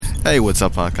Hey, what's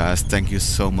up, podcast? Thank you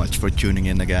so much for tuning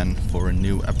in again for a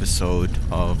new episode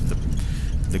of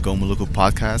the Go Maluku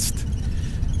podcast.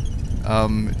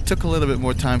 It took a little bit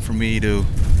more time for me to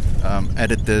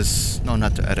edit this. No,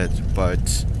 not to edit,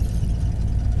 but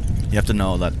you have to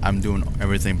know that I'm doing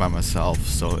everything by myself.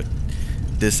 So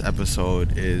this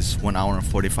episode is 1 hour and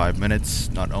 45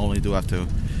 minutes. Not only do I have to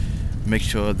make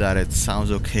sure that it sounds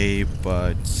okay,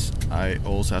 but I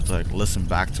also have to listen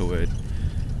back to it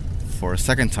for a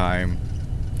second time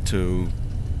to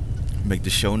make the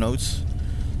show notes.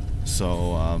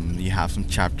 So you have some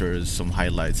chapters, some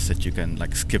highlights that you can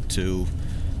skip to,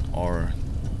 or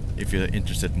if you're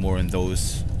interested more in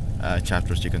those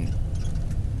chapters, you can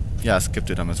skip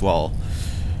to them as well.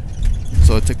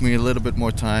 So it took me a little bit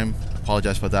more time.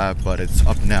 Apologize for that, but it's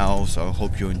up now. So I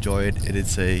hope you enjoyed. It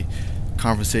is a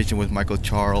conversation with Michael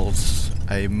Charles.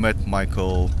 I met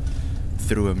Michael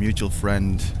through a mutual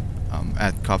friend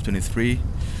at COP23.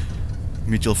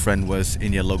 Mutual friend was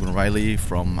India Logan Riley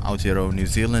from Aotearoa, New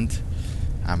Zealand.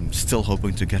 I'm still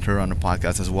hoping to get her on the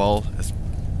podcast as well,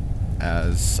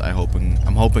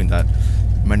 I'm hoping that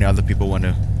many other people want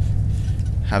to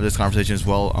have this conversation as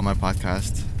well on my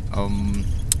podcast.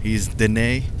 He's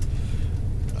Dene,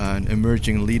 an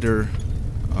emerging leader,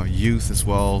 youth as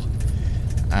well,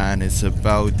 and is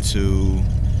about to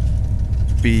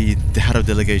be the head of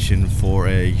delegation for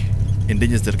a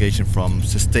indigenous delegation from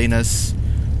Sustain Us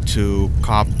to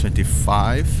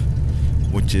COP25,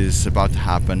 which is about to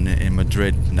happen in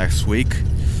Madrid next week.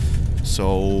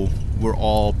 So we're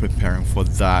all preparing for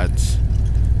that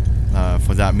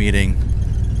meeting.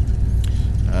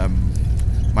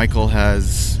 Michael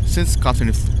has, since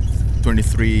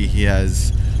COP23, he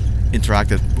has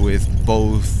interacted with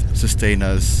both Sustain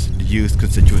Us, the youth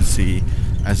constituency,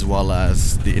 as well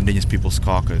as the Indigenous Peoples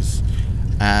Caucus,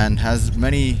 and he's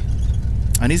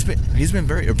been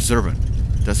very observant.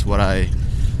 That's what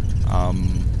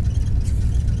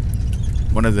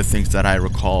one of the things that I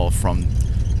recall from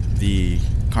the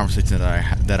conversation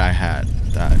that I had,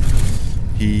 that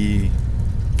he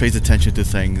pays attention to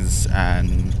things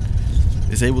and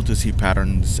is able to see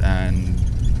patterns, and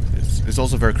is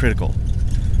also very critical.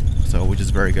 So, which is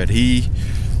very good. We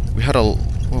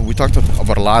talked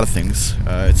about a lot of things.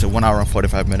 It's a 1 hour and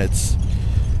 45 minutes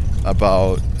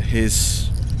about his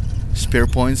spear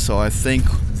points. So I think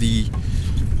the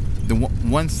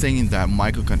one thing that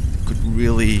Michael could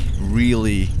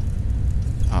really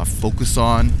focus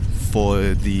on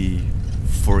for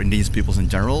indigenous peoples in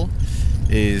general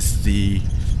is the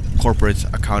corporate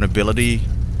accountability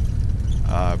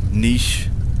niche,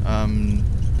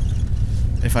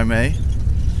 if I may.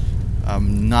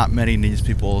 Not many indigenous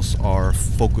peoples are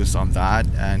focused on that,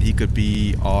 and he could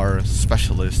be our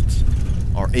specialist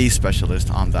or a specialist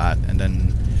on that. And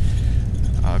then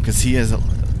because he has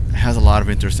a lot of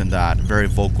interest in that, very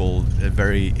vocal,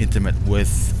 very intimate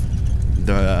with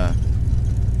the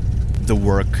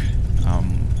work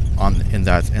in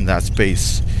that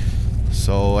space.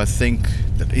 So I think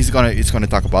that he's gonna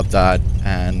talk about that,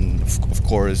 and of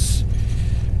course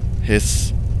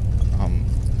his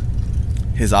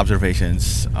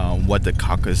observations, what the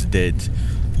caucus did,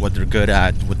 what they're good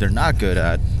at, what they're not good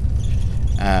at,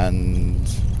 and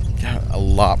a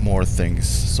lot more things.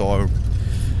 So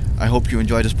I hope you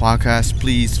enjoy this podcast.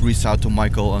 Please reach out to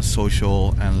Michael on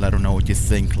social and let him know what you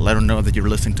think. Let him know that you're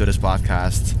listening to this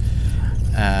podcast,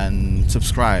 and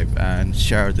subscribe and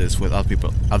share this with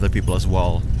other people as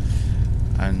well.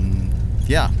 And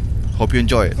hope you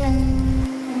enjoy it.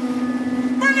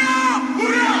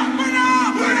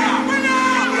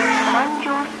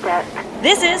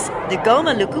 This is the Go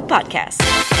Maluku podcast.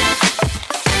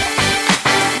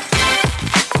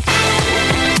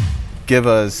 Give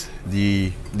us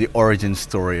the origin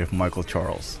story of Michael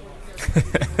Charles.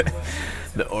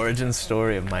 The origin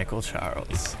story of Michael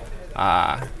Charles.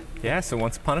 So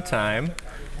once upon a time.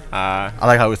 I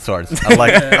like how it starts. I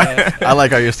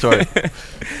like how you start. So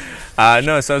I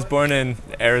was born in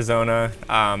Arizona,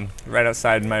 right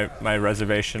outside my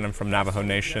reservation. I'm from Navajo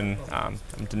Nation. I'm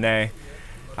Dene.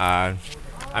 I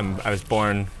was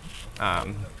born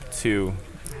to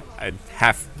a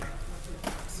half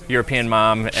European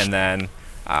mom, and then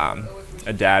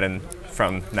a dad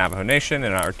from Navajo Nation,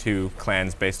 and our two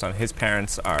clans based on his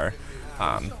parents are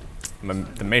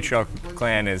the matriarchal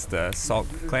clan is the Salt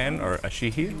clan, or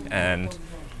Ashihi, and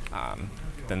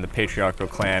then the patriarchal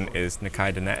clan is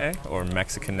Nikai Dene, or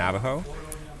Mexican Navajo.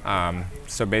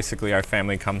 So basically our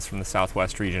family comes from the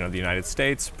southwest region of the United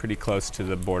States, pretty close to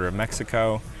the border of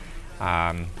Mexico.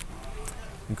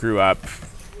 Grew up,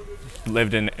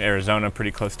 lived in Arizona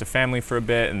pretty close to family for a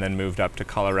bit, and then moved up to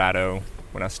Colorado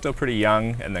when I was still pretty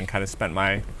young, and then kind of spent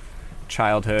my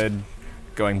childhood,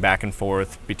 going back and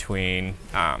forth between,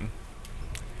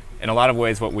 in a lot of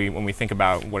ways, when we think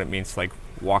about what it means to like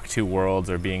walk two worlds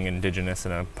or being indigenous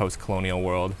in a post-colonial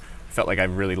world, I felt like I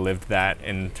really lived that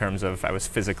in terms of I was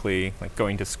physically like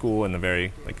going to school in a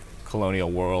very like colonial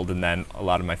world, and then a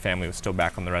lot of my family was still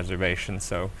back on the reservation.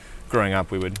 So growing up,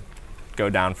 we would go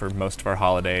down for most of our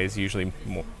holidays, usually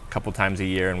a couple times a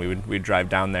year, and we'd drive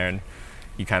down there, and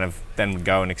you kind of then would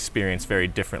go and experience very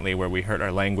differently, where we heard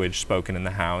our language spoken in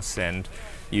the house, and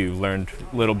you learned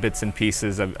little bits and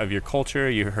pieces of your culture.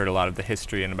 You heard a lot of the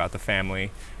history and about the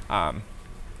family.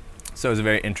 So it was a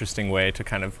very interesting way to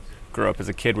kind of grow up as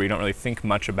a kid, where you don't really think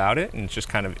much about it, and it just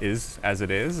kind of is as it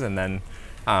is. And then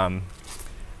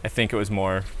I think it was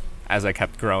more as I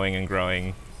kept growing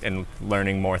and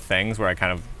learning more things, where I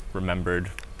kind of remembered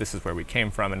this is where we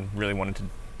came from and really wanted to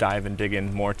dive and dig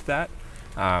in more to that.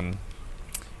 And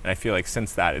I feel like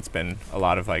since that, it's been a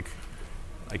lot of like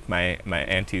my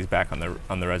aunties back on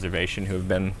the reservation who have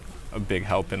been a big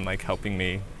help in like helping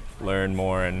me learn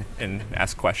more and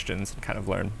ask questions and kind of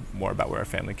learn more about where our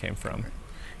family came from.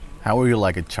 How were you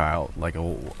like a child? Like,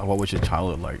 what was your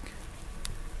childhood like?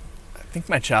 I think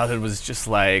my childhood was just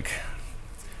like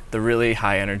the really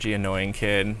high energy, annoying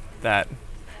kid that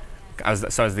I was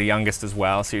the youngest as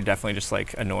well. So you're definitely just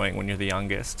like annoying when you're the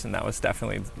youngest, and that was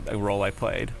definitely a role I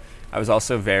played. I was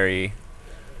also very,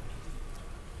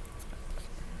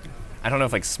 I don't know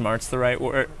if like smart's the right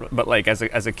word, but like as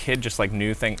a kid, just like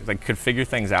knew things, like could figure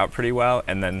things out pretty well,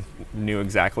 and then knew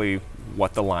exactly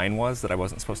what the line was that I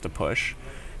wasn't supposed to push,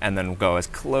 and then go as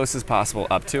close as possible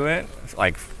up to it,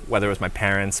 like whether it was my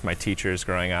parents, my teachers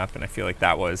growing up. And I feel like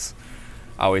that was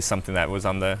always something that was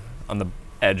on the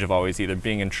edge of always either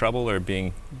being in trouble or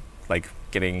being like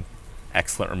getting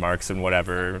excellent remarks in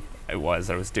whatever it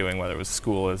was I was doing, whether it was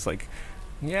school. It's like,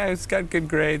 yeah, he's got good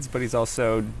grades, but he's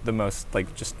also the most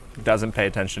like just doesn't pay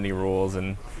attention to any rules.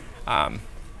 And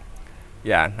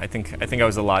yeah, I think I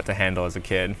was a lot to handle as a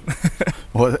kid.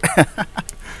 Well,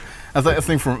 I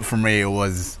think for me it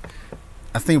was,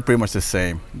 I think pretty much the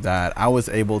same, that I was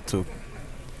able to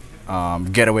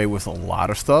get away with a lot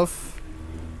of stuff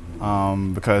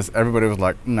because everybody was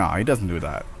like, no, he doesn't do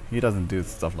that. He doesn't do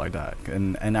stuff like that.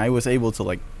 And I was able to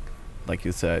like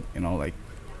you said, you know, like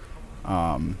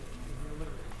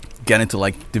get into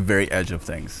like the very edge of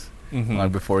things. Mm-hmm.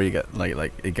 Like before you get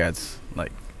like it gets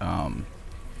like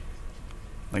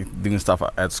doing stuff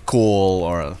at school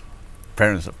or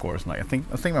parents, of course. Like I think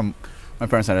my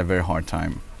parents had a very hard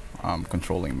time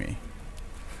controlling me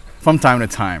from time to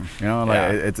time. You know,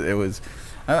 like it was.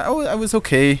 I was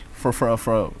okay for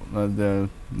the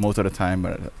most of the time,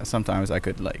 but sometimes I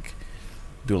could like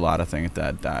do a lot of things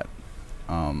that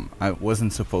I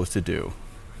wasn't supposed to do.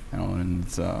 You know, and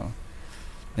so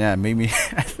yeah, it made me.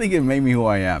 I think it made me who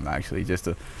I am, actually, just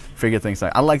to figure things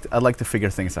out. I like to figure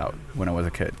things out when I was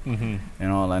a kid. Mm-hmm. You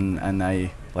know, and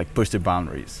I like pushed the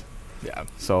boundaries. Yeah.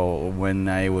 So when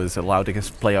I was allowed to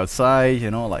just play outside,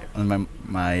 you know, like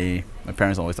my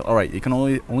parents always said, all right, you can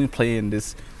only play in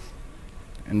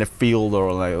the field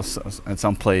or like at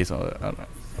some place,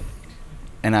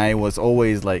 and I was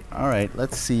always like, all right,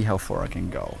 let's see how far I can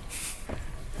go.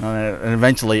 And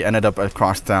eventually ended up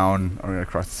across town or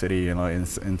across the city, you know,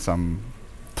 in some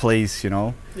place, you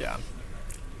know. Yeah.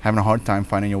 Having a hard time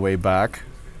finding your way back.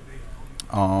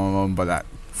 But that,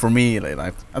 for me,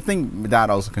 like I think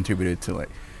that also contributed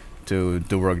to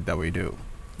the work that we do.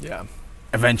 Yeah.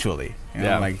 Eventually, you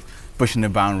know, like pushing the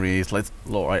boundaries. Let's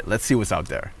see what's out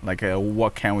there. Like,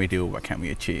 what can we do? What can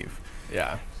we achieve?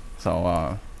 Yeah.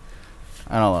 So.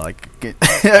 I don't know, like,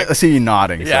 I see you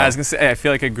nodding. Yeah, so. I was going to say, I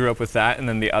feel like I grew up with that. And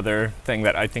then the other thing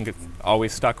that I think it's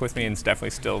always stuck with me and it's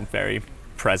definitely still very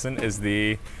present is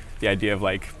the idea of,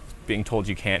 like, being told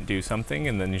you can't do something.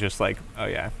 And then you're just like, oh,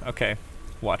 yeah, okay,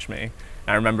 watch me. And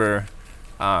I remember,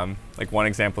 like, one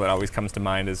example that always comes to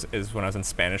mind is when I was in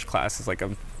Spanish class as, like, a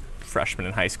freshman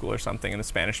in high school or something. And the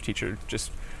Spanish teacher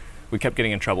we kept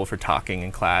getting in trouble for talking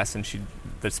in class. And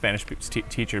the Spanish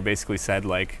teacher basically said,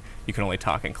 like, you can only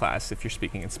talk in class if you're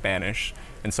speaking in Spanish.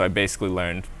 And so I basically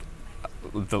learned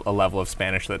a level of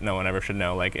Spanish that no one ever should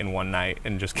know, like, in one night,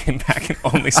 and just came back and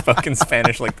only spoke in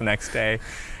Spanish, like, the next day.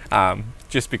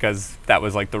 Just because that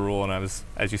was, like, the rule, and I was,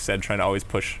 as you said, trying to always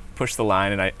push the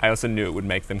line, and I also knew it would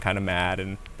make them kind of mad,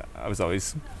 and I was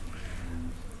always,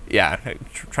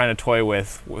 trying to toy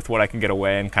with what I could get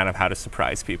away and kind of how to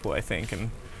surprise people, I think, and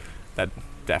that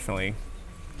definitely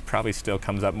probably still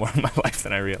comes up more in my life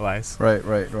than I realize. Right.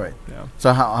 Yeah.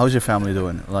 So how's your family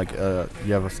doing? Like,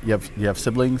 you have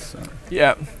siblings?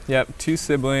 Yeah. 2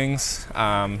 siblings.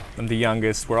 I'm the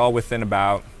youngest. We're all within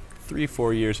about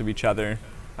 3-4 years of each other.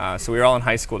 So we were all in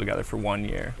high school together for 1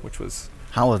 year, which was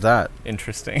How was that?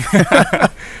 interesting.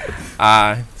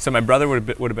 So my brother would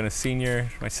have been a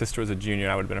senior, my sister was a junior,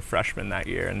 and I would have been a freshman that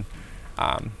year, and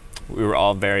we were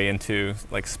all very into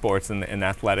like sports and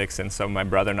athletics, and so my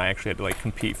brother and I actually had to like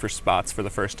compete for spots for the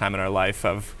first time in our life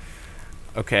of,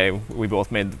 okay, we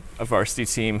both made a varsity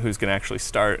team, who's going to actually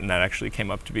start, and that actually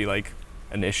came up to be like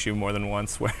an issue more than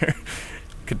once where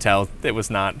could tell it's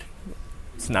not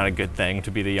a good thing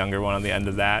to be the younger one on the end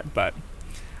of that, but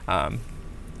it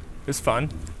was fun.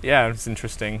 Yeah, it was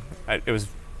interesting. It's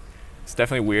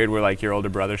definitely weird where like your older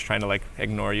brother's trying to like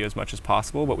ignore you as much as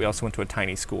possible, but we also went to a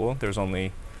tiny school.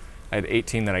 I had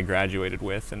 18 that I graduated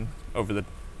with, and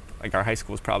our high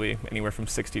school was probably anywhere from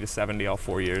 60 to 70 all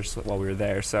 4 years while we were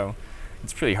there, so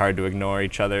it's pretty hard to ignore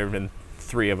each other, and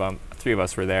three of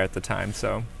us were there at the time,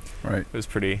 so Right. it was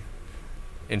pretty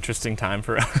interesting time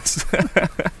for us.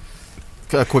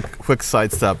 A quick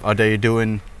sidestep. Are they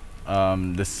doing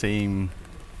the same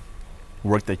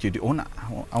work that you do? Oh,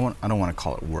 I don't want to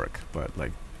call it work, but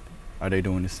like, are they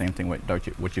doing the same thing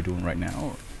what you're doing right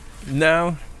now?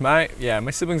 No, my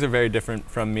siblings are very different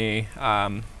from me.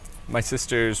 My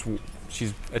sister's,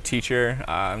 she's a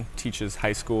teacher, teaches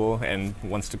high school and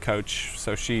wants to coach.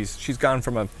 So she's gone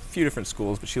from a few different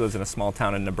schools, but she lives in a small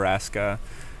town in Nebraska,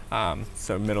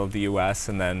 so middle of the U.S.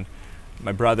 And then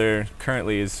my brother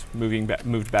currently is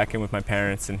moved back in with my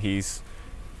parents, and he's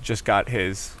just got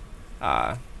his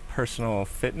personal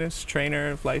fitness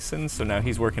trainer license. So now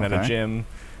he's working at a gym.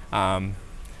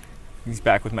 He's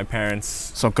back with my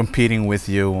parents. So competing with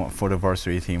you for the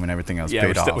varsity team and everything else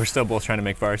paid off. We're still both trying to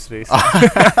make varsity. So.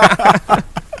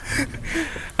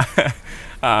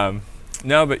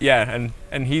 No, but yeah, and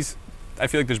I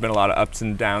feel like there's been a lot of ups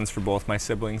and downs for both my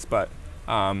siblings, but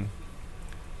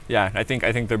yeah, I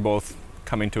think they're both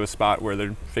coming to a spot where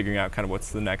they're figuring out kind of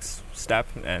what's the next step,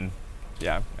 and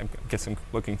yeah, I guess I'm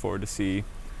looking forward to see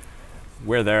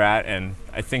where they're at. And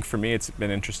I think for me it's been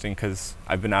interesting because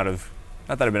I've been not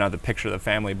that I've been out of the picture of the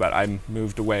family, but I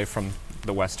moved away from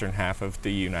the western half of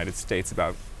the United States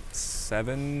about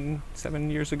seven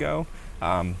years ago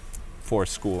for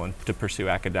school and to pursue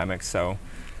academics. So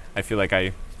I feel like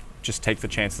I just take the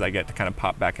chances I get to kind of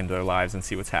pop back into their lives and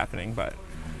see what's happening. But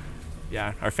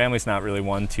yeah, our family's not really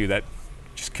one that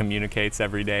just communicates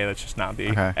every day. That's just not the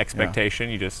expectation.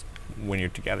 Yeah. You just, when you're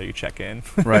together, you check in.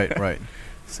 Right.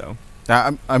 So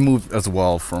I moved as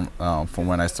well from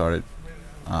when I started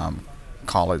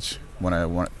college. When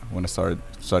I started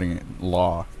studying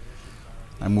law,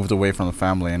 I moved away from the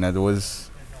family, and it was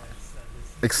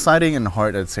exciting and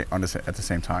hard at the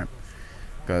same time,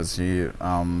 because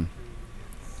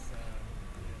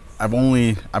I've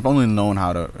only known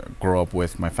how to grow up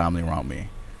with my family around me.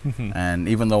 And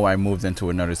even though I moved into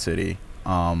another city,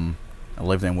 I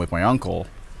lived in with my uncle,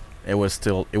 it was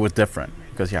different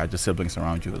because you had your siblings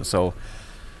around you. So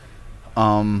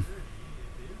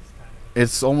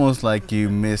it's almost like you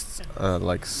missed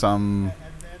like some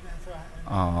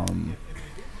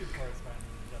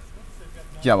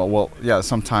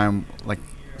sometime, like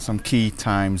some key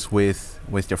times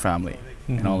with your family,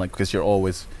 you know, like, because you're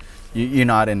always you're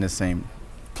not in the same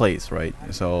place, right?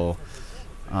 So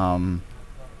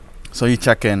so you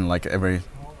check in like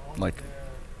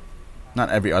not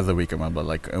every other weekend, but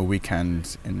like a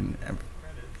weekend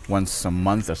once a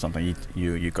month or something.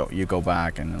 You go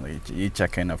back and like, you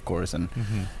check in, of course, and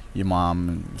your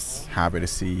mom is happy to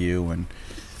see you, and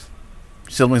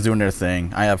siblings doing their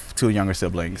thing. I have 2 younger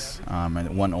siblings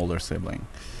and 1 older sibling,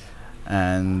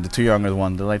 and the 2 younger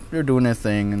ones, they're doing their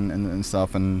thing and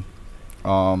stuff, and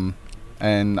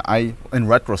I, in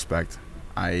retrospect,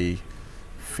 I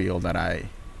feel that I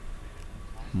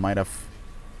might have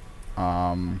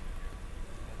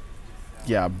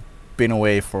been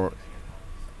away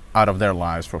out of their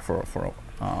lives for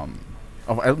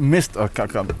I missed a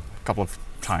couple of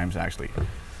times, actually.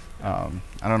 I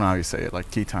don't know how you say it, like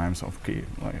key times of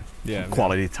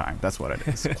quality time. That's what it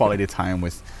is. Quality time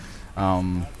with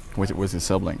your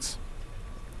siblings.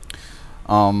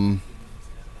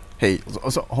 Hey,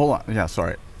 so hold on. Yeah,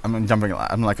 sorry. I'm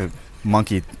like a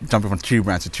monkey jumping from tree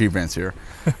branch to tree branch here.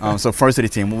 So varsity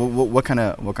team. What kind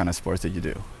of sports did you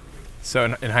do? So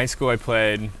in high school, I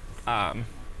played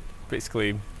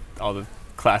basically all the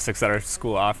classics that our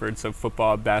school offered. So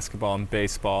football, basketball, and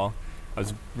baseball. I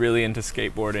was really into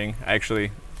skateboarding. I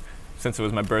actually, since it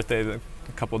was my birthday a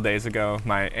couple of days ago,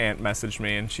 my aunt messaged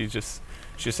me, and she just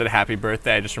said, "Happy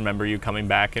birthday. I just remember you coming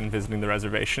back and visiting the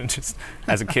reservation just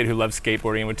as a kid who loved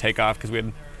skateboarding and would take off," because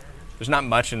there's not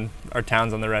much in our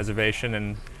towns on the reservation.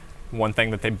 And one thing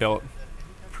that they built,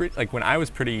 like when I was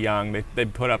pretty young, they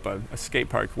put up a skate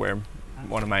park where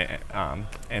one of my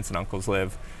aunts and uncles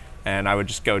live, and I would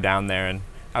just go down there and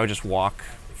I would just walk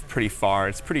pretty far.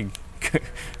 It's pretty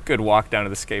good walk down to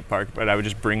the skate park, but I would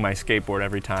just bring my skateboard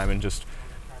every time and just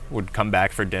would come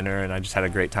back for dinner, and I just had a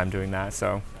great time doing that.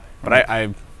 So, but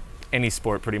I any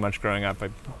sport pretty much growing up. I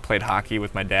played hockey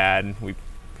with my dad.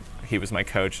 He was my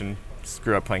coach, and just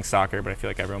grew up playing soccer, but I feel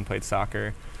like everyone played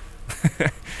soccer.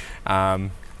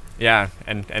 Yeah,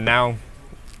 and now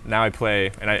I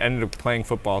play, and I ended up playing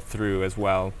football through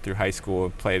high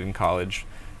school, played in college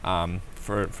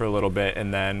for a little bit,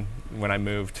 and then when I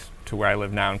moved to where I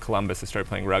live now in Columbus, I started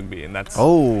playing rugby, and that's...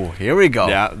 Oh, here we go.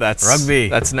 Yeah, that's... Rugby.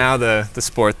 That's now the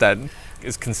sport that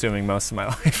is consuming most of my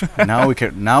life. Now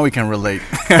we can relate.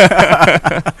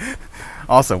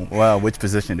 Awesome. Well, which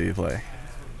position do you play?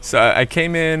 So I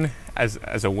came in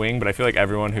as a wing, but I feel like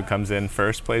everyone who comes in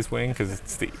first plays wing because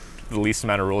it's the least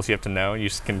amount of rules you have to know. You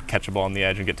just can catch a ball on the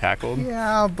edge and get tackled.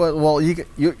 Yeah, but well,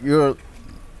 you're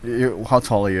how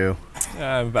tall are you?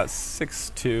 About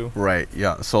 6'2". Right.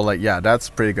 Yeah. So that's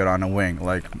pretty good on a wing.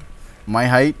 Like my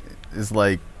height is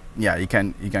like, yeah, you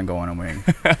can go on a wing.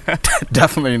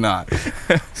 Definitely not.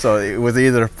 So it was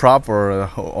either prop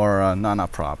or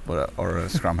not prop, but or a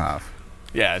scrum half.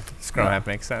 Yeah, scrum half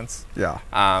makes sense. Yeah.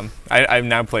 I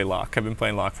now play lock. I've been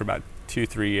playing lock for about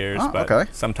 2-3 years, but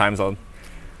okay. Sometimes I'll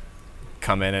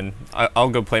come in and I'll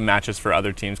go play matches for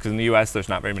other teams because in the U.S. there's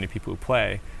not very many people who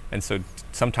play, and so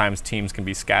sometimes teams can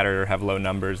be scattered or have low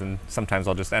numbers, and sometimes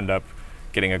I'll just end up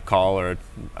getting a call or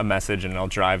a message, and I'll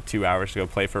drive 2 hours to go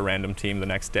play for a random team the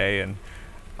next day, and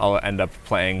I'll end up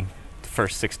playing the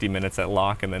first 60 minutes at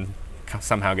lock and then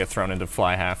somehow get thrown into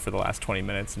fly half for the last 20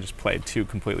 minutes and just play 2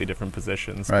 completely different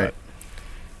positions. Right. But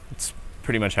it's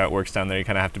pretty much how it works down there. You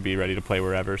kind of have to be ready to play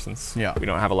wherever since Yeah. we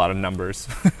don't have a lot of numbers.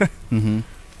 Mm-hmm.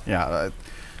 Yeah,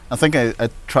 I think I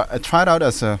tried out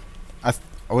as I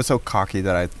was so cocky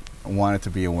that I wanted to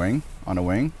be on a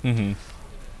wing. Mm-hmm.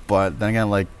 But then again,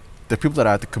 like the people that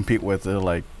I had to compete with are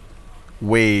like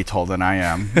way taller than I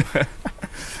am.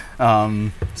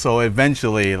 So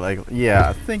eventually, like, yeah,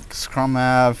 I think scrum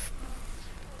half,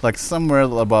 like somewhere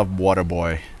above water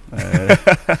boy.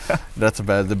 That's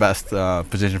about the best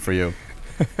position for you.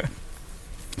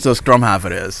 So scrum half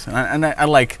it is, and I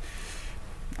like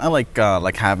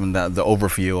having the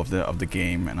overview of the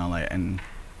game, and I like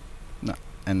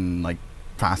and like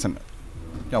passing.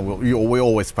 You know, we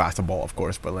always pass the ball, of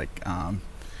course, but like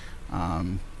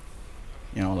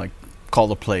you know, like call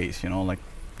the plays. You know, like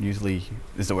usually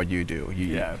this is what you do.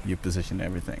 You position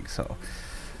everything. So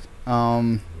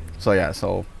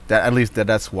so that at least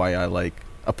that's why I like,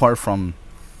 apart from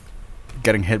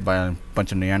getting hit by a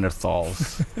bunch of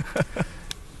Neanderthals.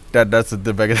 That's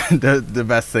the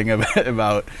best thing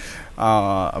about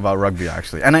rugby,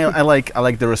 actually, and I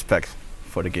like the respect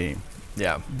for the game.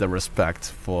 Yeah, the respect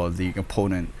for the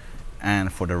opponent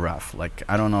and for the ref. Like,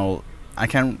 I don't know,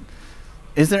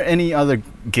 is there any other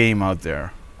game out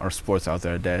there or sports out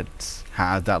there that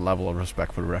has that level of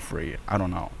respect for the referee? I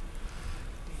don't know.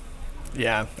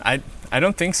 Yeah, I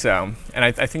don't think so, and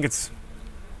I think it's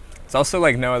also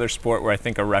like no other sport where I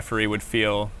think a referee would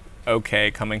feel okay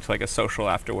coming to like a social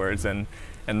afterwards, and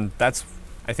that's,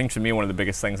 I think, to me one of the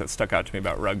biggest things that stuck out to me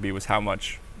about rugby was how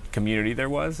much community there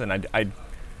was, and I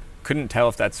couldn't tell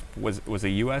if that was a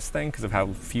U.S. thing because of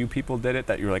how few people did it,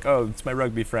 that you were like, oh, it's my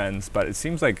rugby friends, but it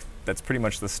seems like that's pretty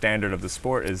much the standard of the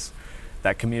sport, is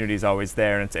that community is always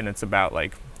there, and it's about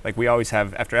like we always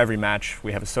have, after every match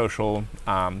we have a social,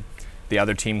 the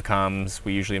other team comes,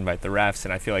 we usually invite the refs,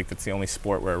 and I feel like that's the only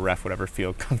sport where a ref would ever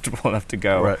feel comfortable enough to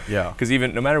go. Right, yeah. Because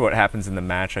even no matter what happens in the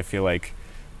match, I feel like,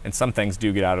 and some things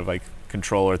do get out of like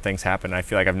control or things happen, I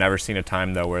feel like I've never seen a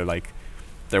time though where like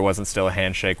there wasn't still a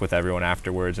handshake with everyone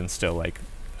afterwards, and still like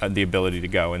the ability to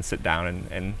go and sit down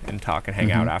and talk and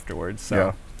hang out afterwards.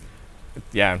 So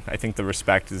yeah, I think the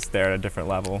respect is there at a different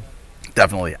level.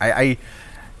 Definitely. I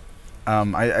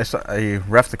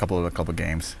refed a couple of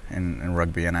games in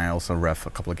rugby, and I also ref a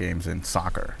couple of games in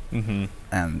soccer,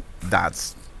 and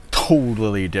that's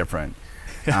totally different.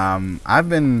 I've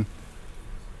been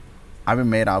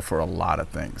made out for a lot of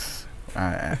things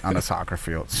on a soccer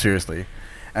field, seriously,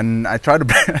 and I try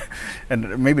to,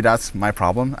 and maybe that's my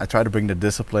problem. I try to bring the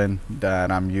discipline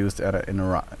that I'm used at in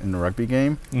a rugby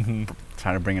game,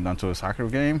 try to bring it onto a soccer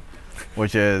game,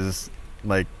 which is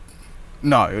like,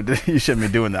 no, you shouldn't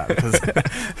be doing that, because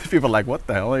people are like, what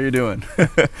the hell are you doing?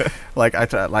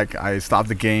 I stop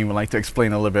the game, I like to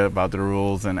explain a little bit about the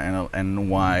rules and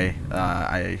why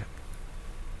I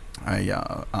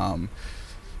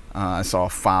saw a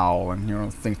foul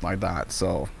and things like that.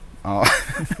 So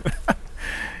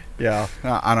yeah,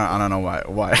 I don't know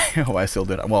why I still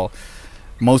did it. Well,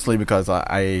 mostly because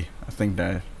I think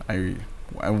that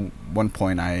at one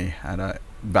point I had a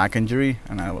back injury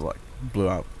and I was like blew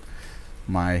out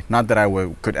my, not that I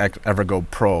could ever go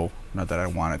pro, not that I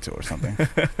wanted to or something,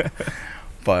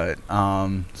 but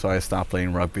so I stopped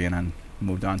playing rugby and then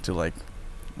moved on to like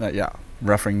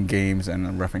refereeing games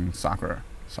and refereeing soccer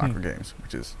games,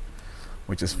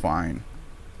 which is fine.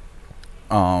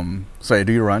 So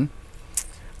do you run?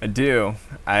 I do.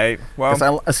 Well,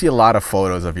 'cause I see a lot of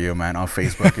photos of you, man, on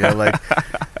Facebook. Yeah,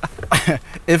 like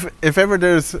if ever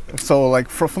there's, so like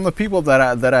from the people that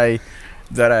I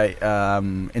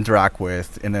interact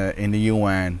with in the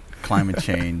UN climate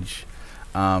change,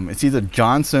 it's either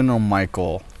Johnson or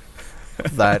Michael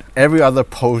that every other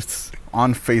post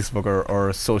on Facebook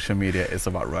or social media is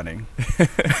about running.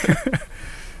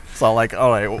 So like,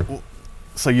 all right,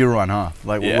 so you run, huh?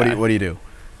 Like, Yeah. what do you do?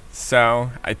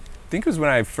 So I think it was when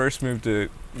I first moved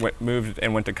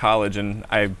and went to college, and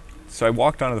I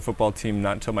walked onto the football team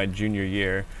not until my junior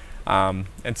year, and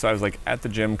so I was like at the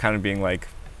gym, kind of being like,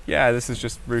 yeah, this is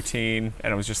just routine,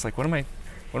 and I was just like, what am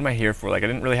I here for? Like, I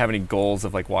didn't really have any goals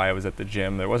of like why I was at the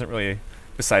gym. There wasn't really,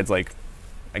 besides like,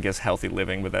 I guess healthy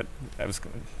living, but that was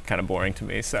kind of boring to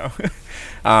me. So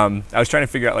I was trying to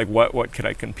figure out like what could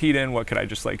I compete in, what could I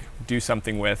just like do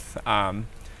something with, and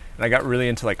I got really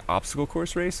into like obstacle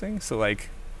course racing. So like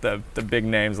the big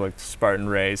names like Spartan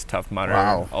Race, Tough Mudder,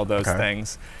 Wow. all those Okay.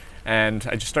 things. And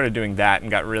I just started doing that and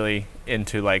got really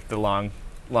into like the long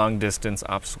distance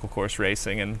obstacle course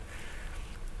racing, and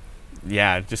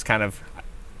just kind of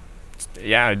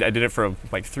I did it for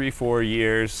like 3-4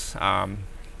 years.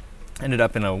 Ended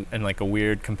up in like a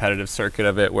weird competitive circuit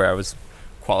of it where I was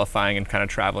qualifying and kind of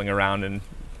traveling around, and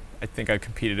I think I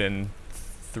competed in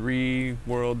 3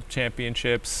 world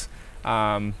championships.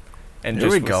 And There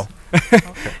we go.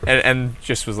 and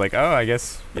just was like, oh, I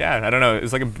guess, I don't know. It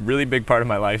was like a really big part of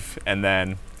my life. And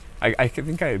then I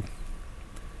think I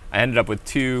ended up with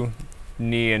 2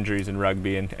 knee injuries in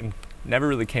rugby and never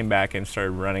really came back and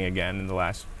started running again in the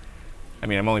last,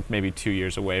 I'm only maybe 2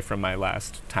 years away from my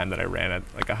last time that I ran at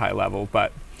like a high level.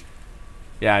 But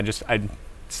I decided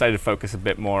to focus a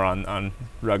bit more on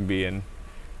rugby, and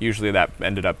usually that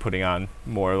ended up putting on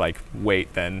more like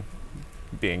weight than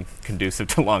being conducive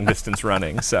to long distance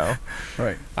running. So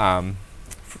Right.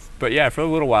 but for a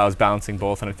little while I was balancing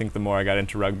both, and I think the more I got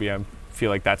into rugby, I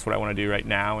feel like that's what I want to do right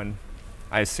now, and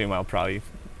I assume I'll probably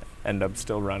end up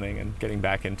still running and getting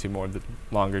back into more of the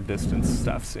longer distance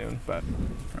stuff soon. But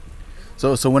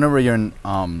So whenever you're in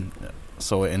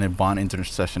in a Bond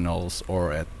Intersessionals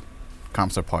or at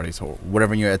concert parties or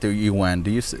whatever you're at the UN,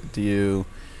 do you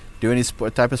do any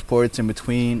type of sports in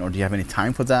between, or do you have any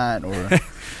time for that? Or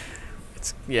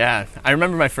I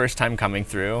remember my first time coming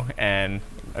through, and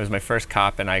it was my first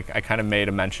COP, and I kind of made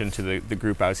a mention to the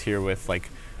group I was here with, like,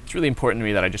 it's really important to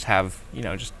me that I just have,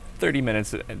 just 30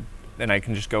 minutes and I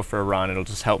can just go for a run. It'll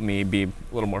just help me be a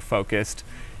little more focused.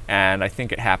 And I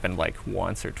think it happened like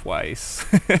once or twice.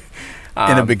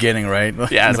 in the beginning, right?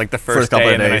 Yeah, it was like the first couple day,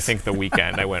 of and then I days. think the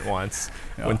weekend I went once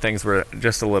Yeah. when things were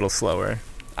just a little slower.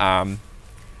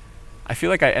 I feel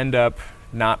like I end up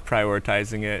not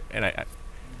prioritizing it, and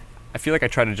I feel like I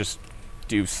try to just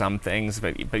do some things,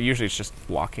 but usually it's just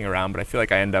walking around. But I feel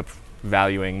like I end up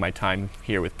valuing my time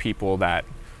here with people that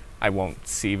I won't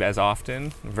see as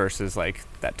often versus like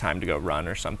that time to go run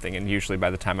or something. And usually by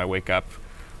the time I wake up,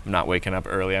 I'm not waking up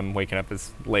early. I'm waking up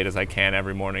as late as I can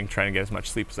every morning, trying to get as much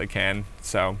sleep as I can.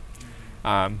 So,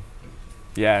 not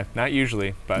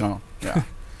usually, but No, yeah.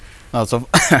 No, so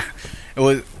it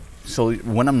was. So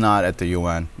when I'm not at the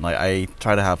UN, like I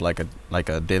try to have like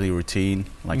a daily routine.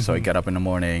 Like so, I get up in the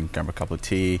morning, grab a cup of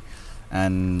tea,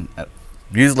 and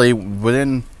usually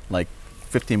within like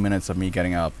 15 minutes of me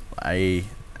getting up, I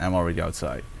am already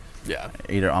outside.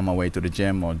 Either on my way to the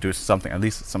gym or do something, at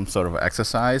least some sort of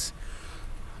exercise.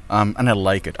 And I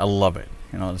like it. I love it.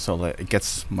 So like, it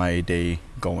gets my day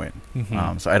going.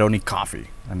 So I don't need coffee.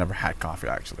 I never had coffee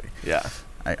actually. Yeah.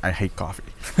 I hate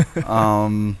coffee.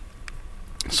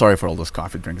 Sorry for all those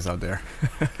coffee drinkers out there.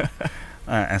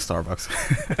 And Starbucks.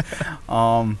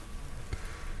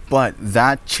 But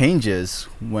that changes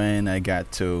when I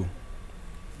get to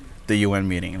the UN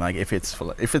meeting. Like if it's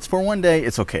for one day,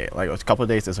 it's okay. Like a couple of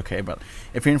days, it's okay. But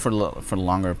if you're in for a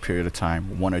longer period of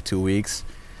time, 1 or 2 weeks,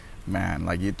 man,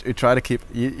 like you try to keep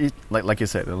you like you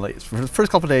said, for the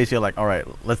first couple of days, you're like, all right,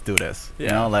 let's do this.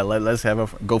 Yeah. Let's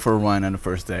go for a run on the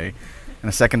first day, and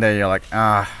the second day you're like,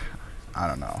 I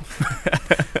don't know.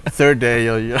 Third day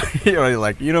you're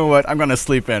like, you know what, I'm gonna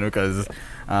sleep in because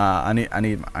I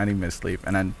need my sleep.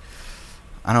 And then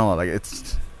I don't know, like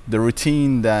it's the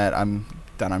routine that I'm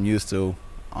used to,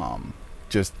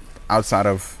 just outside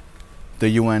of the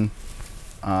UN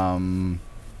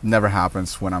never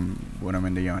happens when I'm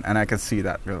in the UN, and I can see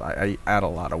that because I add a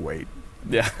lot of weight.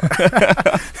 Yeah.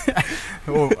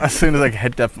 Well, as soon as I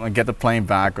get the plane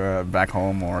back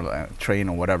home or train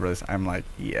or whatever it is, I'm like,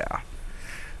 yeah,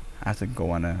 I have to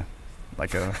go on a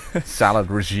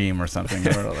salad regime or something,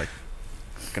 or like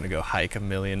Gonna go hike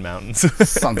 1,000,000 mountains.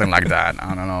 something like that.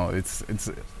 I don't know. It's.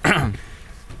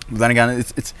 But then again,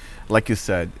 it's like you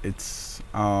said. It's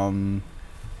you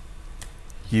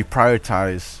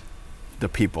prioritize the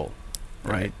people,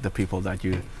 right? The people that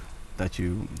you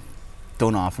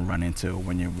don't often run into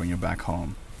when you're back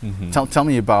home. Mm-hmm. Tell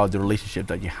me about the relationship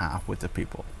that you have with the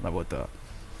people, like with the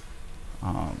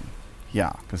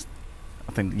because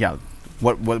I think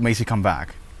what makes you come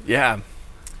back? Yeah,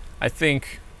 I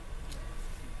think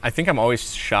I'm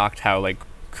always shocked how like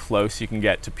close you can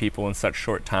get to people in such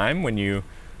short time when you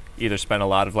either spend a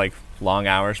lot of like long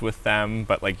hours with them,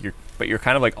 but you're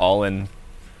kind of like all in.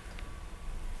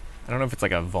 I don't know if it's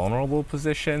like a vulnerable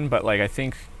position, but like I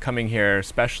think coming here,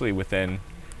 especially within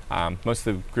most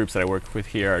of the groups that I work with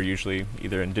here are usually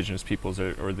either indigenous peoples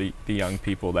or the young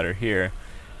people that are here,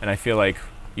 and I feel like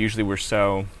usually we're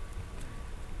so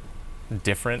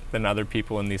different than other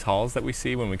people in these halls that we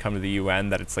see when we come to the UN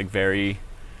that it's like very,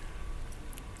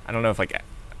 I don't know if like,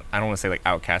 I don't want to say like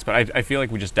outcast, but I feel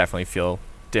like we just definitely feel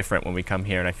different when we come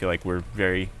here, and I feel like we're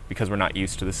because we're not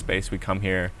used to the space, we come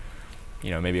here,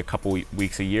 maybe a couple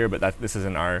weeks a year, but this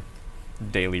isn't our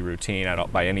daily routine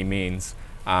by any means.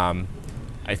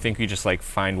 I think we just like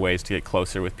find ways to get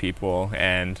closer with people,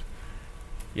 and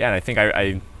I think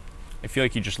I feel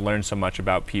like you just learn so much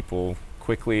about people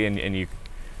quickly, and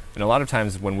a lot of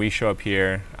times when we show up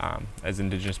here as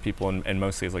indigenous people and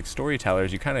mostly as like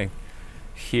storytellers, you kind of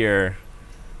hear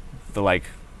the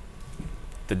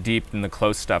deep and the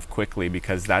close stuff quickly,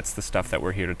 because that's the stuff that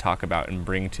we're here to talk about and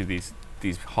bring to these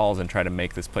halls and try to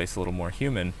make this place a little more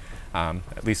human,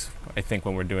 at least I think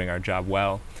when we're doing our job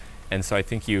well. And so I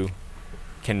think you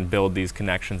can build these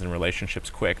connections and relationships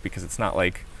quick, because it's not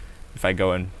like if I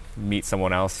go and meet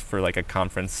someone else for like a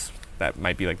conference that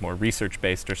might be like more research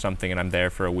based or something, and I'm there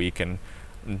for a week and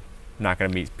I'm not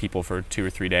going to meet people for 2 or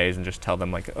 3 days and just tell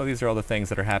them like, oh, these are all the things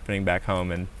that are happening back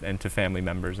home and to family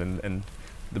members and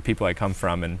the people I come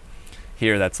from. And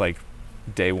here that's like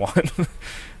day one.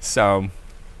 So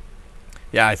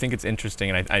yeah, I think it's interesting,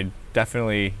 and I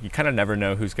definitely, you kind of never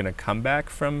know who's going to come back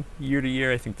from year to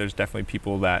year. I think there's definitely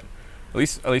people that, at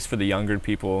least for the younger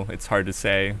people, it's hard to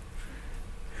say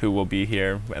who will be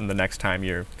here and the next time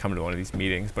you're coming to one of these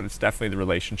meetings, but it's definitely the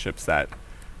relationships that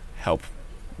help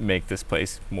make this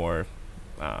place more,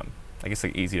 I guess,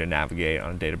 like easy to navigate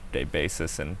on a day-to-day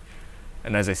basis, and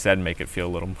as I said, make it feel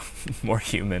a little more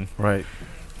human. Right.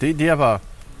 Do you have a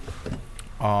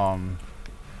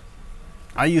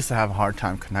I used to have a hard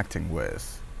time connecting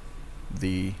with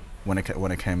when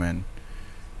it came in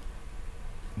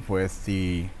with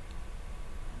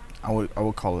I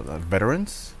would call it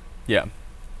veterans. Yeah.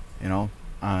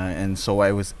 And so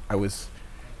I was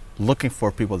looking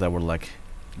for people that were like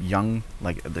young,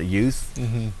 like the youth,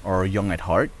 mm-hmm. or young at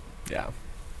heart. Yeah.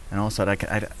 And also I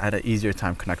had an easier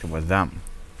time connecting with them.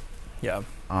 Yeah.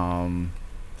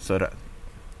 So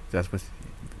that's what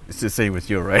it's the same with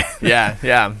you, right?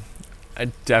 Yeah. I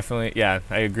definitely, I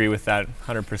agree with that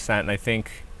 100%. And I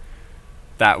think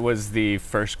that was the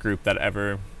first group that I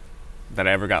ever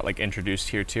got like introduced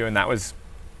here to, and that was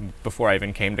before I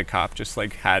even came to COP. Just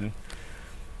like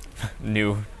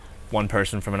knew one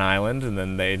person from an island, and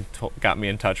then they got me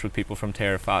in touch with people from Te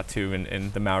Arawhatu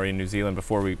in the Maori in New Zealand.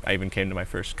 Before I even came to my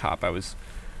first COP, I was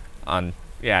on,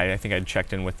 I think I'd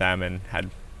checked in with them and had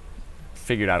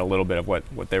figured out a little bit of what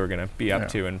they were going to be up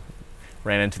to, and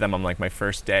ran into them on like my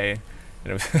first day.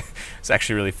 And it's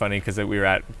actually really funny because we were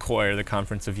at COIR, the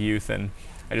Conference of Youth, and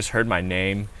I just heard my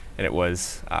name, and it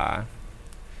was, do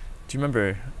you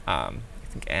remember, I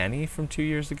think Annie from 2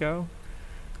 years ago?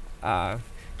 I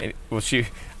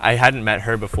hadn't met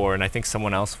her before, and I think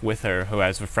someone else with her who I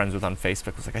was friends with on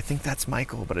Facebook was like, I think that's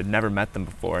Michael, but I'd never met them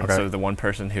before. And so the one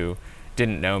person who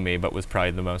didn't know me but was probably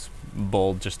the most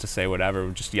bold just to say whatever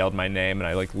just yelled my name, and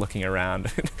I like looking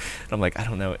around and I'm like, I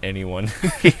don't know anyone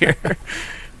here.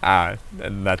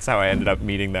 And that's how I ended up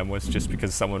meeting them, was just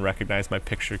because someone recognized my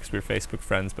picture because we were Facebook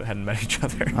friends but hadn't met each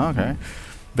other. Okay.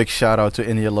 Big shout out to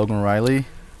India Logan Riley.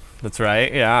 That's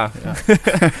right, yeah.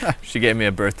 She gave me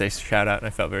a birthday shout out and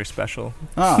I felt very special.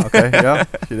 Oh, okay, yeah,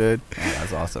 she did. Oh,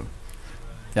 that's awesome.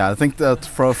 Yeah, I think that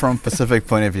from Pacific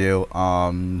point of view,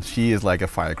 she is like a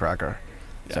firecracker.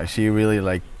 Yeah. So she really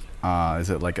like,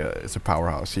 it's a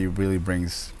powerhouse. She really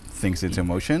brings things into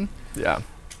motion. Yeah.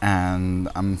 And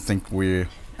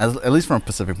at least from a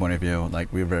Pacific point of view,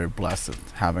 like we're very blessed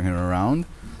having her around,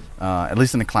 at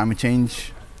least in the climate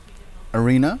change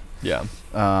arena. Yeah.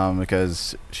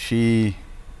 Because she,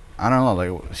 I don't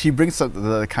know, like she brings up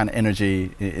the kind of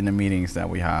energy in the meetings that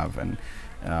we have and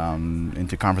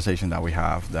into conversation that we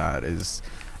have that is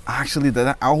actually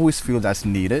that I always feel that's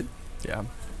needed. Yeah.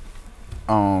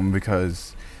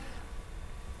 Because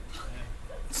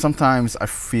sometimes I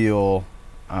feel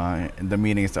the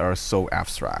meetings are so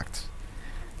abstract.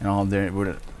 You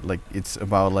know, like it's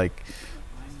about like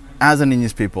as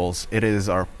indigenous peoples, it is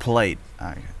our plight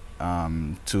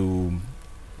to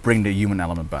bring the human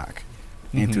element back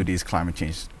into these climate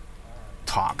change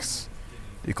talks.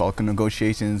 You call it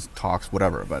negotiations, talks,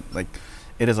 whatever. But like,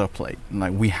 it is our plight, and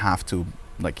like we have to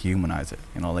like humanize it.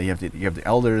 You know, like you have the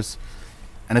elders,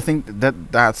 and I think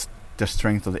that's the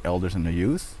strength of the elders and the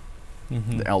youth.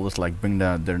 The elders like bring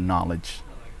their knowledge,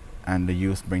 and the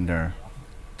youth bring their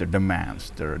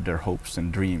demands, their hopes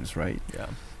and dreams, right? Yeah.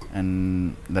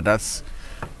 And that's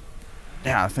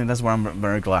I think that's why I'm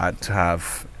very glad to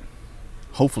have.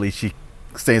 Hopefully, she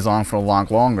stays on for a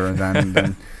lot longer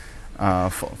than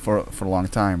for a long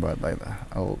time. But like,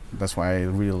 that's why I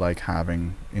really like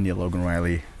having India Logan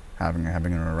Riley, having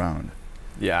her around.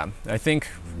 Yeah, I think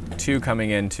too, coming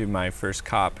into my first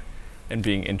COP and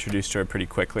being introduced to her pretty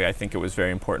quickly, I think it was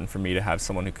very important for me to have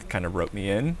someone who could kind of rope me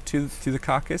in to the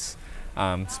caucus,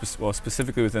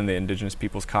 specifically within the Indigenous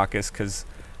Peoples Caucus, because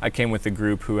I came with a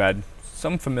group who had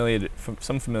some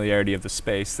familiarity of the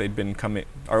space. They'd been coming.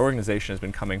 Our organization has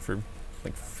been coming for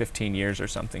like 15 years or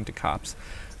something to COPs,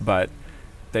 but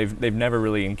they've never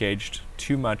really engaged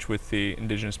too much with the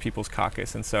Indigenous Peoples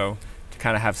Caucus, and so to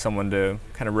kind of have someone to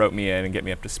kind of rope me in and get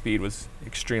me up to speed was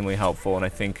extremely helpful. And I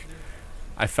think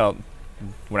I felt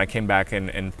when I came back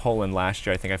in Poland last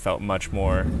year, I think I felt much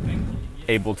more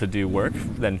able to do work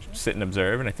than sit and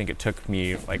observe. And I think it took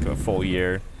me like a full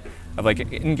year of like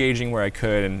engaging where I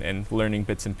could and learning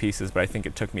bits and pieces. But I think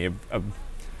it took me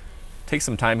take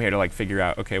some time here to like figure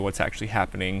out, okay, what's actually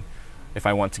happening. If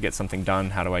I want to get something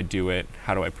done, how do I do it?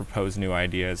 How do I propose new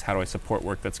ideas? How do I support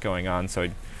work that's going on? So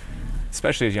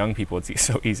especially as young people, it's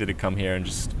so easy to come here and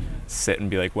just sit and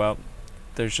be like, well,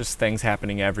 there's just things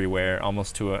happening everywhere,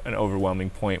 almost to an overwhelming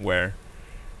point where,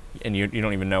 and you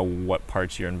don't even know what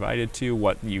parts you're invited to,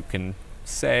 what you can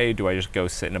say. Do I just go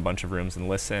sit in a bunch of rooms and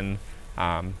listen?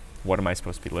 What am I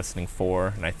supposed to be listening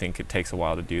for? And I think it takes a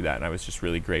while to do that. And I was just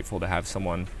really grateful to have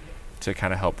someone to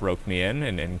kind of help rope me in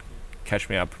and catch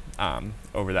me up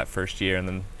over that first year. And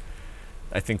then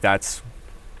I think that's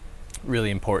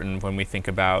really important when we think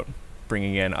about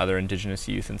bringing in other Indigenous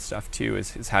youth and stuff too,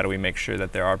 is how do we make sure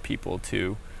that there are people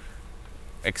to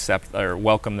accept or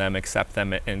welcome them, accept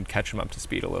them, and catch them up to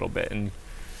speed a little bit. And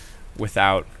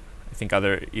without, I think,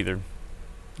 other either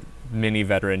mini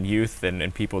veteran youth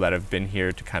and people that have been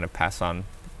here to kind of pass on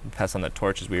the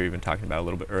torch, as we were even talking about a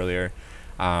little bit earlier,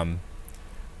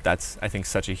 that's, I think,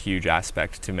 such a huge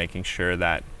aspect to making sure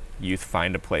that youth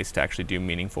find a place to actually do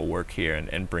meaningful work here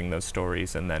and bring those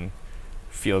stories, and then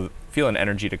feel an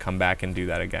energy to come back and do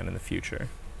that again in the future.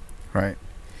 Right.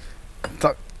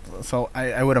 So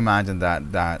I would imagine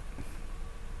that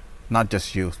not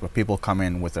just youth, but people come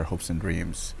in with their hopes and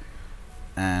dreams,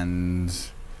 and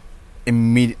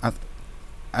I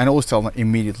always tell them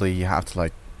immediately you have to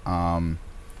like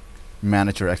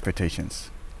manage your expectations.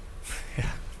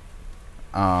 Yeah.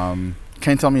 Can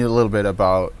you tell me a little bit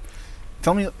about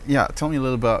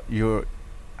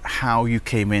how you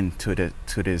came into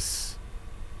this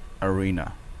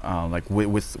arena, like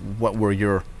with what were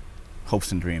your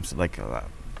hopes and dreams, like I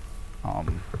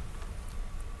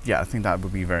think that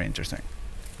would be very interesting.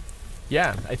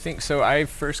 Yeah, I think so. I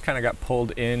first kind of got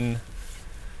pulled in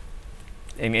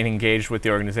and engaged with the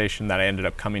organization that I ended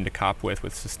up coming to COP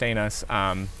with Sustain Us.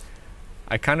 I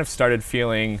kind of started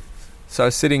feeling, so I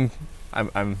was sitting,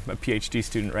 I'm a PhD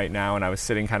student right now, and I was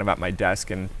sitting kind of at my desk,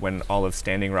 and when all of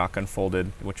Standing Rock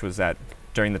unfolded, which was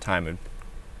during the time of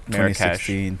Marrakesh.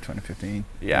 2015.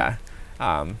 Yeah.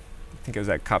 I think it was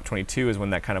at COP22 is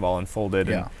when that kind of all unfolded.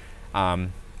 Yeah.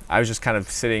 And I was just kind of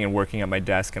sitting and working at my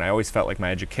desk, and I always felt like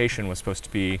my education was supposed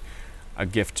to be a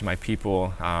gift to my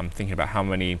people, thinking about how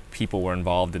many people were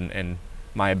involved and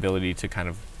my ability to kind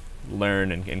of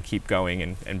learn and keep going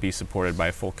and be supported by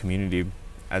a full community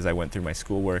as I went through my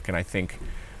schoolwork. And I think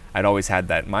I'd always had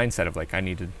that mindset of like, I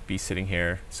need to be sitting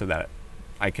here so that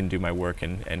I can do my work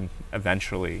and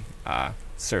eventually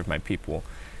serve my people.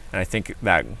 And I think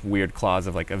that weird clause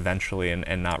of like eventually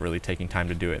and not really taking time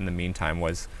to do it in the meantime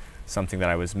was something that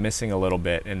I was missing a little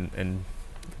bit in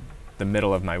the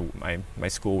middle of my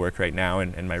schoolwork right now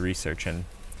and my research. And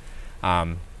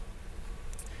I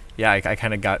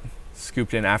kind of got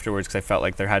scooped in afterwards because I felt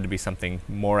like there had to be something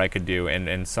more I could do,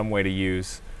 and some way to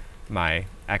use my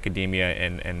academia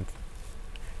and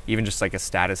even just like a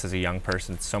status as a young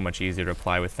person. It's so much easier to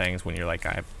apply with things when you're like,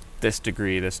 I have this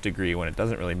degree, when it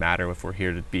doesn't really matter if we're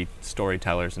here to be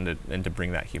storytellers and to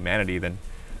bring that humanity, then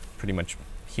pretty much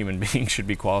human beings should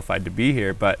be qualified to be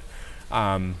here. But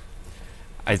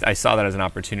I saw that as an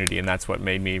opportunity, and that's what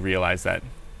made me realize that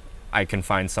I can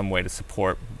find some way to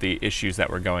support the issues that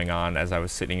were going on as I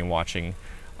was sitting and watching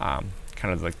kind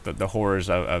of like the horrors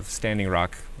of Standing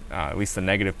Rock, at least the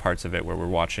negative parts of it, where we're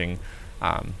watching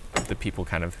the people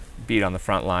kind of beat on the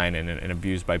front line and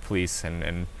abused by police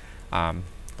and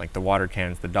like the water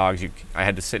cannons, the dogs. I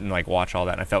had to sit and like watch all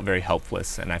that, and I felt very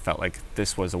helpless, and I felt like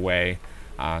this was a way,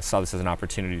 saw this as an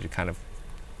opportunity to kind of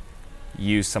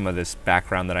use some of this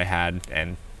background that I had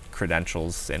and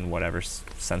credentials in whatever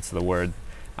sense of the word,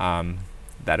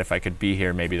 that if I could be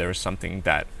here, maybe there was something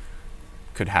that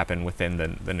could happen within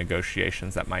the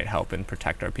negotiations that might help and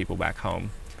protect our people back home.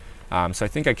 So I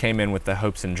think I came in with the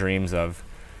hopes and dreams of,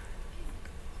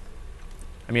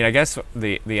 I mean, I guess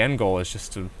the end goal is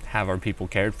just to have our people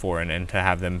cared for and to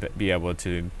have them be able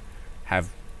to have,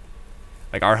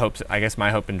 like, our hopes. I guess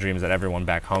my hope and dream is that everyone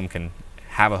back home can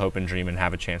have a hope and dream and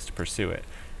have a chance to pursue it.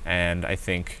 And I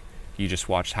think you just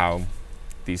watched how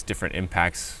these different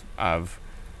impacts of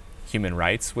human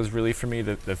rights was really, for me,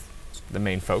 the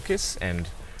main focus. And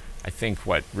I think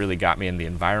what really got me in the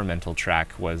environmental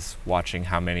track was watching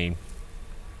how many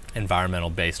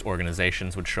environmental-based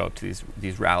organizations would show up to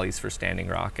these rallies for Standing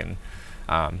Rock and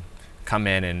come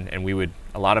in, and we would,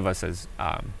 a lot of us as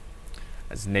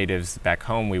natives back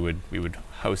home, we would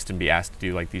host and be asked to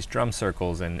do like these drum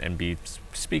circles and be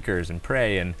speakers and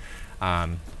pray, and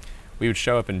we would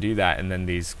show up and do that, and then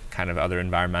these kind of other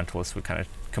environmentalists would kind of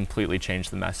completely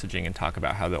change the messaging and talk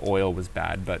about how the oil was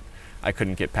bad, but I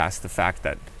couldn't get past the fact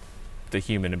that the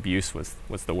human abuse was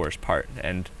the worst part.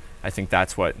 And I think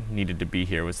that's what needed to be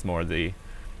here, was more these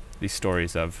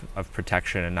stories of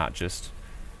protection, and not just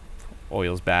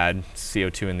oil's bad,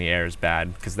 CO2 in the air is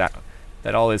bad, because that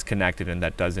all is connected and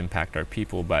that does impact our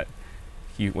people. But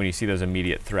when you see those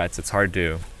immediate threats, it's hard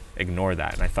to ignore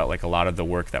that. And I felt like a lot of the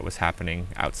work that was happening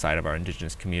outside of our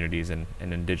indigenous communities and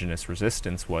indigenous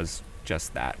resistance was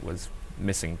just that, was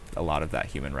missing a lot of that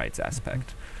human rights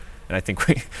aspect. And I think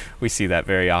we see that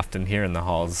very often here in the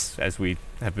halls, as we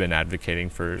have been advocating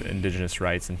for indigenous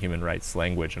rights and human rights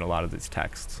language in a lot of these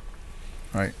texts.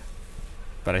 Right.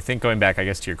 But I think going back, I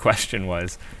guess, to your question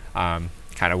was kind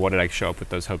of what did I show up with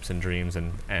those hopes and dreams,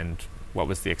 and what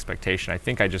was the expectation? I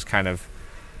think I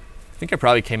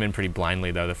probably came in pretty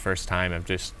blindly, though, the first time. I've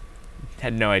just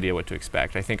had no idea what to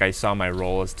expect. I think I saw my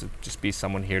role as to just be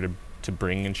someone here to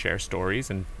bring and share stories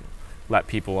and let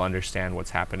people understand what's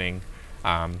happening,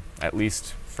 at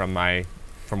least from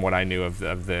what I knew of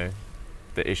the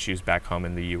issues back home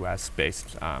in the U.S.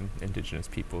 based indigenous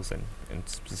peoples, and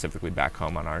specifically back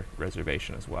home on our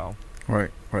reservation as well.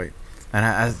 Right. And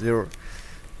as there,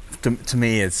 to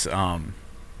me, it's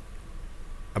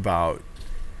about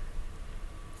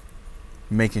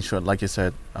making sure, like you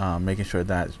said, making sure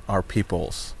that our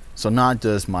peoples, so not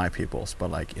just my peoples, but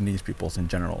like Indigenous peoples in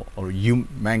general, or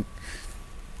humanity,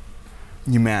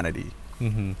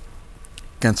 Mm-hmm.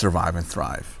 can survive and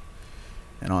thrive.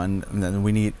 And then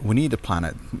we need the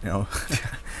planet. So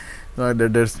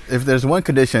if there's one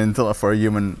condition for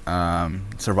human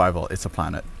survival, it's a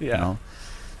planet. Yeah.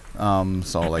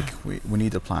 So like we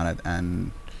need the planet,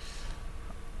 and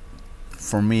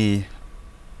for me,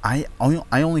 I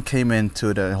only came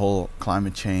into the whole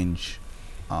climate change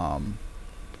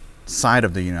side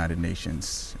of the United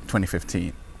Nations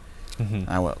 2015. Mm-hmm.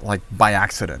 I was like by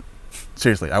accident.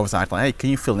 Seriously, I was like, hey, can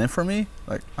you fill in for me?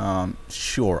 Like,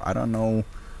 sure. I don't know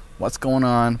what's going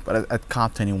on, but at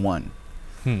COP21.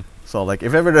 So like,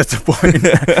 if ever there's a point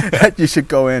that you should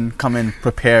come in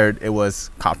prepared, it was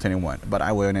COP21. But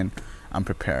I went in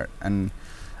unprepared, and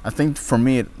I think for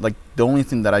me, like the only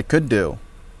thing that I could do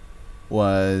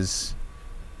was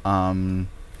the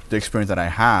experience that I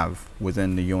have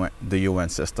within the UN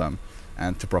system,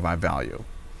 and to provide value.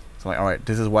 So like, all right,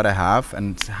 this is what I have,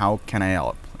 and how can I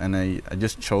help? And I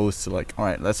just chose to like, all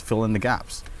right, let's fill in the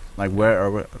gaps. Like, where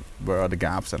are the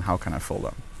gaps, and how can I fill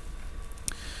them?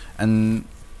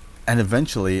 And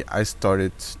eventually, I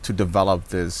started to develop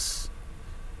this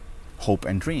hope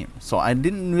and dream. So I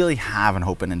didn't really have an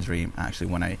hope and a dream actually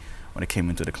when I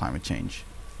came into the climate change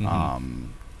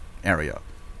area.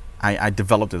 I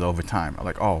developed it over time. I'm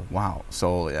like, oh wow,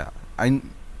 so yeah,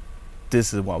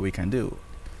 this is what we can do.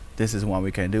 This is what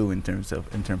we can do in terms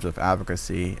of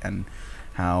advocacy, and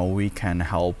how we can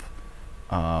help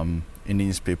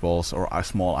indigenous peoples or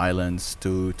small islands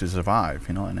to survive,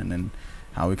 and then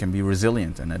how we can be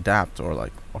resilient and adapt or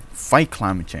fight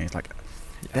climate change. Like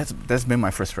that's been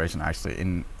my frustration actually.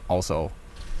 In also,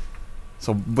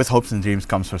 so with hopes and dreams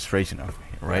comes frustration of me,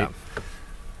 right? Yeah.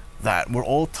 That we're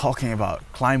all talking about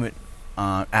climate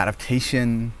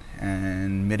adaptation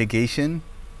and mitigation,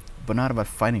 but not about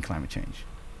fighting climate change.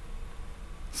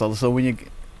 So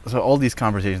all these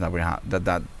conversations that we have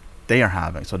that they are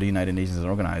having, so the United Nations is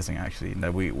organizing actually,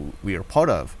 that we are part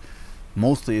of,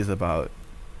 mostly is about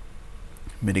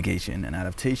mitigation and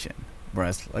adaptation.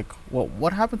 Whereas, well,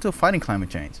 what happened to fighting climate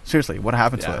change? Seriously, what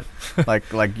happened to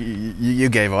it? like you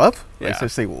gave up? Like,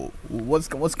 seriously,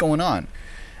 what's going on?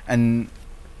 And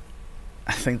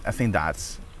I think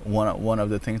that's one of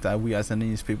the things that we as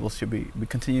indigenous people should we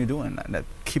continue doing. That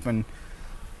keep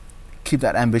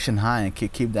that ambition high and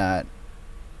keep that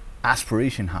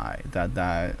aspiration high.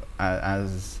 That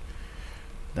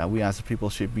we as a people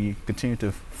should be continue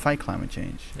to fight climate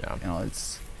change. Yeah.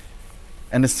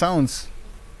 And it sounds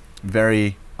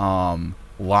very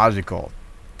logical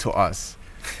to us.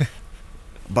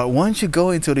 But once you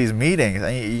go into these meetings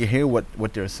and you hear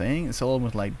what they're saying, it's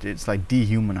almost like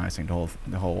dehumanizing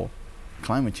the whole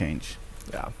climate change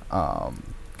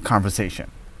conversation,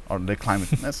 or the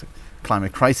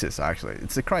climate crisis. Actually,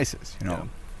 it's a crisis,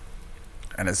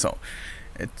 and it's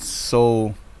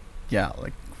so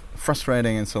like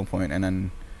frustrating at some point. And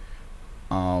then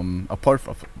apart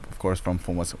from, of course, from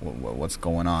what's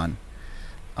going on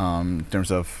in terms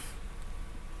of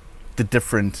the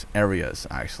different areas,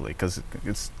 actually, because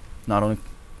it's not only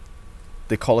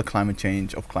they call it climate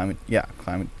change, climate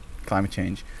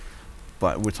change,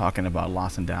 but we're talking about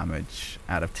loss and damage,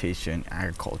 adaptation,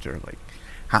 agriculture. Like,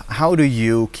 how do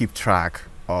you keep track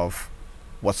of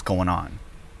what's going on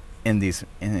in these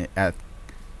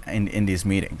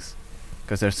meetings?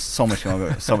 Because there's so much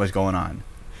going on.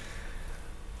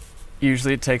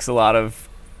 Usually, it takes a lot of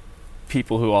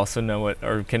people who also know it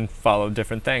or can follow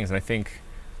different things, and I think.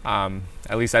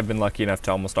 At least I've been lucky enough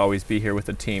to almost always be here with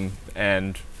a team,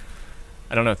 and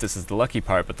I don't know if this is the lucky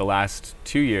part, but the last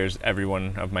 2 years every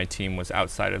one of my team was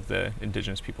outside of the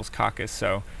Indigenous Peoples Caucus,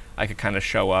 so I could kind of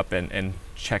show up and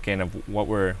check in of what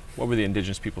were the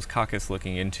Indigenous Peoples Caucus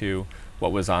looking into,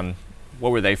 what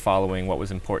were they following, what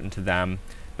was important to them.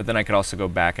 But then I could also go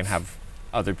back and have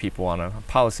other people on a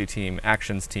policy team,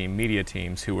 actions team, media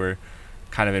teams who were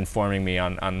kind of informing me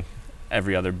on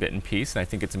every other bit and piece. And I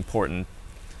think it's important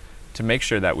to make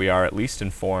sure that we are at least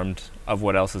informed of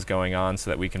what else is going on so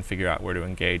that we can figure out where to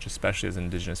engage, especially as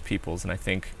Indigenous peoples. And I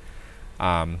think,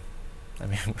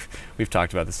 we've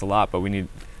talked about this a lot, but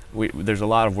there's a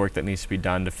lot of work that needs to be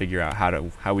done to figure out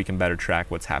how we can better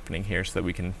track what's happening here so that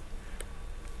we can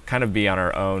kind of be on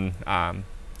our own,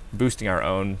 boosting our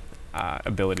own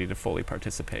ability to fully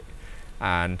participate.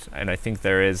 And I think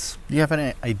there is... Do you have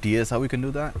any ideas how we can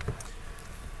do that?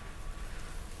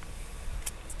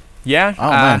 Yeah. Oh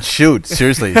man, shoot!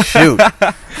 Seriously, shoot!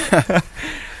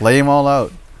 Lay them all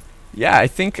out. Yeah, I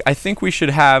think we should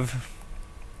have.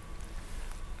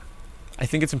 I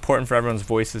think it's important for everyone's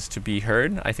voices to be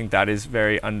heard. I think that is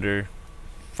very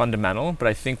fundamental. But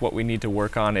I think what we need to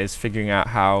work on is figuring out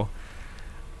how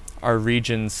our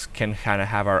regions can kind of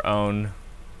have our own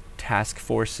task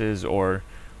forces, or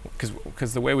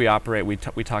because the way we operate,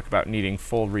 we talk about needing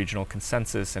full regional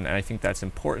consensus, and I think that's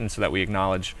important so that we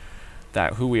acknowledge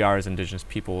that who we are as Indigenous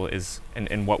people is,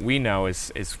 and what we know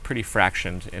is pretty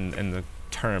fractioned in the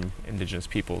term Indigenous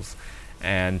peoples.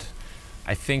 And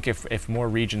I think if more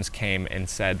regions came and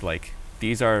said, like,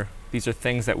 these are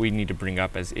things that we need to bring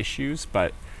up as issues,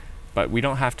 but we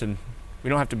don't have to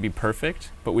be perfect,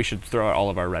 but we should throw out all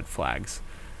of our red flags.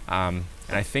 And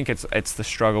I think it's the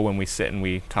struggle when we sit and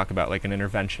we talk about like an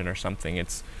intervention or something.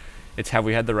 It's have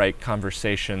we had the right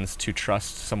conversations to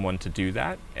trust someone to do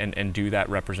that and do that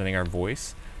representing our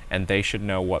voice, and they should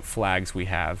know what flags we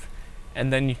have.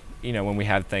 And then, when we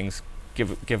have things,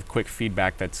 give quick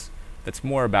feedback that's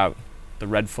more about the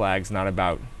red flags, not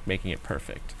about making it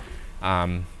perfect.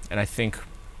 And I think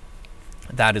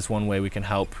that is one way we can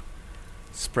help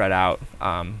spread out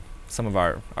some of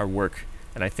our work.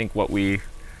 And I think what we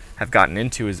have gotten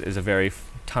into is a very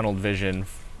tunneled vision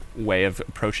way of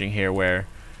approaching here, where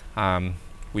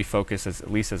we focus,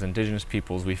 at least as Indigenous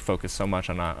peoples, we focus so much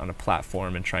on a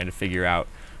platform and trying to figure out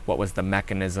what was the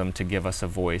mechanism to give us a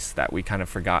voice, that we kind of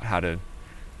forgot how to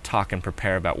talk and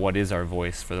prepare about what is our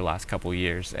voice for the last couple of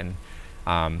years, and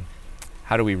how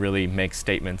do we really make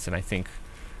statements. And I think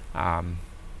I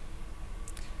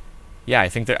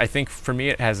think for me,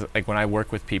 it has, like, when I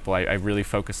work with people, I really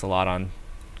focus a lot on,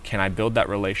 can I build that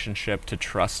relationship to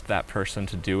trust that person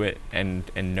to do it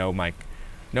and know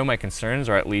know my concerns,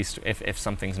 or at least if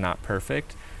something's not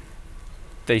perfect,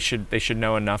 they should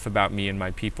know enough about me and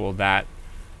my people that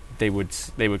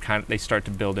they start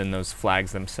to build in those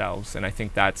flags themselves. And I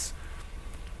think that's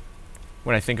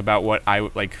when I think about what I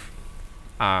would like.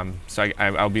 So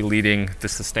I'll be leading the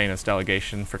Sustain Us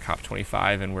delegation for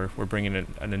COP25, and we're bringing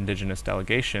an indigenous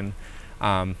delegation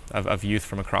of youth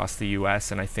from across the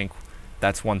U.S. And I think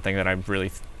that's one thing that I'm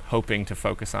really hoping to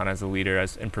focus on as a leader,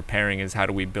 as in preparing, is how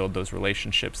do we build those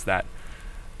relationships that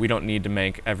we don't need to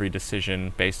make every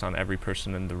decision based on every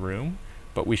person in the room,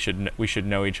 but we should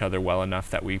know each other well enough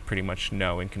that we pretty much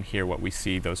know and can hear what we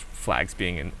see those flags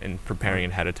being and preparing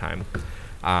ahead of time.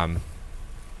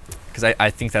 Because I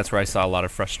think that's where I saw a lot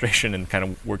of frustration and kind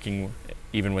of working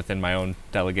even within my own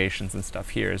delegations and stuff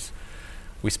here, is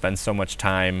we spend so much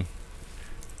time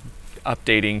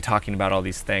updating, talking about all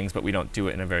these things, but we don't do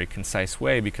it in a very concise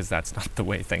way, because that's not the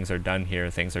way things are done here.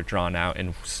 Things are drawn out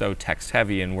and so text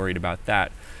heavy, and worried about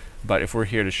that. But if we're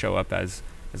here to show up as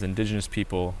indigenous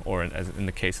people, or as in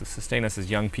the case of Sustain Us, as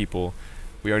young people,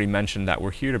 we already mentioned that we're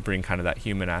here to bring kind of that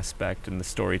human aspect and the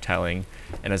storytelling.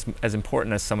 And as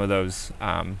important as some of those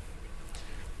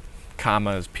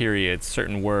commas, periods,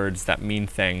 certain words that mean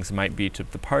things might be to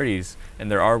the parties,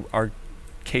 and there are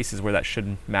cases where that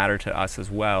should matter to us as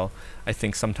well, I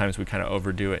think sometimes we kind of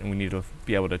overdo it, and we need to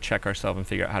be able to check ourselves and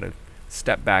figure out how to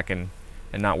step back and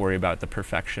not worry about the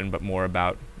perfection, but more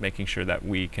about making sure that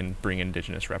we can bring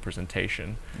indigenous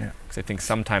representation. Because I think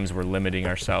sometimes we're limiting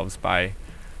ourselves by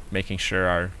making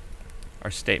sure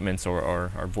our statements or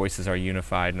our voices are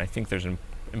unified, and I think there's an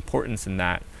importance in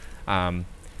that.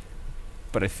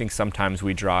 But I think sometimes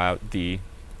we draw out the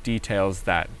details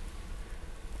that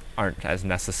aren't as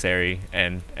necessary,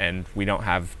 and we don't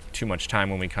have too much time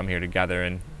when we come here together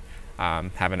and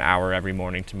have an hour every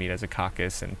morning to meet as a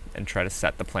caucus and try to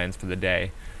set the plans for the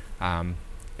day.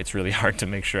 It's really hard to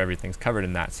make sure everything's covered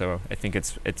in that. So I think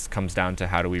it comes down to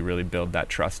how do we really build that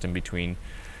trust in between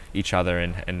each other,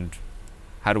 and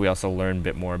how do we also learn a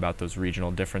bit more about those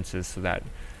regional differences, so that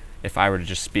if I were to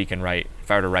just speak and write,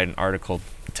 if I were to write an article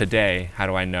today, how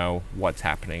do I know what's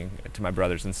happening to my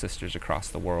brothers and sisters across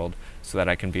the world, so that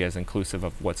I can be as inclusive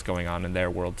of what's going on in their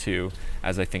world too,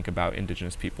 as I think about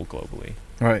indigenous people globally.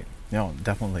 Right. No,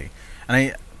 definitely.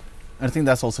 And I think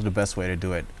that's also the best way to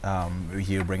do it.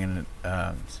 You bring in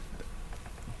the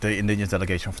indigenous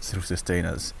delegation through Sustain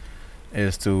Us,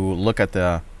 is to look at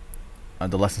the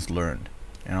lessons learned.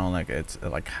 You know, like it's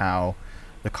like how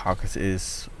the caucus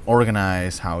is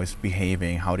organized, how it's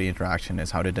behaving, how the interaction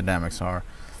is, how the dynamics are.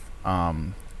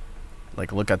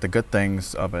 Like look at the good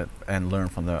things of it and learn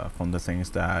from the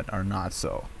things that are not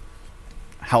so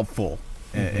helpful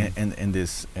in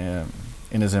this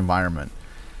environment.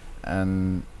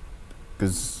 And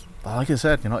because, like you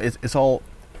said, you know, it's all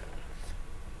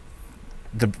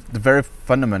the very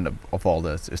fundament of all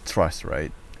this is trust,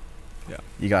 right? Yeah.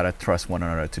 You gotta trust one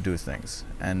another to do things,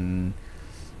 and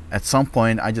at some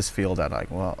point, I just feel that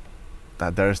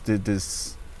that there's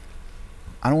this,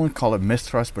 I don't want to call it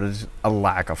mistrust, but it's a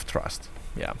lack of trust.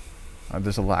 Yeah.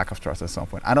 There's a lack of trust at some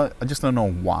point. I just don't know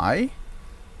why.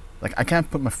 Like, I can't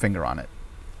put my finger on it.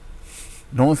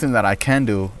 The only thing that I can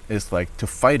do is like to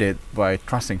fight it by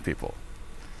trusting people.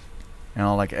 You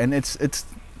know, like, and it's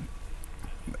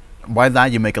by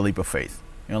that you make a leap of faith.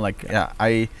 You know, like, yeah,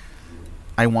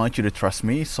 I want you to trust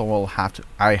me, so I'll have to.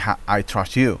 I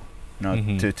trust you. You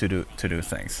know, to do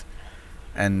things,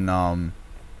 and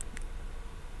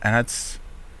that's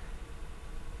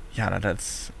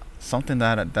something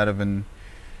that I've been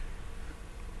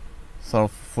sort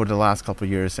of for the last couple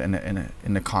of years in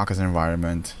the caucus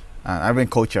environment. I've been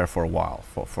co-chair for a while,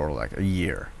 for like a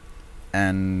year,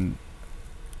 and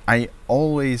I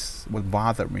always, what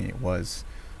bothered me was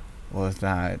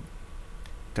that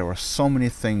there were so many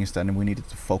things that we needed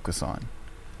to focus on,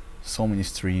 so many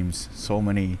streams, so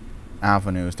many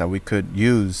avenues that we could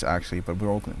use actually, but we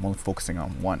were only focusing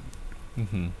on one.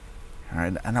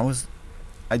 Right? And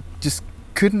I just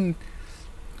couldn't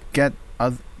get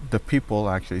the people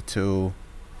actually to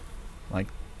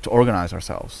organize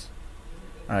ourselves.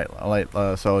 All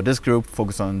right, so this group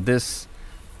focuses on this,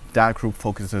 that group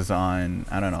focuses on,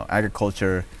 I don't know,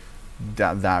 agriculture,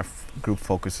 that group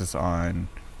focuses on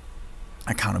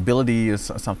accountability or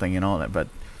something, you know, but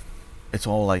it's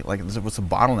all like there was a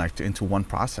bottleneck into one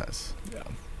process. Yeah.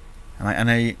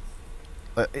 And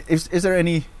is there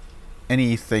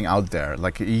anything out there,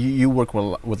 like you work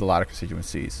with a lot of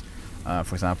constituencies,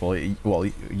 for example, well,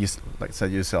 you like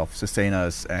said yourself, Sustain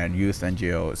Us and youth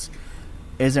NGOs.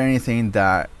 Is there anything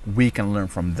that we can learn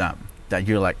from them that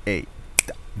you're like, hey,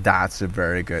 that's a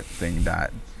very good thing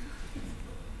that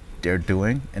they're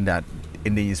doing, and that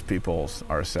indigenous peoples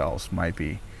ourselves might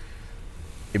be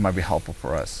helpful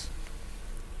for us?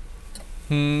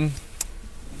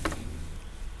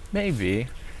 Maybe.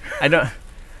 I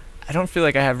don't feel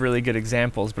like I have really good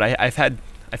examples, but I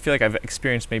feel like I've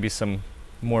experienced maybe some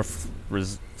more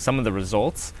some of the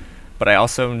results, but I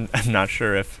also am not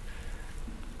sure if.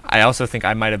 I also think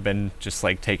I might have been just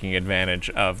like taking advantage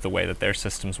of the way that their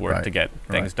systems work to get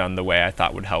things done the way I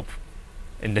thought would help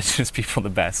indigenous people the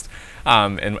best.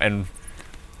 And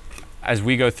as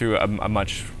we go through a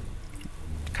much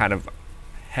kind of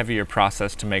heavier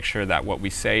process to make sure that what we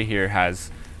say here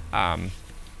has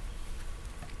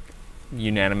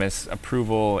unanimous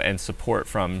approval and support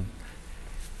from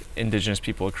indigenous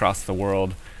people across the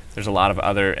world, there's a lot of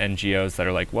other NGOs that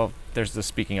are like, well, there's the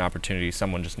speaking opportunity,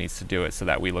 someone just needs to do it so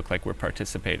that we look like we're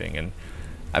participating. And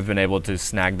I've been able to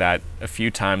snag that a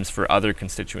few times for other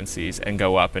constituencies and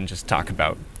go up and just talk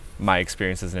about my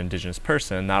experience as an indigenous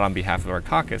person, not on behalf of our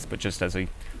caucus, but just as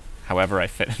however I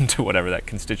fit into whatever that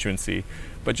constituency.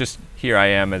 But just here I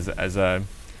am as a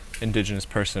indigenous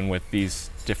person with these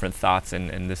different thoughts,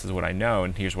 and this is what I know,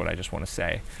 and here's what I just want to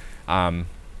say. And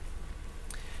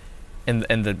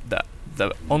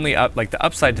the only the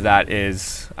upside to that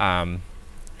is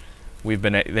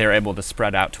they're able to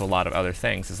spread out to a lot of other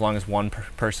things. As long as one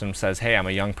person says, hey, I'm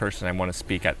a young person, I want to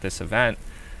speak at this event,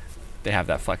 they have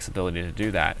that flexibility to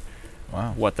do that.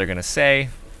 Wow. What they're going to say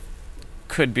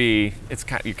could be, it's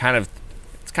kind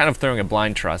of throwing a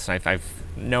blind trust, and I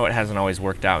know it hasn't always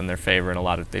worked out in their favor,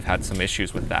 and they've had some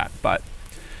issues with that, but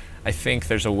I think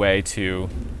there's a way to.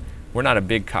 We're not a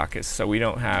big caucus, so we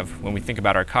don't have, when we think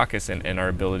about our caucus and our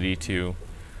ability to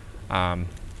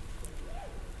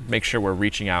make sure we're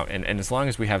reaching out, and as long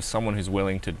as we have someone who's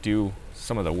willing to do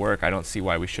some of the work, I don't see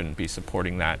why we shouldn't be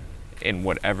supporting that in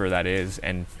whatever that is.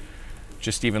 And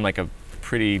just even like a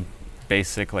pretty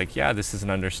basic, like, yeah, this is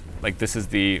this is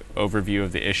the overview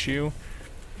of the issue.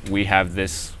 We have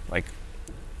this, like,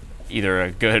 either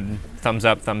a good thumbs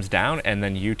up, thumbs down, and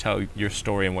then you tell your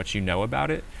story and what you know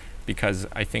about it. Because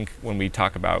I think when we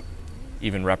talk about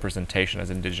even representation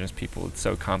as indigenous people, it's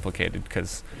so complicated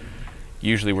because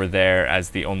usually we're there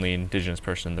as the only indigenous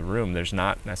person in the room. There's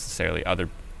not necessarily other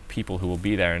people who will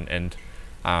be there, and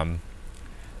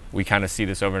we kind of see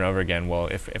this over and over again. Well,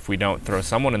 if we don't throw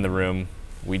someone in the room,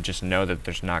 we just know that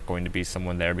there's not going to be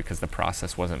someone there because the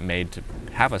process wasn't made to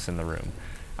have us in the room.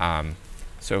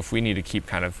 So if we need to keep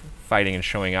kind of fighting and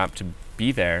showing up to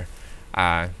be there,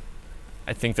 I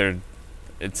think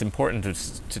it's important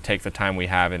to take the time we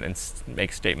have and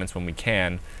make statements when we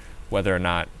can, whether or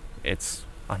not it's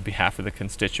on behalf of the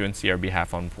constituency or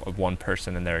behalf of one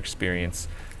person and their experience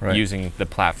using the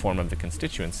platform of the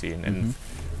constituency. And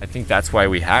I think that's why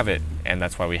we have it, and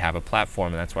that's why we have a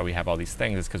platform, and that's why we have all these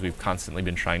things, is because we've constantly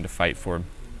been trying to fight for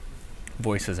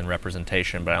voices and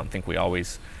representation, but I don't think we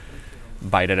always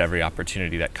bite at every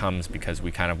opportunity that comes because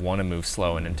we kind of want to move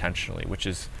slow and intentionally, which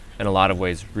is in a lot of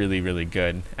ways really, really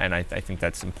good. And I think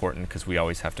that's important because we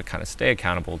always have to kind of stay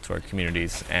accountable to our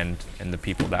communities and the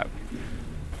people that,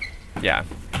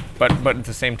 but at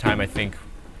the same time, I think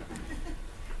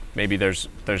maybe there's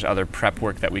other prep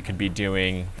work that we could be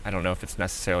doing. I don't know if it's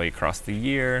necessarily across the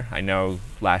year. I know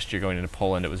last year going into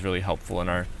Poland, it was really helpful in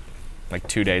our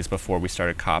 2 days before we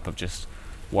started COP of just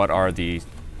what are the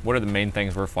main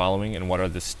things we're following and what are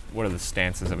the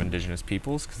stances of indigenous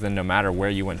peoples, because then no matter where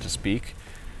you went to speak,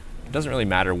 it doesn't really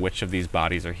matter which of these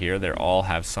bodies are here. They all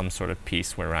have some sort of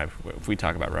piece where if we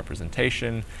talk about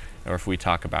representation or if we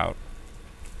talk about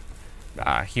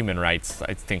human rights,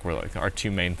 I think we're our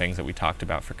two main things that we talked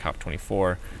about for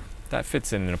COP24. That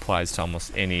fits in and applies to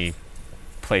almost any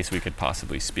place we could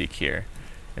possibly speak here.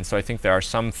 And so I think there are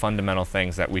some fundamental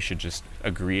things that we should just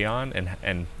agree on,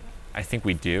 and I think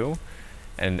we do,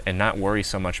 and not worry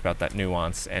so much about that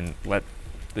nuance and let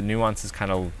the nuances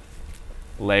kind of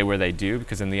lay where they do,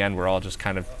 because in the end we're all just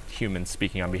kind of humans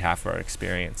speaking on behalf of our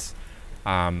experience.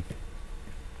 Other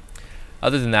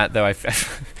than that, though,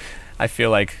 I feel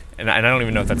like, and I don't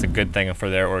even know if that's a good thing for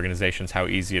their organizations, how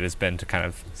easy it has been to kind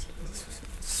of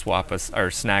swap us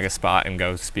or snag a spot and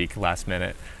go speak last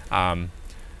minute.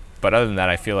 But other than that,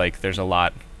 I feel like there's a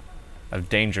lot of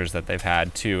dangers that they've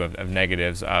had too, of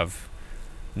negatives of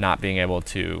not being able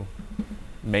to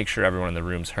make sure everyone in the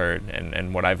room's heard.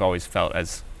 And what I've always felt,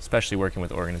 as especially working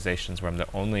with organizations where I'm the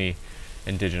only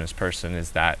indigenous person,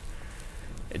 is that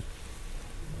it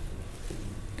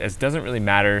doesn't really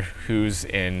matter who's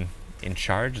in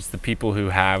charge. It's the people who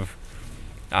have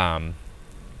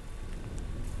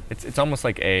it's almost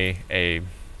like a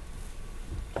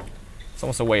it's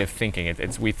almost a way of thinking.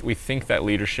 We think that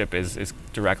leadership is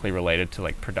directly related to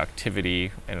like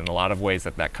productivity, and in a lot of ways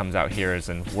that comes out here is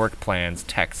in work plans,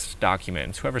 texts,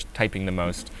 documents, whoever's typing the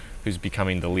most, who's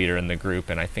becoming the leader in the group.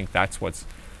 And I think that's what's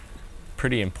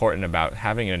pretty important about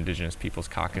having an Indigenous Peoples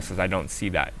Caucus, is I don't see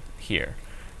that here.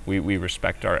 We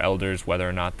respect our elders, whether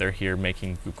or not they're here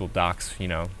making Google Docs.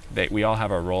 We all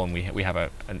have our role, and we have a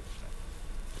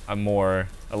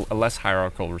less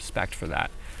hierarchical respect for that.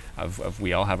 Of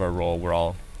we all have our role, we're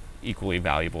all equally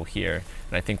valuable here.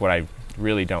 And I think what I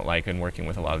really don't like in working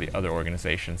with a lot of the other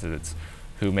organizations is it's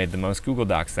who made the most Google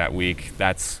Docs that week.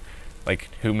 That's like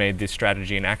who made the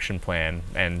strategy and action plan,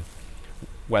 and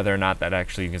whether or not that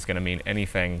actually is going to mean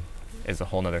anything is a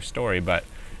whole nother story. But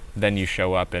then you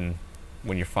show up, and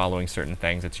when you're following certain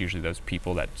things, it's usually those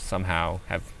people that somehow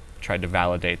have tried to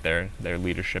validate their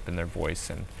leadership and their voice.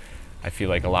 And I feel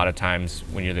like a lot of times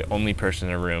when you're the only person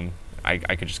in a room, I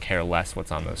could just care less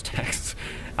what's on those texts.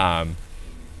 And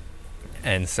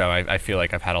so I feel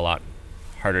like I've had a lot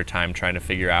harder time trying to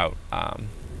figure out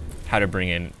how to bring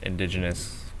in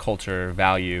Indigenous culture,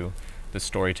 value, the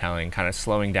storytelling, kind of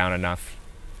slowing down enough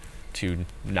to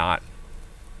not...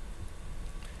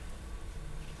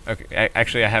 Okay,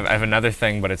 actually I have another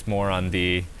thing, but it's more on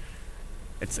the...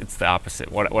 It's the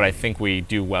opposite. What I think we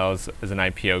do well as an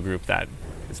IPO group that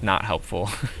is not helpful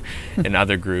in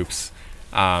other groups.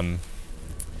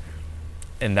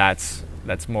 And that's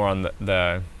more on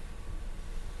the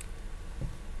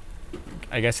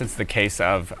I guess it's the case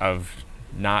of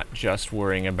not just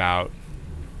worrying about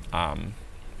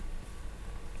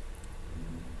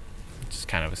just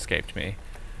kind of escaped me.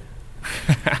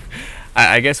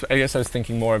 I guess I was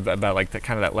thinking more about like the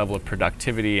kind of that level of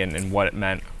productivity and what it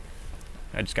meant.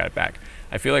 I just got it back.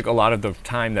 I feel like a lot of the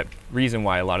time, that reason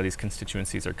why a lot of these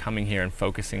constituencies are coming here and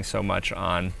focusing so much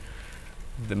on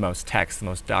the most text, the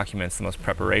most documents, the most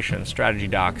preparation, strategy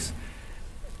docs,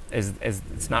 is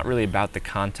it's not really about the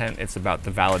content, it's about the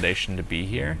validation to be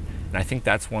here. And I think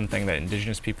that's one thing that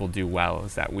Indigenous people do well,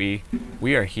 is that we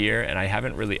are here, and I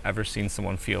haven't really ever seen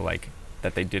someone feel like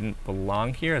that they didn't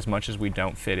belong here as much as we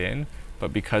don't fit in,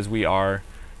 but because we are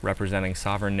representing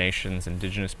sovereign nations,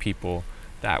 Indigenous people,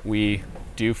 that we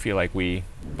do feel like we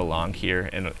belong here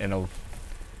in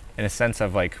a sense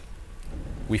of like,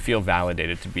 we feel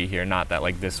validated to be here, not that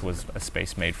like this was a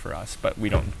space made for us, but we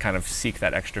don't kind of seek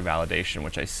that extra validation,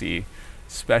 which I see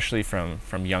especially from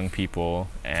young people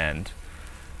and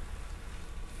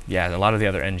a lot of the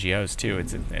other NGOs too.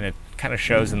 And it kind of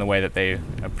shows in the way that they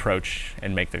approach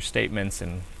and make their statements,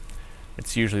 and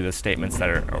it's usually the statements that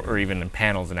are, or even in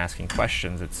panels and asking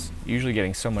questions, it's usually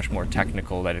getting so much more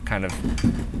technical that it kind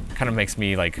of makes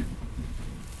me like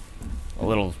a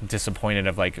little disappointed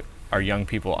of like, our young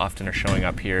people often are showing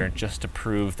up here just to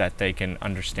prove that they can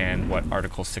understand what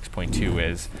Article 6.2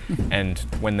 is. And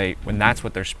when that's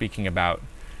what they're speaking about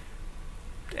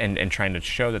and trying to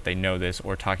show that they know this,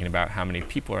 or talking about how many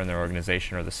people are in their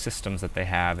organization or the systems that they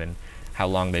have and how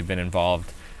long they've been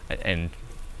involved. And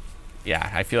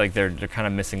I feel like they're kind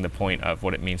of missing the point of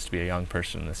what it means to be a young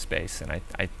person in this space. And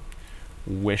I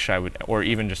wish I would, or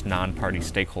even just non-party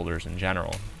stakeholders in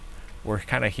general. We're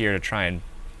kind of here to try and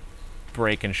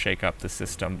break and shake up the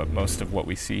system, but most of what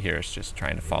we see here is just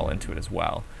trying to fall into it as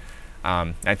well.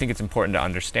 I think it's important to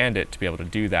understand it to be able to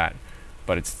do that,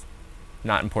 but it's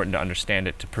not important to understand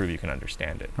it to prove you can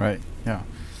understand it. Right. Yeah.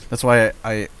 That's why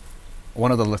I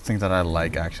one of the things that I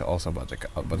like actually also about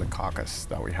the caucus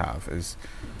that we have is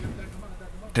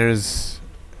it's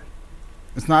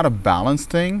not a balance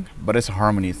thing, but it's a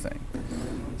harmony thing.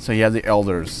 So you have the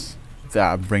elders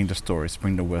that bring the stories,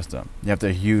 bring the wisdom. You have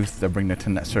the youth that bring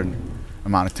the certain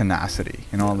amount of tenacity.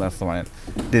 That's the one.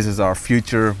 This is our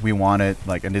future. We want it.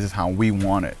 And this is how we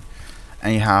want it.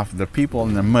 And you have the people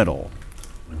in the middle,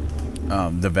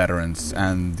 the veterans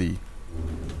and the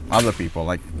other people,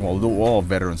 all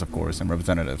veterans, of course, and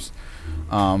representatives,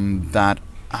 that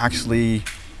actually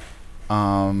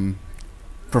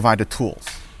provide the tools.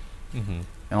 Mm-hmm.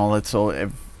 And all that. So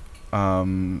if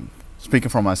speaking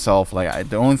for myself,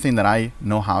 the only thing that I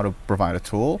know how to provide a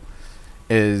tool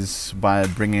is by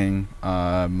bringing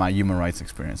my human rights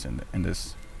experience in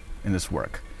this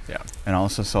work. Yeah. And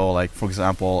also, so for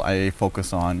example, I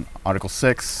focus on Article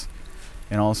 6,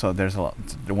 and also there's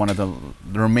one of the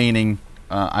remaining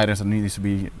items that needs to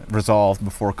be resolved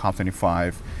before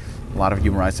COP25. A lot of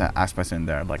human rights aspects in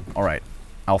there. All right,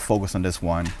 I'll focus on this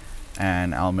one,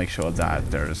 and I'll make sure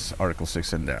that there's Article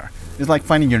 6 in there. It's like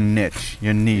finding your niche,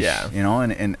 yeah. In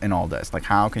all this.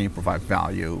 How can you provide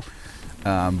value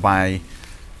by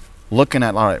looking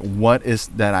at, all right, what is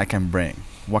that I can bring?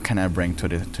 What can I bring to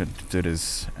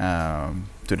this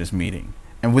meeting?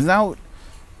 And without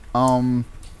um,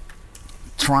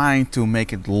 trying to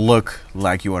make it look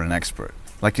like you are an expert.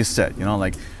 Like you said,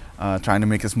 trying to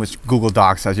make as much Google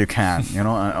Docs as you can,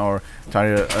 or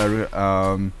try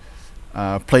to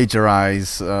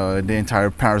plagiarize the entire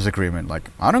Paris Agreement. Like,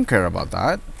 I don't care about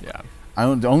that. Yeah.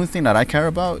 The only thing that I care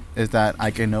about is that I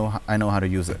know how to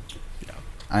use it. Yeah.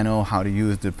 I know how to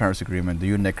use the Paris Agreement, the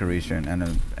UN Declaration,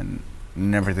 and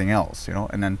everything else,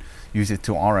 and then use it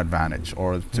to our advantage,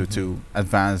 or to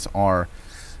advance our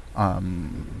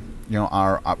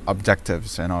our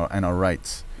objectives and our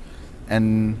rights.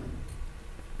 And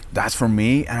that's for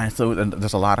me. And I thought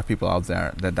there's a lot of people out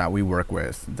there that we work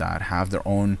with that have their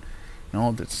own,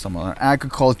 some are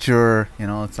agriculture,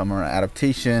 some are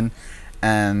adaptation.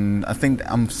 And I think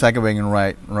I'm segueing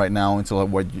right now into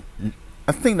what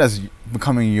I think that's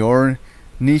becoming your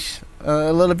niche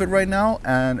a little bit right now.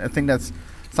 And I think that's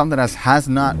something that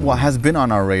has been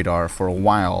on our radar for a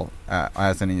while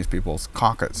as an Indigenous Peoples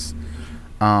Caucus.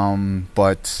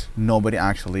 But nobody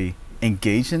actually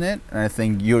engaged in it, and I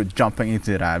think you're jumping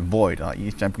into that void,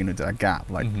 you're jumping into that gap,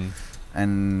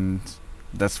 and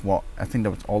that's what I think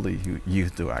that's all that you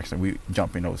do. Actually, we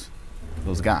jump in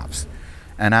those gaps,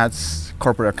 and that's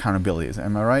corporate accountability.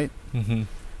 Am I right? Mm-hmm.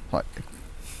 Like,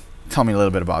 tell me a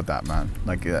little bit about that, man.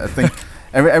 Like, I think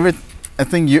I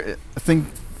think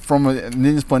from an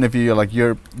Indigenous point of view,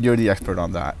 you're the expert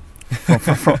on that,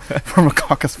 from a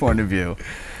caucus point of view.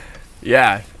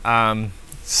 Yeah.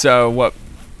 So what?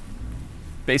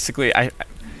 Basically,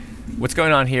 what's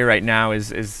going on here right now is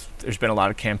there's been a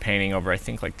lot of campaigning over, I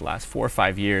think, like the last 4 or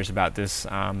 5 years about this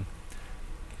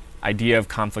idea of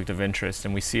conflict of interest,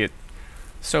 and we see it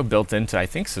so built into, I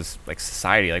think,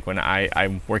 society. Like when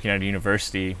I'm working at a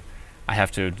university, I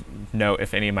have to know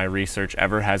if any of my research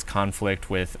ever has conflict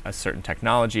with a certain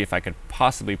technology, if I could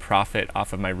possibly profit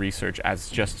off of my research as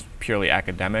just purely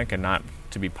academic and not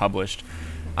to be published,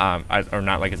 or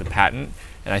not like as a patent.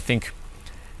 And I think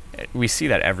we see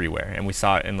that everywhere, and we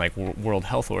saw it in like World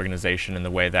Health Organization in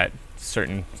the way that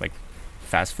certain like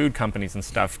fast food companies and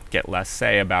stuff get less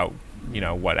say about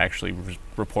what actually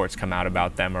reports come out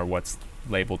about them or what's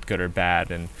labeled good or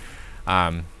bad. And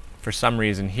for some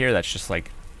reason here, that's just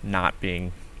like not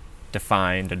being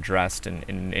defined, addressed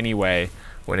in any way,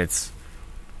 when it's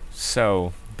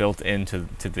so built into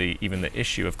even the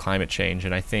issue of climate change.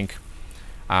 And I think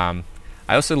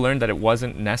I also learned that it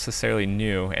wasn't necessarily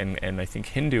new, and I think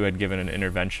Hindu had given an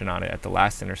intervention on it at the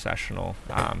last intersessional,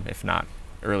 if not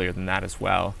earlier than that as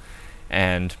well.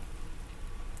 And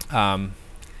so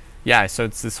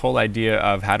it's this whole idea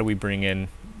of how do we bring in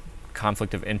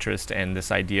conflict of interest, and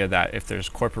this idea that if there's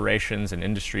corporations and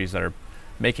industries that are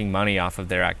making money off of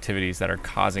their activities that are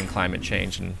causing climate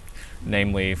change, and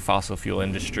namely fossil fuel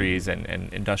industries and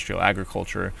industrial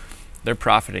agriculture, they're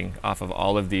profiting off of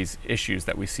all of these issues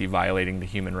that we see violating the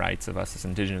human rights of us as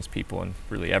Indigenous people and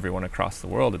really everyone across the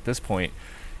world at this point.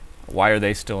 Why are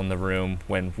they still in the room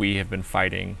when we have been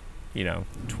fighting,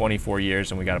 24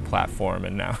 years and we got a platform,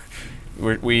 and now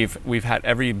we've had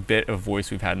every bit of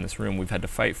voice we've had in this room we've had to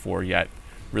fight for, yet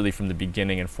really from the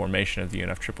beginning and formation of the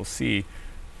UNFCCC,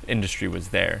 industry was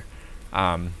there.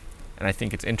 And I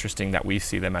think it's interesting that we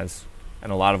see them as,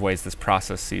 in a lot of ways, this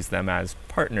process sees them as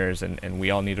partners, and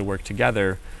we all need to work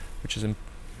together, which is,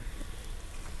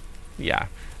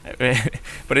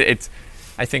 but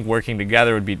I think working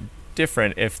together would be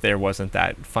different if there wasn't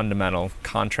that fundamental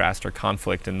contrast or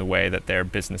conflict in the way that their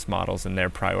business models and their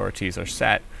priorities are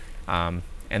set, and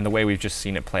the way we've just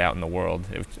seen it play out in the world.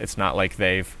 It's not like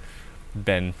they've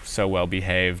been so well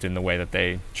behaved in the way that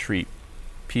they treat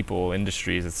people,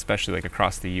 industries, especially like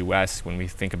across the US. When we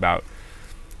think about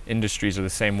industries, are the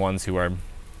same ones who are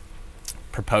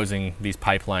proposing these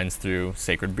pipelines through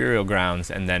sacred burial grounds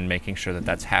and then making sure that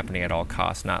that's happening at all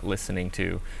costs, not listening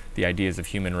to the ideas of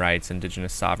human rights,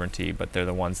 indigenous sovereignty, but they're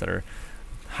the ones that are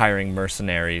hiring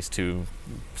mercenaries to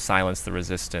silence the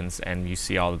resistance. And you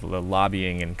see all of the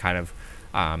lobbying and kind of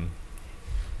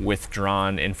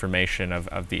withdrawn information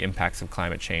of the impacts of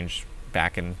climate change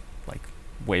back in like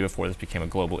way before this became a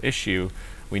global issue.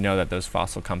 We know that those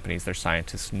fossil companies, their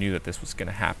scientists knew that this was going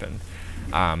to happen.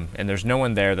 And there's no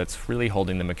one there that's really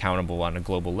holding them accountable on a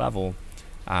global level.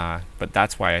 But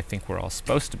that's why I think we're all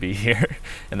supposed to be here.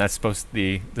 And that's supposed to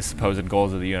be the supposed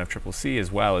goals of the UNFCCC as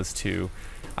well, is to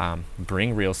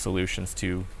bring real solutions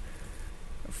to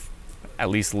at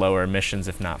least lower emissions,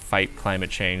 if not fight climate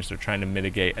change. They're trying to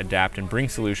mitigate, adapt, and bring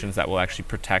solutions that will actually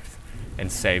protect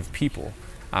and save people.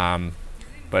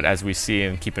 But as we see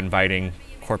and keep inviting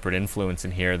corporate influence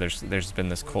in here, there's been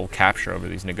this cold capture over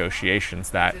these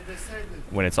negotiations that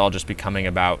when it's all just becoming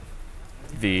about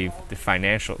the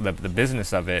financial, the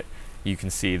business of it, you can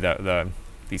see the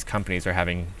these companies are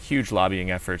having huge lobbying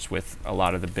efforts with a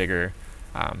lot of the bigger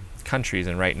countries,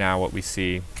 and right now what we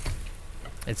see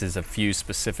is a few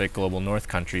specific global north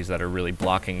countries that are really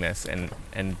blocking this,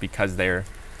 and because they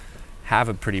have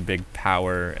a pretty big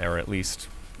power, or at least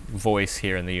voice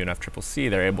here in the UNFCCC,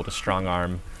 they're able to strong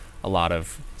arm a lot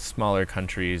of smaller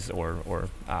countries or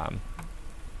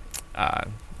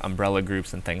umbrella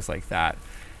groups and things like that.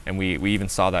 And we even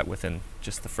saw that within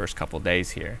just the first couple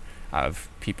days here, of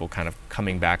people kind of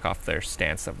coming back off their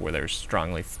stance of where they're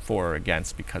strongly for or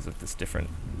against because of this different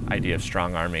idea of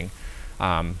strong arming.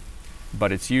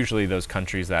 But it's usually those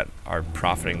countries that are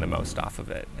profiting the most off of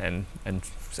it. And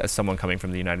as someone coming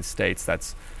from the United States,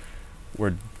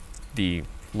 we're the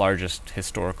largest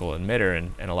historical emitter,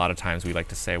 and a lot of times we like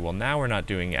to say, well, now we're not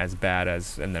doing as bad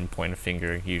as, and then point a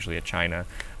finger usually at China.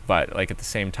 But like at the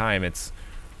same time, it's,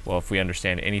 well, if we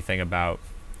understand anything about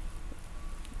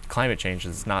climate change,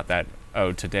 it's not that,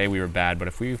 oh, today we were bad, but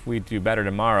if we do better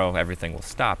tomorrow, everything will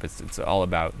stop. It's all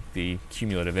about the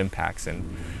cumulative impacts,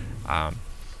 and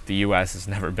the U.S. has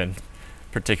never been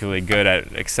particularly good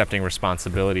at accepting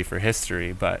responsibility for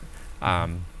history, but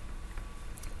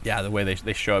the way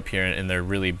they show up here, and they're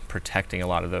really protecting a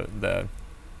lot of the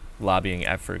lobbying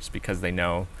efforts because they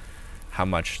know how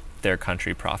much their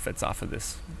country profits off of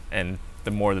this, and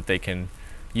the more that they can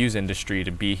use industry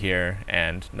to be here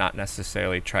and not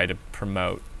necessarily try to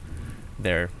promote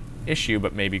their issue,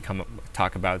 but maybe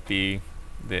talk about the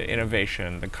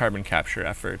innovation, the carbon capture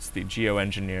efforts, the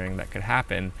geoengineering that could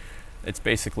happen. It's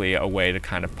basically a way to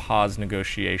kind of pause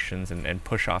negotiations and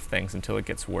push off things until it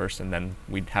gets worse, and then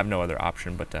we'd have no other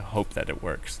option but to hope that it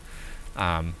works.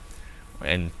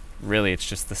 And really it's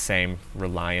just the same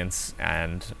reliance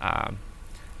and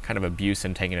kind of abuse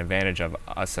and taking advantage of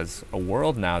us as a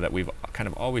world now that we've kind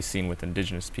of always seen with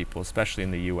indigenous people, especially in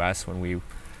the U.S. when we're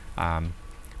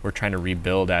trying to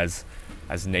rebuild as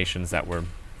nations that were,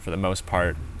 for the most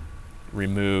part,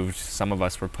 removed. Some of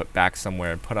us were put back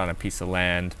somewhere, put on a piece of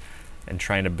land, and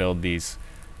trying to build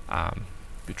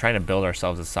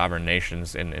ourselves as sovereign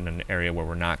nations in an area where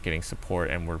we're not getting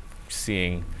support, and we're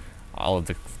seeing all of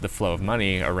the flow of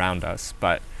money around us.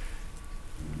 But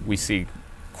we see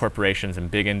corporations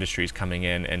and big industries coming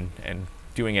in and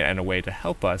doing it in a way to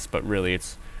help us, but really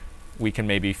we can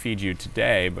maybe feed you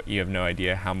today, but you have no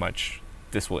idea how much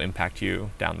this will impact you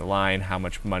down the line, how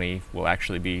much money will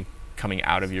actually be coming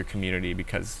out of your community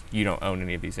because you don't own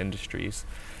any of these industries.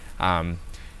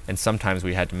 And sometimes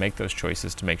we had to make those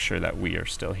choices to make sure that we are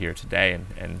still here today,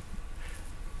 and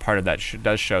part of that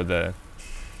does show the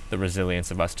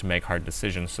resilience of us to make hard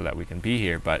decisions so that we can be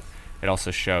here, but it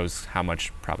also shows how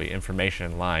much probably information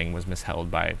and lying was mishandled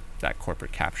by that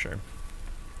corporate capture.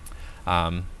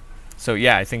 So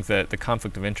yeah, I think that the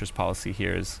conflict of interest policy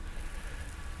here is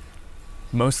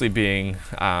mostly being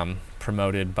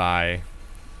promoted by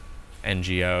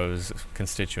NGOs,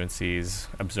 constituencies,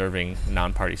 observing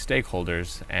non-party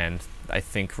stakeholders, and I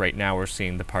think right now we're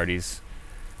seeing the parties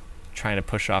trying to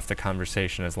push off the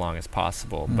conversation as long as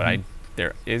possible. Mm-hmm. But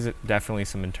there is definitely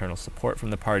some internal support from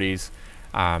the parties.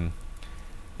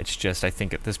 It's just, I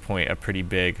think at this point, a pretty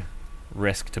big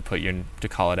risk to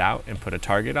call it out and put a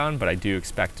target on, but I do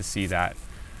expect to see that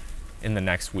in the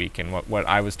next week. And what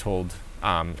I was told,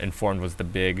 informed, was the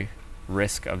big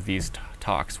risk of these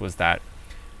talks was that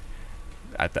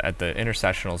at the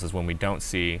intersessionals is when we don't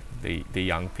see the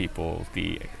young people,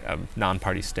 the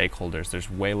non-party stakeholders.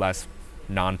 There's way less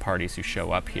non-parties who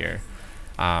show up here.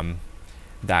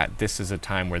 That this is a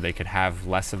time where they could have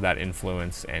less of that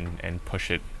influence and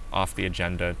push it off the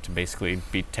agenda to basically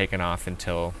be taken off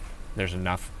until there's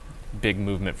enough big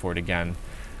movement for it again,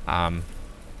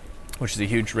 which is a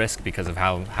huge risk because of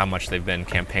how much they've been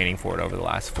campaigning for it over the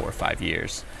last 4 or 5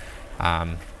 years.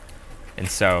 And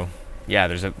so, yeah,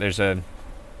 the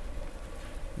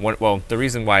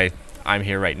reason why I'm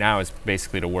here right now is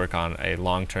basically to work on a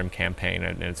long-term campaign,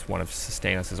 and it's one of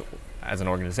Sustain Us as an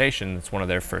organization. It's one of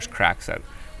their first cracks at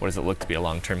what does it look to be a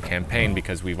long-term campaign,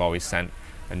 because we've always sent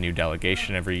a new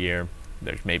delegation every year.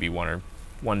 There's maybe one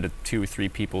to two or three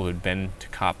people who'd been to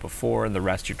COP before, and the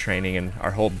rest you're training, and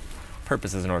our whole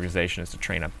purpose as an organization is to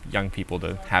train up young people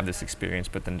to have this experience,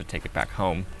 but then to take it back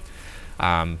home.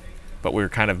 But we're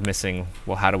kind of missing,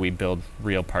 well, how do we build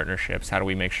real partnerships? How do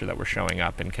we make sure that we're showing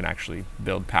up and can actually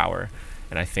build power?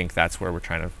 And I think that's where we're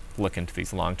trying to look into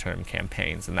these long-term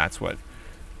campaigns, and that's what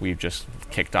we've just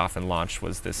kicked off and launched,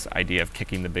 was this idea of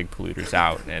kicking the big polluters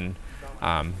out. And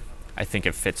I think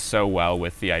it fits so well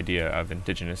with the idea of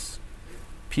indigenous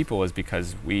people, is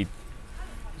because we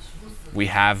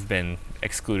have been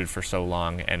excluded for so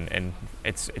long, and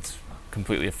it's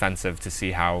completely offensive to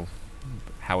see how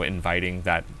inviting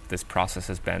that this process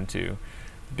has been to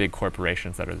big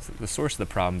corporations that are the source of the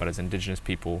problem, but as Indigenous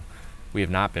people, we have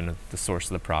not been the source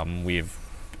of the problem. We've,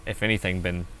 if anything,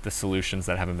 been the solutions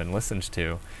that haven't been listened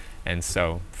to. And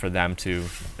so for them to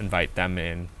invite them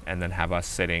in and then have us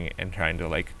sitting and trying to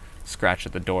like scratch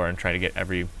at the door and try to get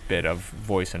every bit of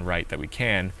voice and right that we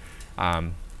can,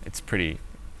 it's pretty,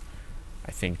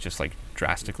 I think, just like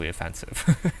drastically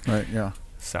offensive. Right, yeah.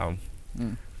 So,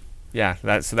 yeah,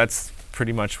 that's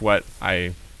pretty much what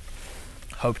I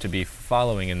hope to be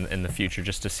following in the future,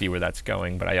 just to see where that's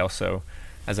going. But I also,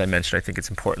 as I mentioned, I think it's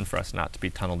important for us not to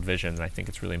be tunnel vision, and I think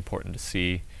it's really important to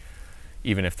see,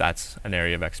 even if that's an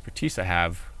area of expertise I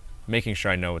have, making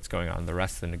sure I know what's going on in the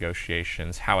rest of the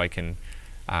negotiations, how I can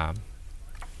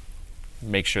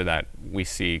make sure that we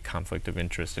see conflict of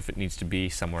interest if it needs to be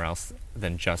somewhere else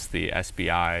than just the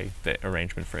SBI, the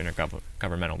arrangement for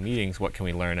intergovernmental meetings. What can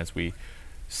we learn as we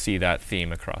see that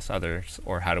theme across others,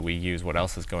 or how do we use what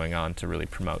else is going on to really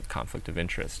promote conflict of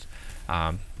interest?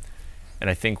 And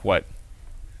I think what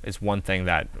is one thing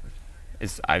that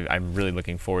I'm really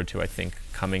looking forward to, I think,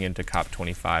 coming into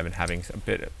COP25 and having a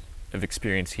bit of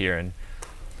experience here, and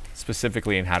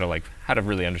specifically in how to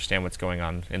really understand what's going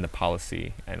on in the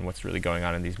policy and what's really going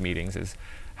on in these meetings, is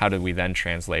how do we then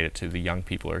translate it to the young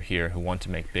people who are here, who want to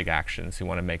make big actions, who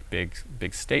want to make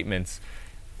big statements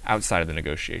outside of the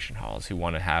negotiation halls, who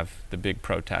want to have the big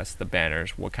protests, the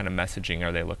banners. What kind of messaging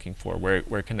are they looking for?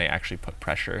 Where can they actually put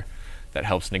pressure that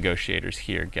helps negotiators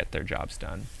here get their jobs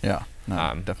done? Yeah,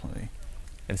 no, definitely.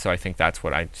 And so I think that's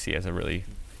what I see as a really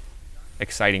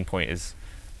exciting point, is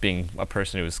being a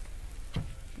person who is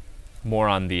more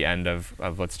on the end of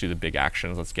let's do the big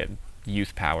actions, let's get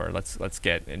youth power, let's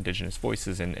get Indigenous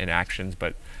voices in actions,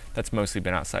 but that's mostly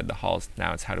been outside the halls.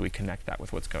 Now it's how do we connect that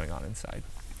with what's going on inside?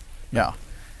 Yeah,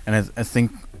 and I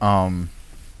think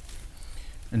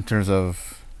in terms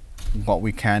of what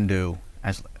we can do,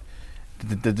 as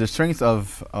the strength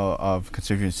of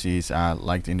constituencies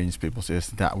like the Indigenous peoples is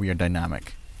that we are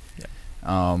dynamic.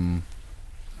 Yeah.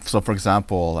 So for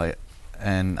example,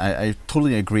 I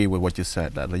totally agree with what you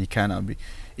said, that you cannot be,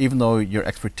 even though your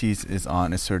expertise is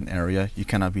on a certain area, you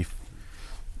cannot be,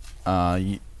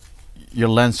 your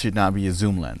lens should not be a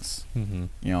zoom lens. Mm-hmm.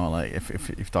 You know, like if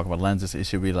you talk about lenses, it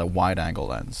should be like wide angle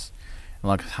lens. And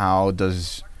like, how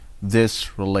does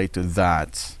this relate to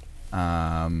that?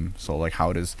 So like,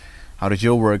 how does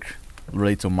your work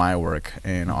relate to my work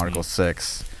in Article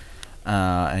 6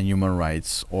 and human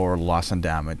rights or loss and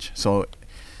damage? So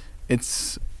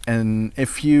it's, and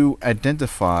if you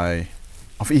identify,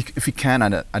 if you can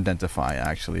identify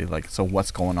actually, like, so what's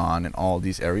going on in all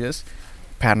these areas,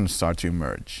 patterns start to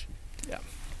emerge. Yeah.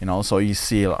 You know, so you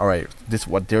see, all right, this,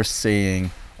 what they're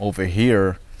saying over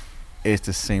here is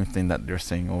the same thing that they're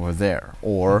saying over there.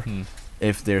 Or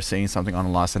if they're saying something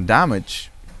on loss and damage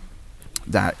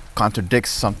that contradicts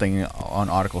something on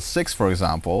Article 6, for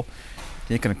example,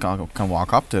 you can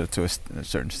walk up to a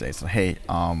certain state and say, hey,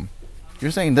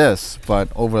 you're saying this, but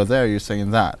over there you're saying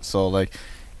that. So like,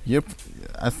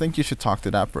 I think you should talk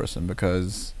to that person,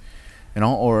 because, you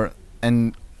know,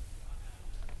 and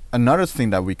another thing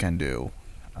that we can do,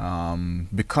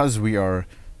 because we are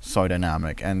so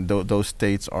dynamic, and those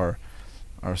states are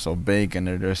so big, and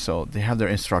they have their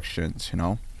instructions, you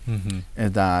know,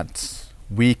 and that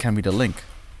we can be the link,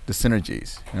 the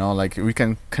synergies, you know, like we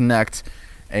can connect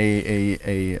for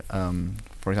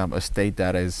example, a state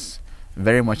that is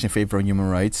very much in favor of human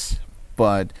rights,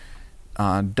 but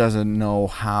doesn't know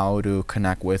how to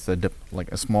connect with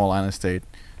like a small island state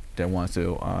that wants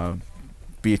to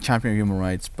be a champion of human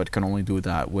rights, but can only do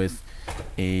that with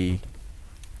a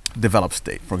developed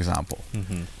state, for example.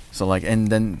 So like, and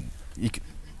then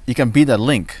you can be that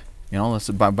link, you know,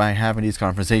 by having these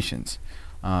conversations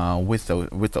with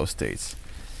those states.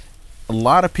 A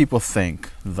lot of people think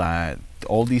that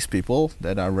all these people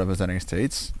that are representing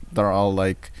states, they're all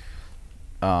like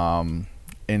in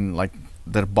like,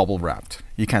 they're bubble wrapped.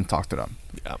 You can't talk to them.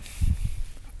 Yeah.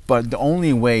 But the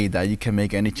only way that you can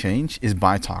make any change is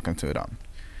by talking to them.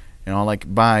 You know,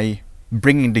 like by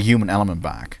bringing the human element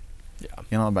back. Yeah.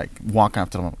 You know, like walking up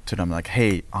to them like,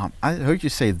 hey, I heard you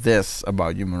say this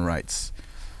about human rights.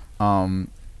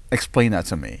 Explain that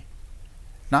to me.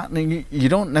 You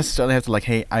don't necessarily have to like,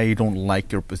 hey, I don't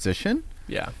like your position.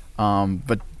 Yeah.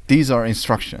 But these are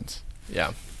instructions.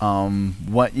 Yeah.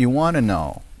 What you want to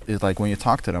know is like, when you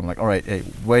talk to them, like, all right, hey,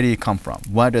 where do you come from?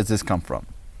 Where does this come from?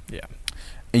 Yeah.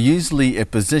 Usually a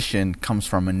position comes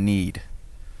from a need.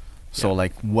 So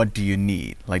like, what do you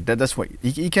need? Like that's what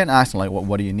you can't ask them, like,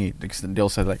 what do you need? Because they'll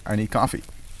say like, I need coffee.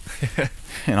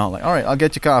 You know, like, all right, I'll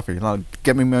get you coffee.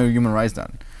 Get me my human rights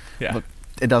done. Yeah. But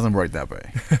it doesn't work that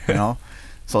way. You know.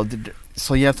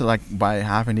 So you have to, like, by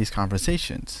having these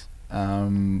conversations,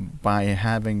 by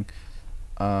having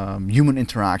human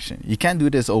interaction. You can't do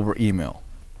this over email.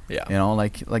 Yeah. You know,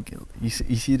 like you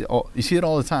see it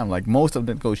all the time. Like, most of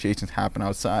the negotiations happen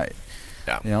outside.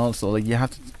 Yeah. You know, so like you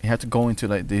have to go into,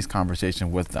 like, these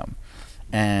conversations with them,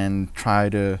 and try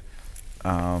to,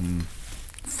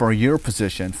 for your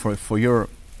position, for your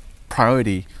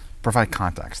priority, provide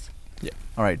context. Yeah.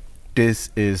 All right, this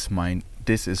is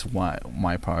why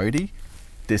my priority.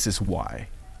 This is why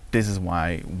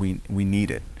we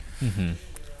need it. Mm-hmm.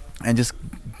 And just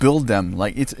build them.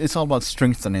 Like, it's all about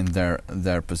strengthening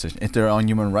their position. If they're on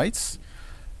human rights,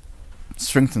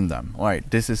 strengthen them. All right,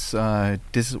 this is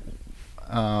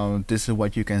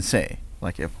what you can say.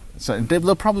 Like, if so,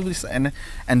 they'll probably say,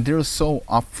 and they're so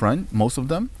upfront. Most of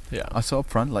them Yeah. are so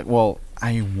upfront. Like, well,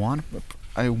 I want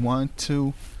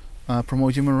to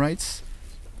promote human rights,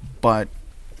 but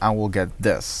I will get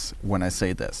this when I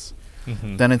say this.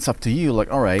 Mm-hmm. Then it's up to you.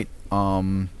 Like, all right,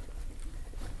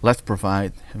 let's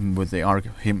provide him with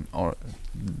him or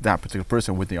that particular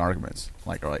person with the arguments.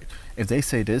 Like, all right, if they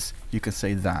say this, you can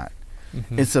say that.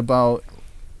 Mm-hmm. It's about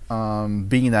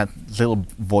being that little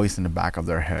voice in the back of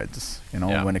their heads, you know,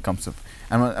 Yeah. when it comes to.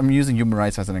 I'm using human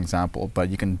rights as an example, but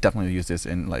you can definitely use this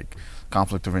in, like,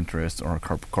 conflict of interest or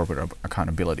corporate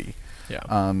accountability.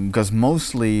 Yeah. Because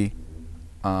mostly,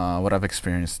 what I've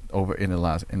experienced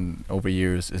over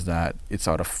years is that it's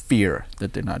out of fear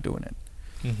that they're not doing it.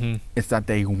 Mm-hmm. It's that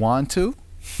they want to,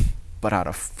 but out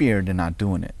of fear they're not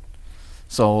doing it.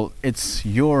 So it's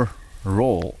your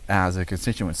role as a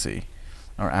constituency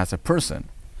or as a person,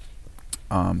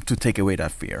 to take away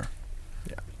that fear,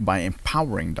 Yeah. by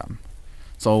empowering them.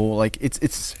 So, like,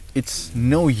 it's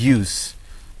no use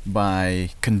by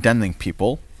condemning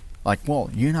people. Like, well,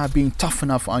 you're not being tough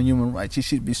enough on human rights. You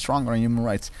should be stronger on human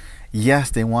rights.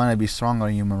 Yes, they want to be stronger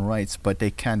on human rights, but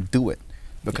they can't do it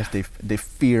because they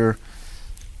fear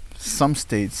some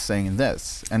states saying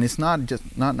this. And it's not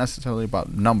necessarily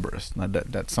about numbers. Not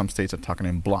that some states are talking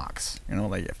in blocks. You know,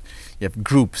 like, you have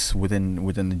groups within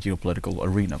the geopolitical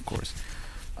arena, of course.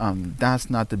 That's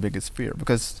not the biggest fear,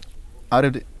 because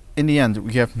in the end,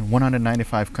 we have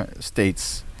 195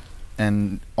 states,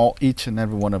 and each and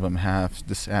every one of them has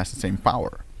the same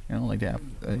power. You know, like, they have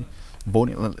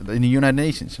voting in the United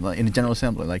Nations, like in the General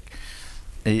Assembly. Like,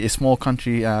 a small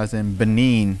country as in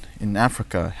Benin in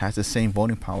Africa has the same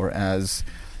voting power as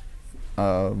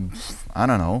I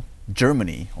don't know,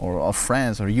 Germany or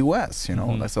France or U.S. You know,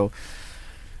 Mhm. like,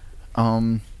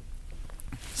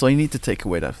 so you need to take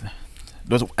away that.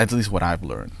 Those, at least what I've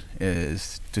learned,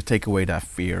 is to take away that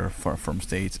fear from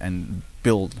states and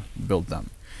build them.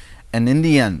 And in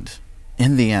the end,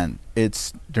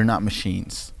 they're not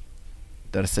machines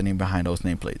that are sitting behind those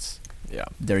nameplates. Yeah.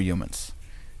 They're humans.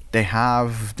 They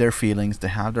have their feelings, they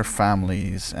have their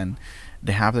families, and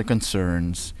they have their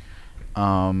concerns.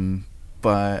 I'm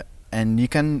not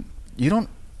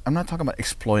talking about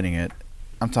exploiting it.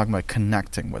 I'm talking about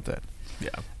connecting with it.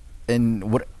 Yeah. And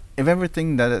if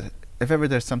ever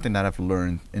there's something that I've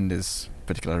learned in this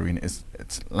particular arena, it's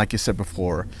like you said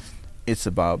before, it's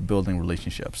about building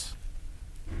relationships,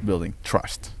 building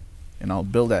trust. You know,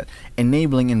 build that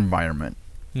enabling environment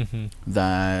Mm-hmm.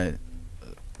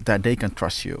 that they can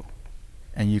trust you,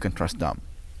 and you can trust them.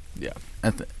 Yeah.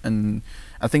 And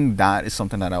I think that is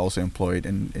something that I also employed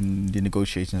in the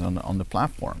negotiations on the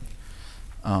platform.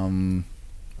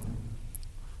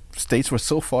 States were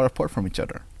so far apart from each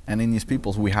other, and in these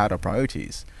peoples we had our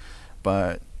priorities,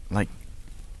 but, like,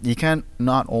 you can't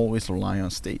not always rely on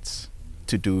states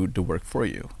to do the work for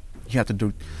you.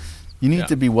 You need Yeah.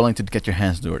 to be willing to get your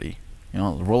hands dirty. You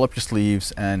know, roll up your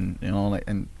sleeves and, you know, like,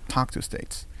 and talk to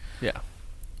states. Yeah.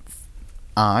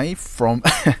 I'm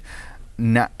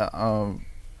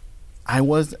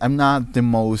not the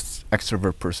most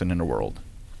extrovert person in the world.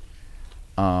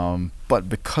 But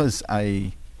because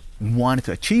I wanted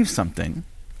to achieve something,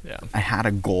 Yeah. I had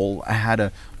a goal, I had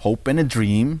a hope and a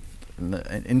dream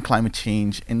in climate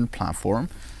change, in the platform.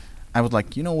 I was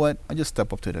like, you know what? I just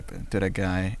step up to that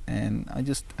guy and I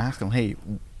just ask him, hey,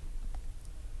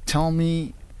 tell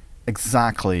me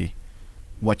exactly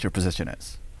what your position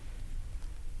is.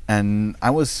 And I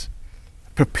was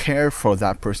prepared for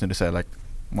that person to say, like,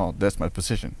 well, that's my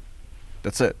position.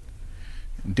 That's it.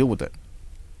 Deal with it.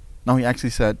 No, he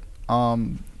actually said,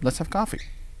 let's have coffee.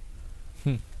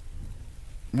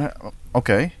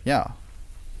 Okay, yeah.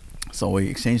 So we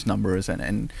exchanged numbers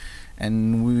and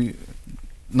we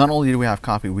not only do we have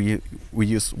coffee, we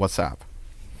use WhatsApp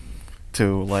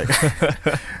to, like,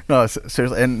 no,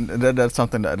 seriously, and that's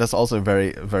something that's also a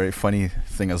very, very funny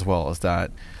thing as well, is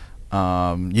that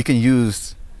you can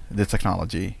use the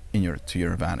technology to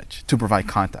your advantage, to provide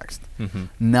context, Mm-hmm.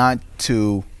 not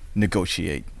to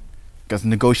negotiate, because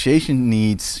negotiation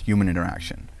needs human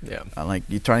interaction. Yeah. Like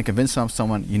you're trying to convince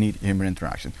someone, you need human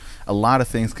interaction. A lot of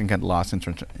things can get lost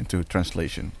into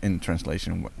translation.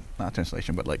 Not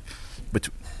translation, but like,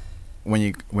 when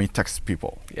you text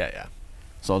people. Yeah.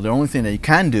 So the only thing that you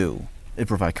can do is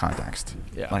provide context.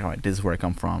 Yeah. Like, all right, this is where I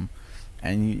come from,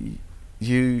 and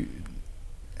you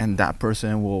and that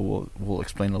person will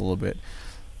explain a little bit.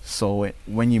 So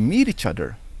when you meet each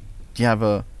other, you have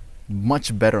a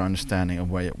much better understanding of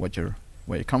where you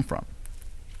come from.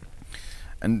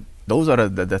 And those are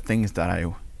the things that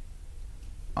I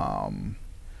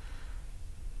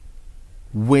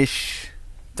wish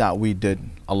that we did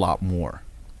a lot more.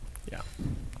 Yeah.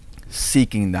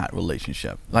 Seeking that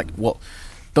relationship. Like, well,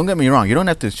 don't get me wrong, you don't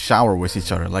have to shower with each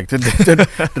other. Like, there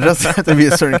doesn't have to be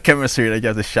a certain chemistry that you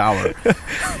have to shower.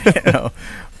 You know?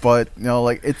 But, you know,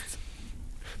 like, it's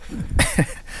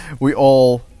we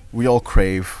all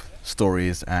crave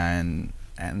stories and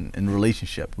in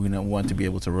relationship. We don't want to be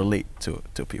able to relate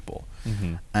to people.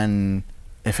 Mm-hmm. And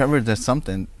if ever there's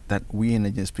something that we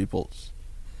indigenous peoples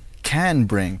can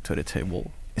bring to the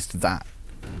table, it's that.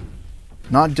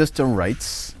 Not just the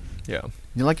rights. Yeah.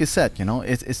 Like you said, you know,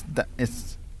 it's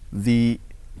the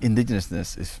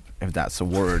indigenousness, if that's a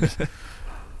word, you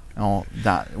know,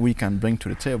 that we can bring to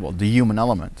the table, the human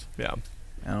element. Yeah.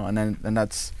 You know, and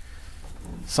that's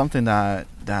something that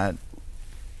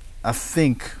I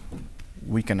think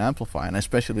we can amplify, and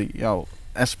especially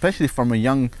from a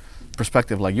young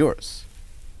perspective like yours.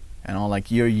 You know,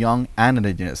 like you're young and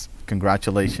indigenous.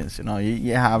 Congratulations. You know,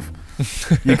 you got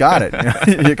it.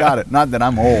 You got it. Not that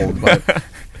I'm old, but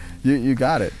you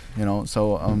got it. You know,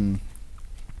 so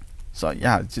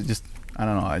yeah, just I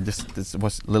don't know. This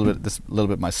was a little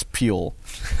bit my spiel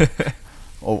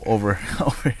over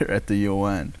here at the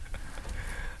UN.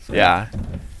 So, yeah.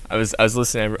 I was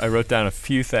listening. I wrote down a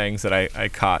few things that I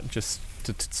caught just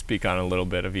to speak on a little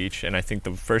bit of each. And I think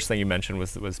the first thing you mentioned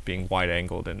was being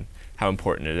wide-angled and how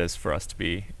important it is for us to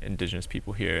be indigenous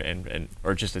people here and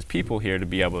or just as people here to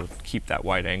be able to keep that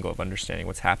wide angle of understanding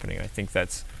what's happening. I think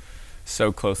that's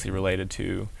so closely related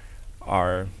to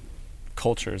our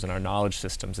cultures and our knowledge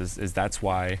systems is that's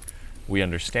why we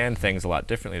understand things a lot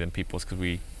differently than people's,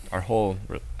 because our whole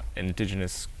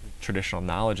indigenous traditional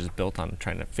knowledge is built on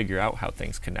trying to figure out how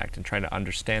things connect and trying to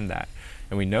understand that.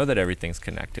 And we know that everything's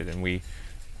connected, and we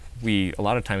a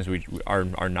lot of times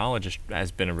our knowledge has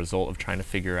been a result of trying to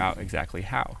figure out exactly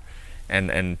how.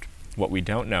 And what we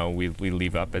don't know, we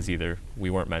leave up as either we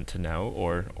weren't meant to know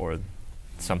or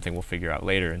something we'll figure out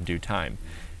later in due time.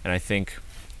 And I think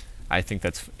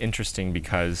that's interesting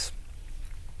because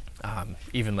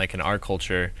even like in our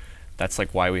culture, that's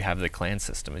like why we have the clan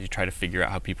system, is you try to figure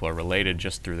out how people are related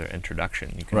just through their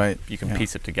introduction. You can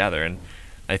piece it together, and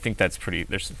I think that's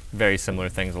there's very similar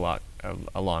things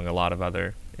along a lot of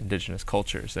other indigenous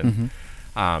cultures. And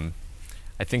I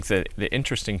think that the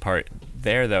interesting part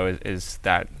there though is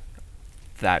that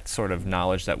sort of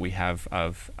knowledge that we have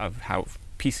of how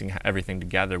piecing everything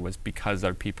together was because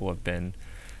our people have been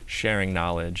sharing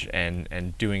knowledge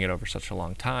and doing it over such a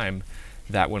long time,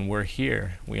 that when we're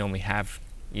here we only have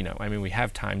we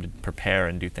have time to prepare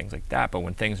and do things like that, but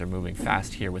when things are moving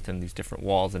fast here within these different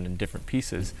walls and in different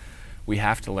pieces, we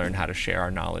have to learn how to share our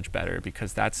knowledge better,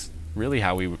 because that's really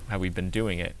how we've been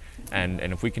doing it. And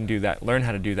if we can do that, learn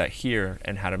how to do that here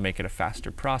and how to make it a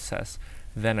faster process,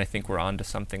 then I think we're onto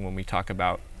something when we talk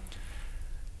about,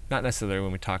 not necessarily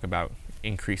when we talk about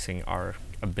increasing our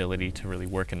ability to really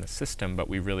work in the system, but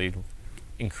we really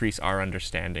increase our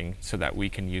understanding so that we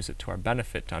can use it to our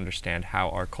benefit to understand how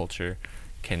our culture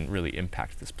can really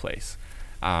impact this place.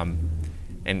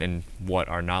 And what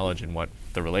our knowledge and what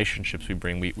the relationships we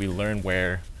bring, we learn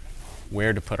where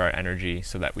to put our energy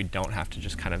so that we don't have to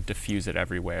just kind of diffuse it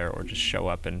everywhere or just show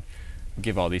up and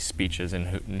give all these speeches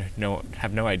and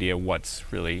have no idea what's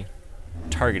really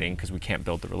targeting, because we can't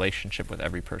build the relationship with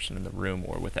every person in the room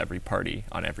or with every party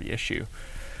on every issue.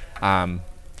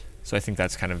 So I think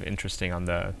that's kind of interesting on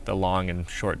the long and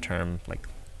short term, like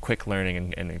quick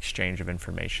learning and exchange of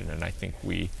information. And I think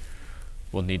we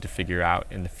will need to figure out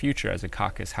in the future as a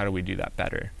caucus, how do we do that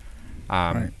better?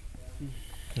 Right.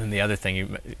 And the other thing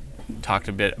you talked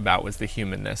a bit about was the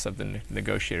humanness of the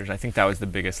negotiators. I think that was the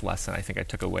biggest lesson I think I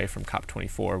took away from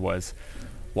COP24, was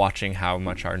watching how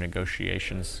much our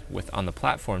negotiations on the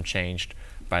platform changed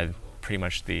by pretty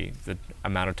much the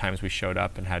amount of times we showed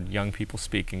up and had young people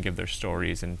speak and give their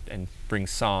stories and bring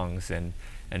songs and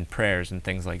prayers and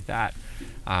things like that.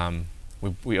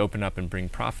 We open up and bring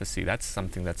prophecy. That's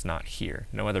something that's not here.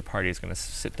 No other party is going to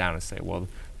sit down and say, well,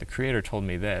 the creator told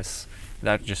me this,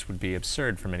 that just would be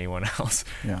absurd from anyone else.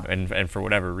 Yeah. And for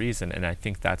whatever reason. And I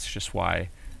think that's just why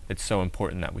it's so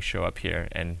important that we show up here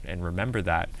and remember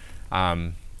that.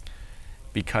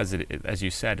 Because it, as you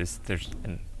said, there's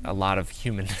a lot of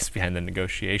humanness behind the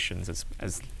negotiations,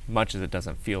 as much as it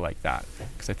doesn't feel like that.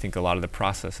 Because I think a lot of the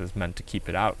process is meant to keep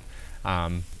it out.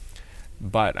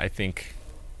 But I think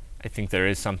there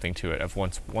is something to it of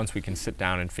once we can sit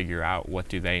down and figure out what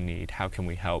do they need, how can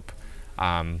we help.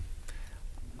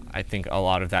 I think a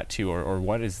lot of that too, or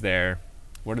what are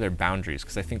their boundaries?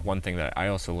 Because I think one thing that I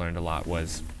also learned a lot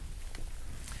was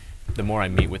the more I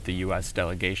meet with the U.S.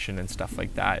 delegation and stuff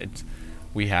like that,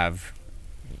 we have,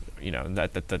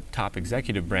 that the top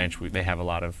executive branch, we have a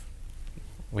lot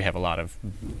of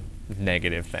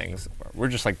negative things. We're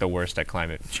just like the worst at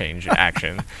climate change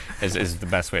action, is the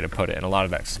best way to put it, and a lot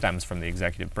of that stems from the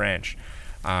executive branch.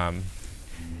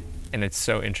 And it's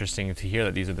so interesting to hear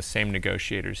that these are the same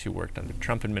negotiators who worked under the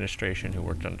Trump administration, who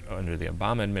worked under the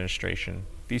Obama administration.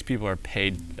 These people are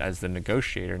paid as the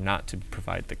negotiator, not to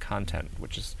provide the content,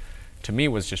 which is, to me,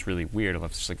 was just really weird. I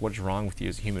was just like, what's wrong with you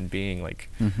as a human being? Like,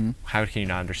 how can you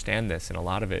not understand this? And a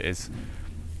lot of it is,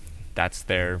 that's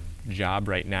their job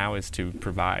right now, is to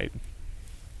provide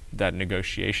that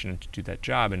negotiation and to do that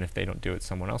job. And if they don't do it,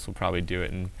 someone else will probably do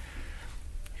it. And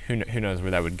who knows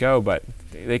where that would go, but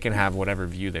they can have whatever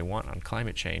view they want on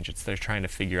climate change. They're trying to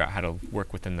figure out how to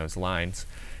work within those lines.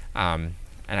 And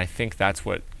I think that's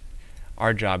what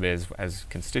our job is as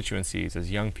constituencies,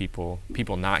 as young people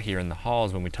not here in the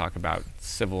halls when we talk about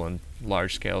civil and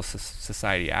large-scale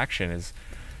society action, is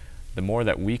the more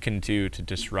that we can do to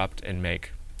disrupt and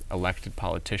make elected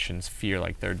politicians feel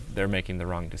like they're making the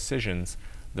wrong decisions,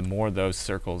 the more those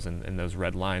circles and those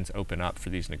red lines open up for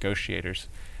these negotiators.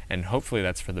 And hopefully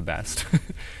that's for the best.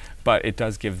 But it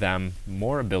does give them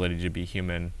more ability to be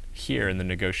human here in the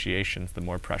negotiations, the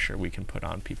more pressure we can put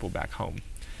on people back home.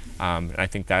 And I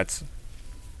think I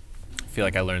feel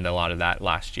like I learned a lot of that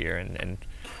last year, and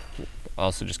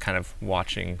also just kind of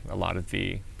watching a lot of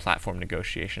the platform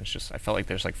negotiations. I felt like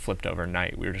there's like flipped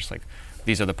overnight. We were just like,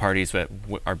 these are the parties that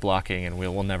are blocking, and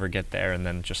we'll never get there. And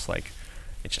then just like,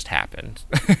 it just happened.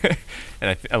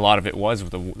 And a lot of it was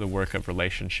the work of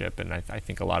relationship, and I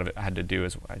think a lot of it had to do,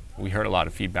 we heard a lot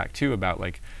of feedback too about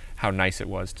like how nice it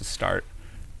was to start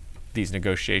these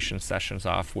negotiation sessions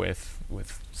off with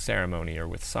ceremony or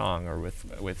with song or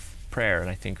with prayer. And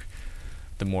I think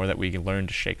the more that we can learn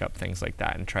to shake up things like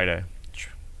that and try to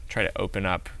open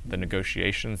up the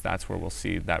negotiations, that's where we'll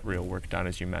see that real work done,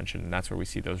 as you mentioned, and that's where we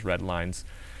see those red lines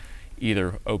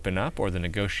either open up or the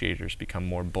negotiators become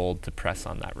more bold to press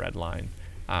on that red line,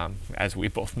 as we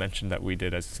both mentioned that we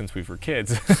did since we were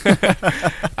kids.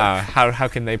 How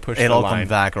can they push the line? It all comes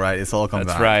back, right? It's all comes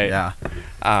back. That's right.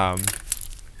 Yeah.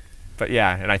 But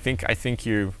yeah, and I think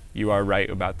you are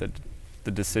right about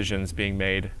the decisions being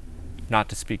made not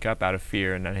to speak up out of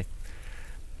fear, and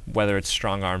whether it's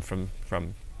strong arm from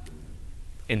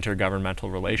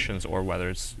intergovernmental relations, or whether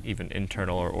it's even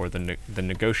internal or the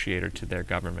negotiator to their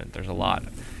government. There's a lot,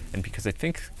 and because I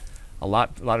think a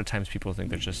lot of times people think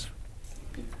there's just,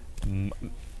 I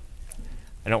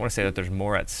don't want to say that there's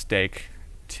more at stake.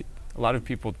 A lot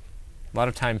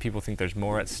of time people think there's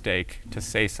more at stake to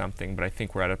say something, but I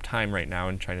think we're at a time right now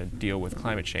in trying to deal with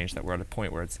climate change that we're at a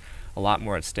point where it's a lot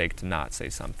more at stake to not say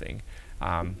something,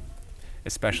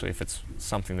 especially if it's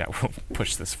something that will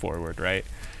push this forward, right?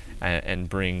 And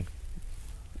bring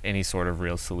any sort of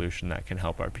real solution that can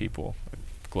help our people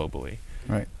globally.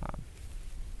 Right.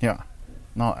 Yeah.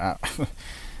 No,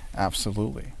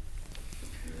 absolutely.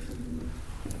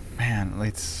 Man,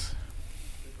 it's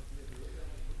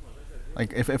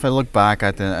like if I look back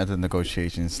at the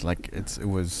negotiations, like it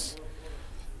was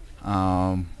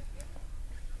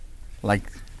like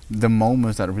the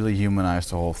moments that really humanized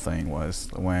the whole thing was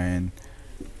when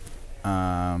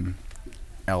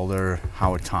Elder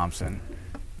Howard Thompson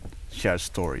shared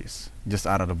stories just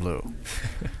out of the blue.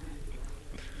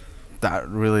 That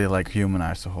really like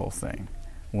humanized the whole thing.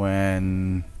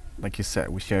 When, like you said,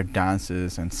 we shared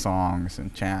dances and songs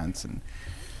and chants, and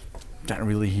that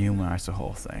really humanized the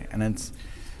whole thing.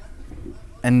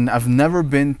 And I've never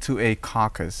been to a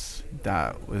caucus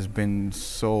that has been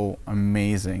so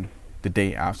amazing the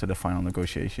day after the final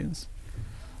negotiations,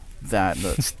 that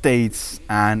the states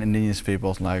and indigenous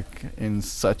peoples like in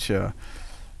such a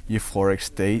euphoric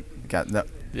state that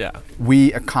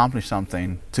we accomplished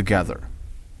something together.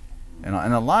 And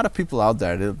a lot of people out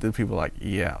there, the people like,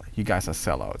 yeah, you guys are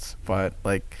sellouts, but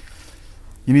like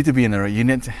you need to be in there. You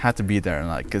have to be there, and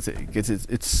like because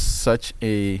it's such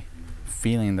a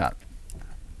feeling that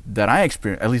I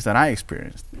experienced, at least that I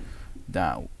experienced,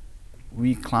 that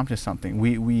we climbed to something.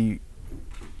 We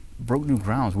broke new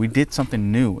grounds. We did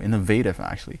something new, innovative.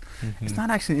 Actually, it's not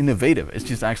actually innovative. It's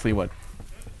just actually what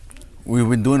we've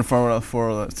been doing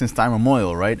for since time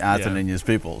immemorial, right? As indigenous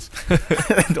peoples.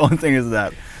 The only thing is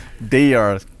that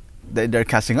they're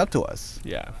catching up to us.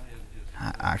 Yeah.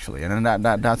 Actually, and then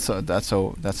that's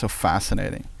so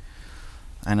fascinating.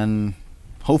 And then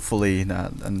hopefully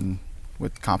that, and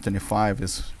with COP25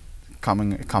 is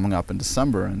coming up in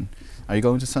December. And are you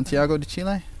going to Santiago de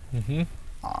Chile? Mm-hmm.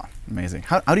 Ah, amazing.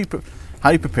 How do you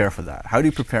prepare for that? How do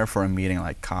you prepare for a meeting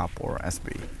like COP or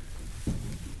SB?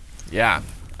 Yeah.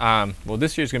 Well,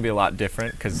 this year's going to be a lot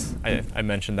different because I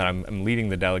mentioned that I'm leading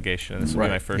the delegation, and this will be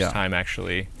my first time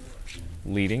actually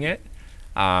leading it,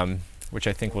 which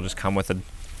I think will just come with a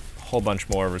whole bunch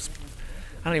more. I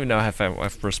don't even know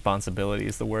if responsibility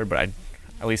is the word, but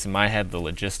at least in my head, the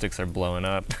logistics are blowing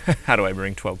up. How do I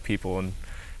bring 12 people and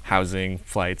housing,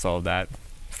 flights, all of that,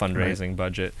 fundraising,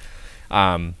 budget?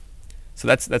 So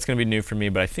that's going to be new for me.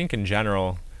 But I think in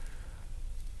general,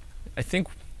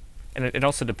 and it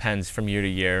also depends from year to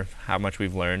year how much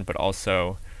we've learned, but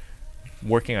also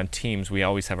working on teams, we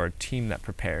always have our team that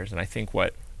prepares. And I think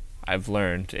what I've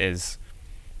learned is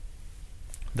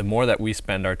the more that we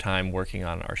spend our time working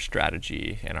on our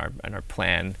strategy and our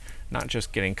plan, not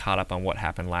just getting caught up on what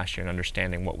happened last year and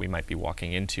understanding what we might be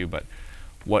walking into, but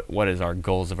what is our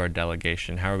goals of our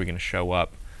delegation? How are we going to show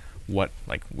up?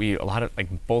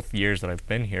 Both years that I've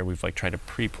been here, we've tried to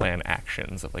pre-plan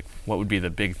actions of what would be the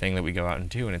big thing that we go out and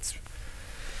do, and it's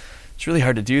really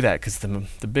hard to do that because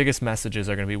the biggest messages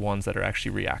are going to be ones that are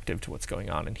actually reactive to what's going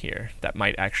on in here, that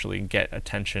might actually get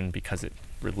attention because it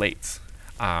relates.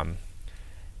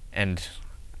 And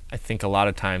I think a lot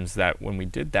of times that when we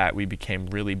did that, we became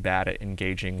really bad at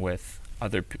engaging with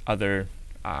other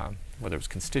whether it was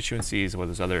constituencies, whether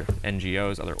it was other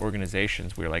NGOs, other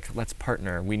organizations. We were like, let's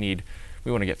partner. We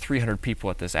want to get 300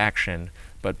 people at this action,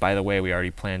 but by the way, we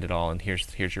already planned it all, and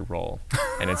here's your role.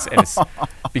 And it's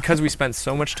because we spent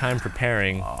so much time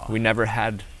preparing, we never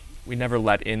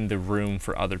let in the room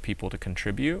for other people to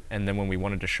contribute. And then when we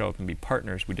wanted to show up and be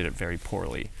partners, we did it very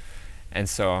poorly. And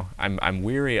so I'm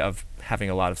weary of having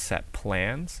a lot of set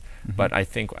plans, but I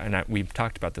think, we've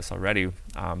talked about this already,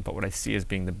 but what I see as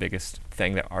being the biggest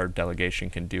thing that our delegation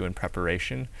can do in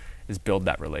preparation is build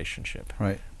that relationship.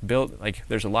 Right.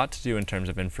 There's a lot to do in terms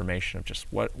of information of just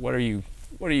what are you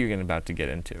about to get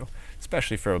into,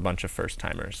 especially for a bunch of first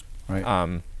timers.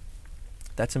 Right.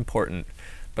 That's important,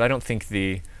 but I don't think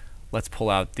let's pull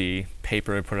out the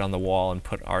paper and put it on the wall and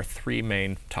put our 3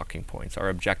 main talking points, our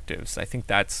objectives. I think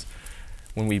that's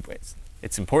when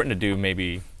it's important to do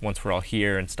maybe once we're all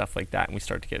here and stuff like that, and we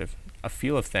start to get a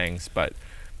feel of things, but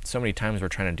so many times we're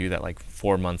trying to do that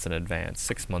 4 months in advance,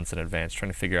 6 months in advance,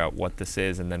 trying to figure out what this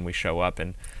is, and then we show up,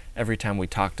 and every time we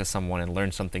talk to someone and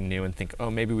learn something new and think, oh,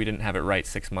 maybe we didn't have it right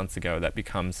 6 months ago, that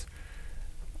becomes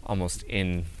almost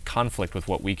in conflict with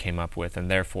what we came up with, and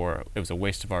therefore it was a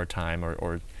waste of our time,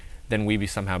 or then we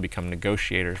somehow become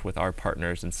negotiators with our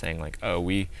partners and saying oh,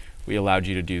 we allowed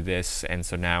you to do this, and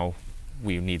so now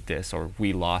we need this, or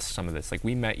we lost some of this.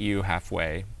 We met you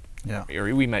halfway,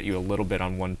 or we met you a little bit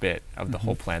on one bit of the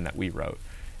whole plan that we wrote,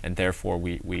 and therefore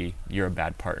you're a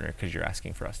bad partner because you're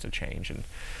asking for us to change. And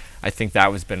I think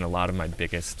that has been a lot of my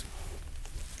biggest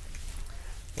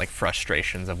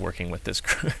frustrations of working with this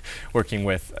working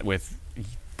with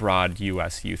broad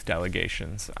U.S. youth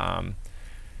delegations.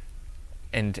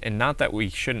 And not that we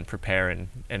shouldn't prepare,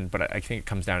 but I think it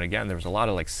comes down again. There was a lot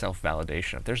of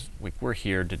self-validation. We're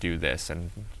here to do this,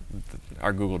 and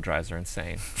our Google Drives are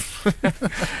insane.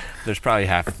 There's probably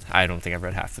I don't think I've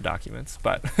read half the documents,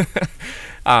 but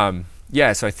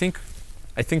So I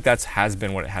think that has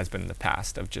been what it has been in the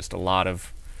past, of just a lot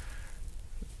of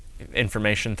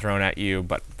information thrown at you.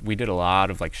 But we did a lot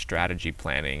of strategy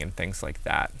planning and things like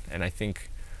that, and I think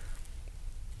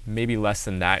maybe less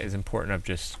than that is important. Of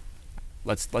just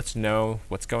let's know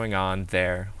what's going on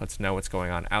there. Let's know what's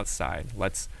going on outside.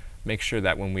 Let's make sure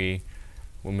that when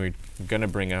we're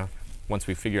gonna once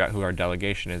we figure out who our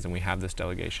delegation is and we have this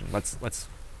delegation, let's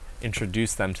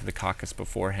introduce them to the caucus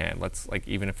beforehand. Let's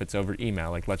even if it's over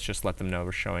email, let's just let them know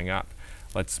we're showing up.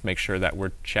 Let's make sure that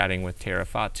we're chatting with Tierra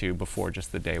Fatu before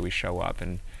just the day we show up,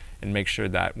 and make sure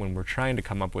that when we're trying to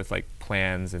come up with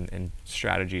plans and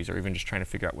strategies, or even just trying to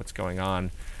figure out what's going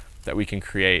on, that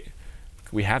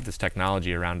we have this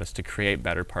technology around us to create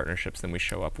better partnerships than we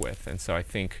show up with. And so I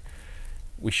think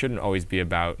we shouldn't always be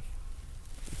about,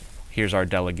 here's our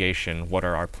delegation, what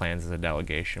are our plans as a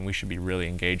delegation? We should be really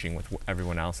engaging with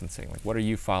everyone else and saying, what are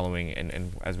you following?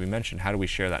 And as we mentioned, how do we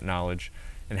share that knowledge,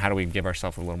 and how do we give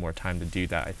ourselves a little more time to do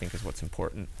that, I think is what's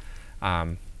important.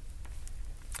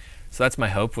 So that's my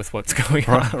hope with what's going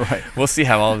on. Right. We'll see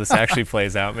how all of this actually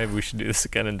plays out. Maybe we should do this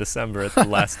again in December at the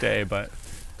last day, but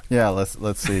Yeah,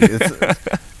 let's see.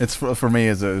 It's for me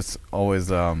it's always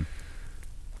you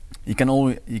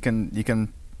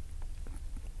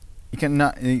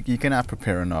cannot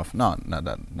prepare enough. No, not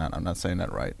that. No, I'm not saying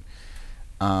that right.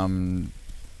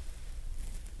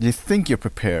 You think you're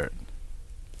prepared,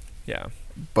 yeah.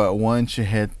 but once you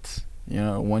hit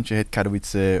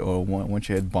Katowice or once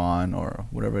you hit Bonn or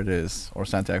whatever it is, or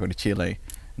Santiago de Chile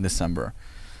in December,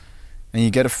 and you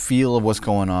get a feel of what's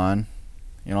going on,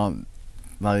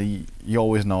 like you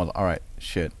always know, all right,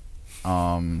 shit,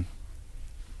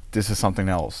 this is something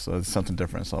else, so it's something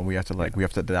different. So we have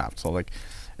to adapt. So like,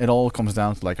 it all comes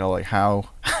down to how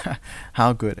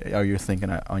how good are you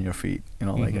thinking on your feet,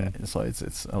 so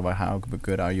it's about how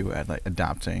good are you at like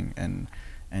adapting and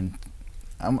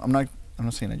I'm not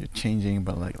saying that you're changing,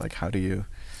 but like how do you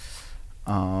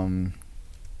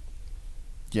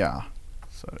yeah.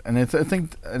 So and I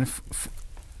think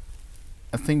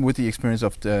with the experience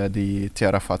of the Te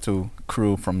Ara Whatu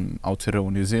crew from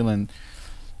Aotearoa, New Zealand,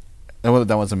 that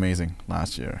was amazing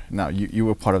last year. Now you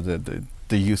were part of the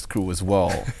youth crew as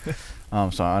well,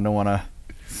 so I don't want to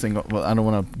I don't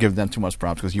want to give them too much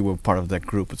props because you were part of that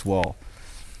group as well.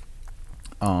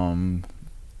 And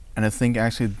I think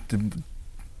actually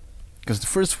because the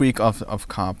first week of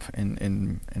COP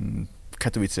in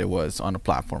Katowice was on a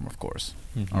platform, of course.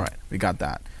 Mm-hmm. All right, we got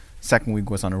that. Second week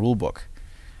was on a rule book.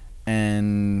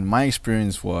 And my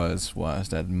experience was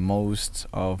that most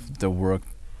of the work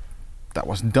that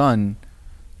was done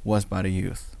was by the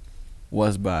youth,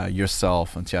 was by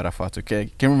yourself and Te Ara Whatu. Can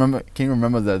you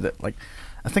remember the like?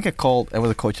 I think it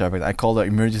was a coach effort. I called an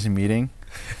emergency meeting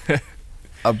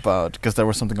about because there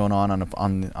was something going on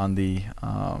the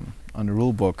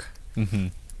rule book, mm-hmm.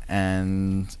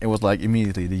 and it was like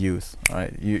immediately the youth, all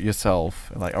right,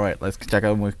 yourself, like, all right, let's check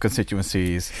out with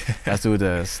constituencies, let's do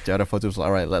this. The other photos,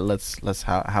 all right, let's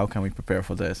how can we prepare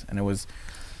for this? And it was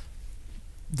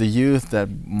the youth that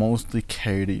mostly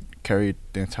carried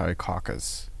the entire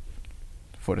caucus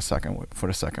for the second week,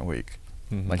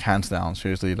 mm-hmm. like hands down,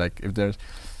 seriously. Like if there's,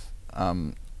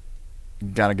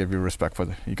 gotta give you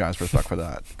guys respect for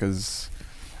that, because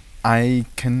I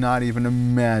cannot even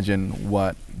imagine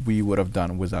what we would have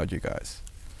done without you guys,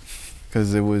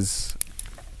 because it was,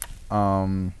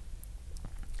 because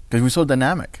we're so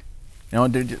dynamic,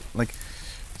 they're just, like,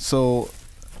 so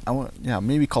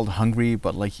maybe called hungry,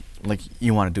 but like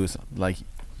you want to do something, like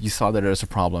you saw that there's a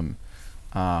problem.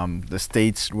 The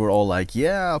states were all like,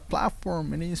 yeah,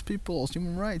 platform, Indigenous peoples,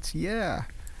 human rights, yeah.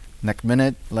 Next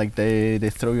minute, like they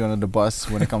throw you under the bus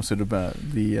when it comes to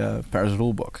the Paris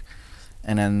rule book.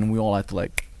 And then we all had to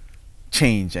like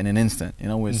change in an instant,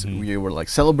 mm-hmm. we were like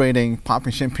celebrating,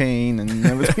 popping champagne and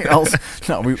everything else.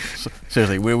 No,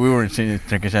 seriously, we weren't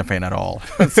drinking champagne at all.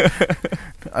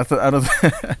 I don't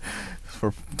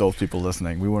for those people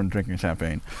listening, we weren't drinking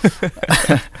champagne.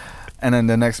 And then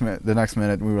the next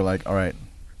minute we were like, all right,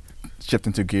 shift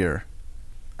into gear.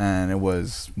 And it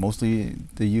was mostly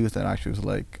the youth that actually was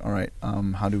like, all right,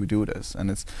 how do we do this? And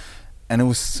it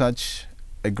was such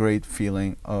a great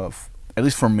feeling of, at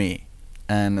least for me,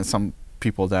 and some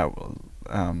people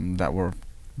that were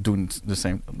doing the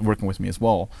same, working with me as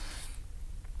well.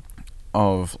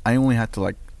 I only had to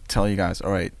like tell you guys,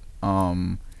 all right,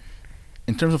 in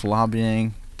terms of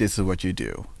lobbying, this is what you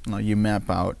do. Now you map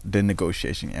out the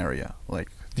negotiation area. Like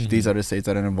mm-hmm. these are the states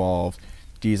that are involved.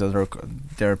 These are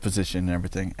their position and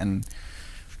everything. And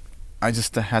I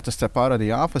just had to step out of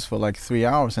the office for like 3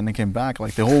 hours, and then came back.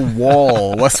 Like the whole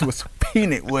wall was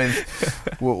painted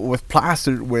with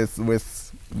plastered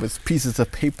with pieces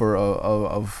of paper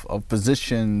of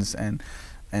positions and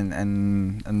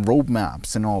road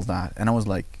maps and all that. And I was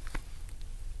like,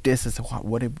 this is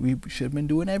what we should have been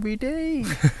doing every day.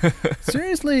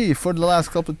 Seriously, for the last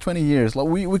couple of 20 years. Like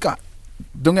we got,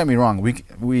 don't get me wrong,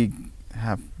 we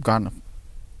have gone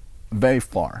very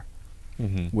far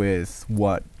mm-hmm. with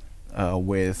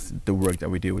with the work that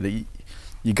we do.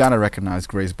 You gotta recognize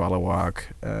Grace Balawak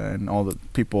and all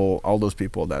those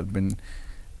people that have been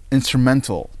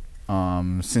instrumental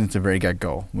since the very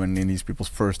get-go when these people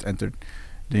first entered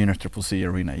the UNFCCC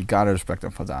arena. You gotta respect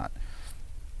them for that.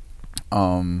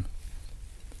 But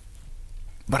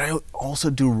I also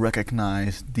do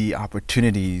recognize the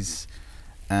opportunities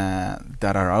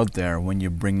that are out there when you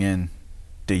bring in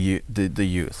the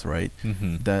youth, right?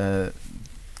 Mm-hmm.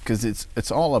 Because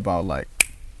it's all about like,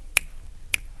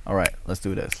 all right, let's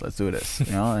do this,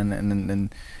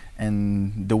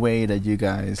 and the way that you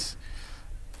guys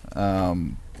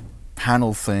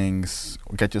handle things,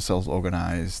 get yourselves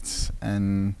organized,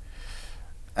 and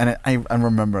I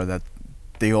remember that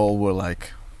they all were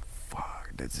like,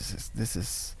 "Fuck, this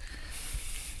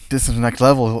is next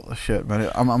level shit, man."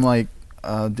 I'm like,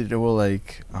 they were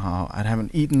like, "I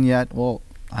haven't eaten yet." Well,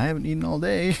 I haven't eaten all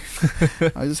day.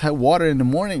 I just had water in the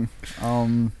morning.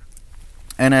 And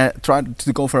I tried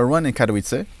to go for a run in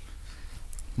Katowice.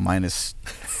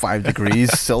 -5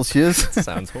 degrees Celsius.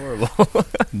 Sounds horrible.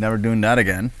 Never doing that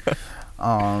again.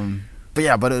 But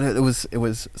yeah, but it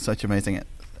was such amazing,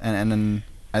 and then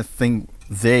I think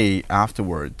they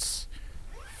afterwards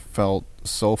felt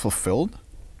so fulfilled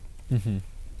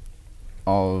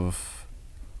of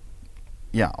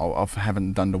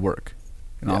having done the work.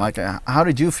 You know, like how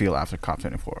did you feel after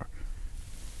COP24?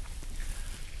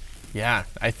 Yeah,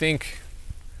 I think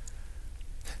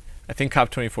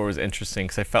COP24 was interesting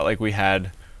because I felt like we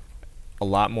had a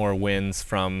lot more wins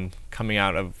from coming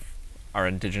out of our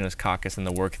Indigenous caucus and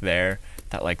the work there,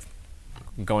 that like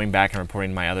going back and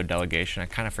reporting to my other delegation, I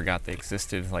kind of forgot they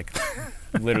existed like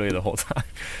literally the whole time.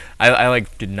 I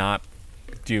like did not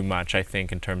do much, I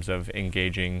think, in terms of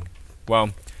engaging.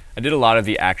 Well, I did a lot of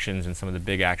the actions and some of the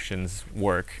big actions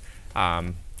work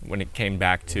when it came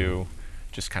back to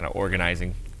just kind of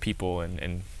organizing people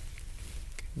and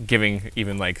giving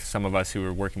even like some of us who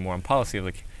were working more on policy,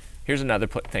 like, here's another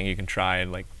thing you can try,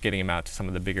 and like getting them out to some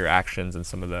of the bigger actions and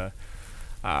some of the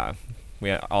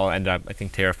we all ended up, I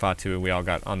think Terra Fatu, we all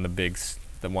got on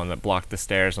the one that blocked the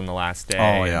stairs on the last day.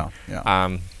 Oh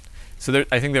yeah. So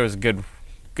I think there was good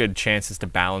chances to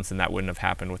balance, and that wouldn't have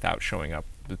happened without showing up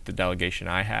with the delegation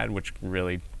I had, which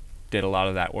really did a lot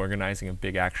of that organizing of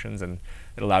big actions, and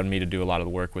it allowed me to do a lot of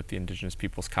the work with the Indigenous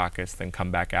Peoples Caucus, then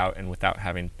come back out and without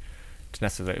having to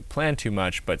necessarily plan too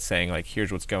much, but saying like,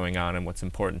 here's what's going on and what's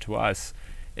important to us.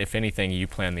 If anything, you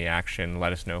plan the action,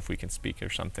 let us know if we can speak or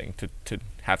something to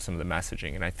have some of the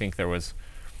messaging. And I think there was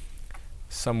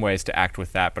some ways to act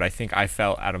with that, but I think I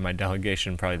felt out of my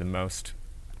delegation probably the most,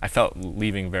 I felt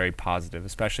leaving very positive,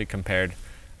 especially compared,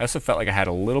 I also felt like I had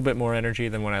a little bit more energy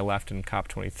than when I left in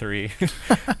COP23.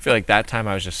 I feel like that time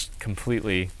I was just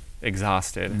completely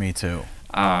exhausted. Me too.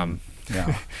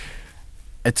 Yeah.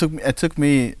 It took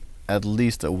me at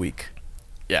least a week.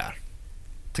 Yeah.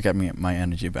 To get my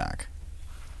energy back.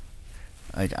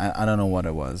 Like I don't know what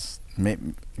it was.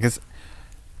 Maybe because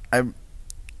I've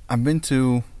been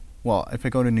to, well, if I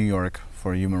go to New York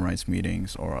for human rights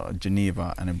meetings or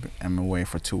Geneva and I'm away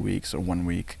for 2 weeks or 1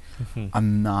 week,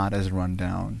 I'm not as run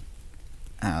down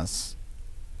as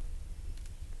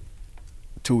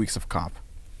 2 weeks of COP.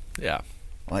 Yeah.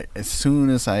 Like as soon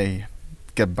as I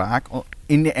get back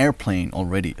in the airplane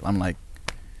already, I'm like,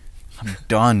 I'm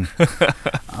done.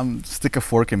 Stick a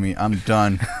fork in me. I'm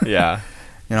done. Yeah.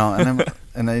 You know,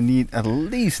 and I need at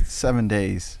least 7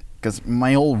 days because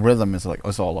my whole rhythm is like,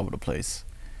 it's all over the place.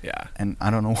 Yeah. And I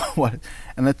don't know what.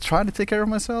 And I try to take care of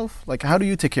myself. Like, how do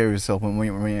you take care of yourself when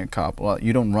you're in a COP? Well,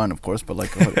 you don't run, of course, but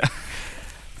like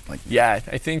yeah,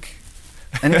 I think.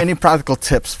 And any practical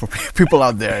tips for people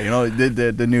out there? You know,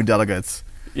 the new delegates.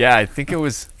 Yeah, I think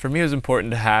for me, it was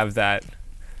important to have that,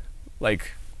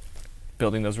 like,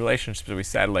 building those relationships that we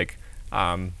said, like,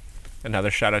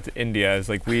 another shout out to India is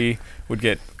like we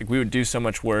would do so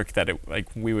much work that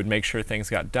we would make sure things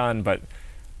got done, but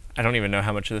I don't even know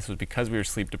how much of this was because we were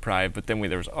sleep deprived, but then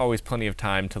there was always plenty of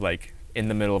time to, like, in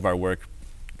the middle of our work,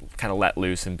 kind of let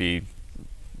loose and be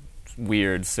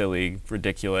weird, silly,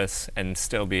 ridiculous, and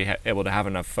still be able to have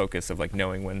enough focus of like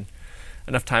knowing when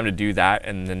enough time to do that,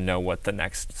 and then know what the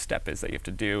next step is that you have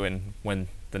to do and when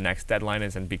the next deadline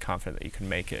is, and be confident that you can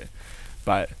make it.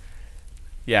 But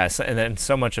yeah, and then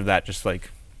so much of that just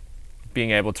like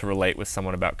being able to relate with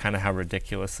someone about kind of how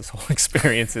ridiculous this whole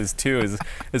experience is too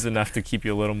is enough to keep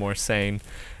you a little more sane,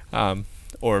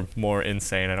 or more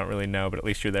insane. I don't really know, but at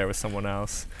least you're there with someone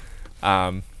else.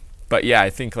 But yeah, I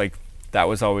think like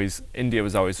India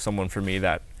was always someone for me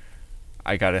that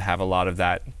I got to have a lot of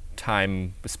that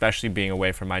time, especially being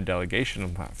away from my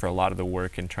delegation for a lot of the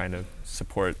work and trying to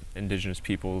support Indigenous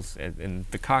peoples in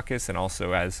the caucus, and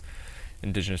also as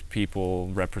Indigenous people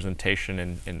representation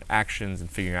in actions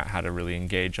and figuring out how to really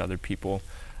engage other people.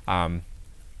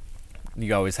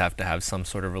 You always have to have some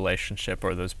sort of relationship,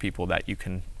 or those people that you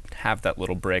can have that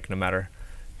little break, no matter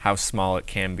how small it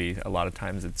can be. A lot of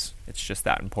times it's just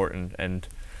that important. And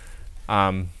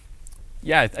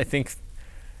yeah, I think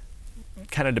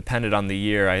kind of depended on the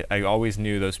year. I always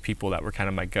knew those people that were kind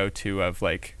of my go-to of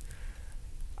like,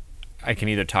 I can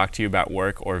either talk to you about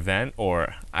work or vent,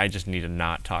 or I just need to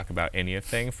not talk about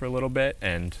anything for a little bit.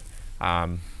 And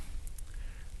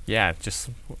yeah,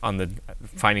 just on the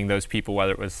finding those people,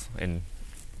 whether it was when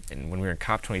we were in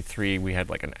COP23, we had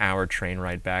like an hour train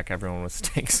ride back. Everyone was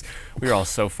stinks. We were all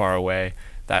so far away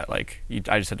that like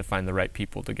I just had to find the right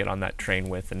people to get on that train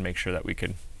with and make sure that we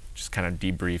could just kind of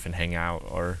debrief and hang out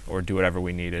or do whatever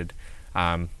we needed.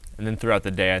 And then throughout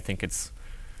the day, I think it's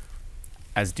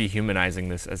as dehumanizing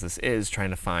as this is, trying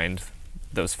to find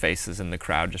those faces in the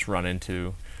crowd, just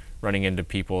running into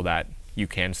people that you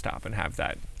can stop and have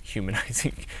that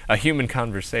a human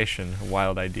conversation. A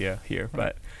wild idea here,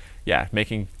 but yeah,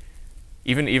 making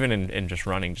even in just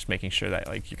running, just making sure that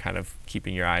like you're kind of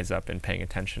keeping your eyes up and paying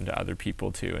attention to other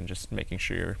people too, and just making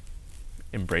sure you're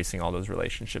embracing all those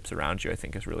relationships around you, I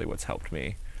think is really what's helped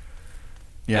me.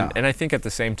 Yeah. And I think at the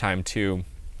same time too,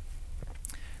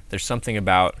 there's something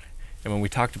about, and when we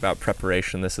talked about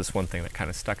preparation, this is one thing that kind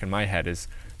of stuck in my head, is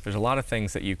there's a lot of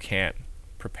things that you can't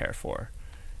prepare for.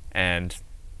 And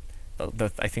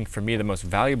I think for me, the most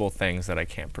valuable things that I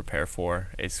can't prepare for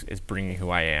is bringing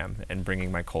who I am and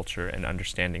bringing my culture and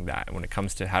understanding that. And when it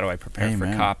comes to how do I prepare for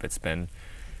COP, it's been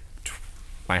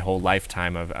my whole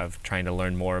lifetime of trying to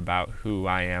learn more about who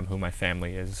I am, who my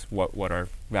family is, what our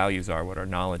values are, what our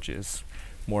knowledge is,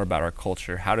 more about our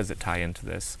culture. How does it tie into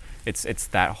this? It's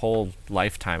that whole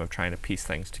lifetime of trying to piece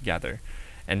things together.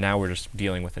 And now we're just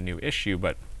dealing with a new issue,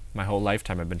 but my whole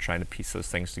lifetime I've been trying to piece those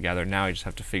things together. Now I just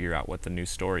have to figure out what the new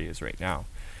story is right now.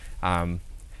 And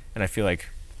I feel like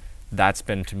that's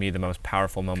been, to me, the most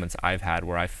powerful moments I've had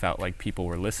where I felt like people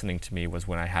were listening to me, was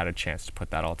when I had a chance to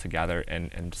put that all together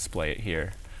and display it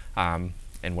here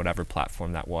in whatever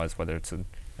platform that was, whether it's an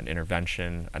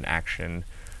intervention, an action,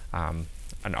 an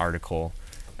article.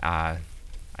 I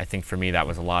think for me that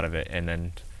was a lot of it. And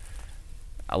then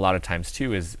a lot of times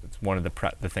too is one of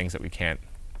the things that we can't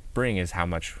bring is how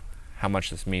much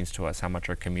this means to us, how much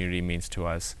our community means to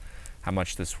us, how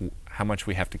much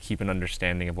we have to keep an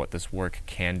understanding of what this work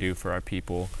can do for our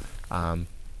people,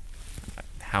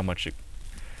 how much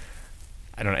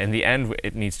I don't know. In the end,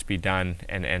 it needs to be done,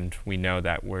 and we know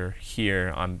that we're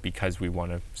here because we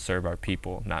want to serve our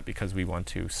people, not because we want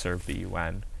to serve the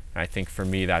UN. And I think for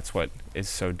me, that's what is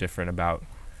so different about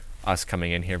us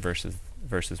coming in here versus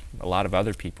a lot of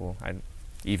other people,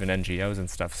 even NGOs and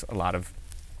stuff.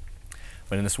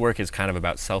 When this work is kind of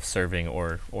about self-serving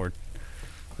or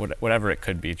whatever it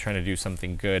could be, trying to do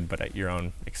something good but at your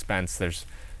own expense, there's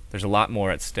a lot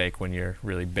more at stake when you're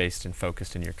really based and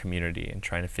focused in your community and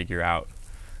trying to figure out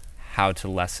how to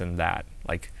lessen that.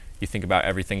 Like, you think about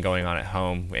everything going on at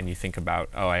home and you think about,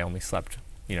 oh, I only slept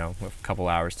a couple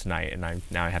hours tonight and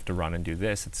now I have to run and do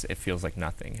this. It feels like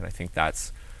nothing. And I think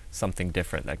that's something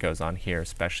different that goes on here,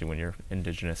 especially when you're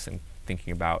Indigenous, and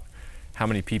thinking about how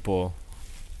many people,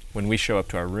 when we show up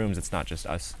to our rooms, it's not just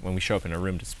us. When we show up in a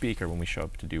room to speak or when we show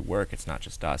up to do work, it's not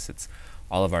just us. It's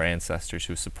all of our ancestors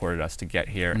who supported us to get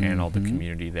here, and all the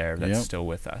community there that's still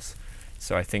with us.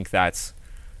 So I think that's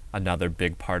another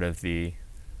big part of the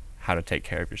how to take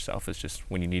care of yourself, is just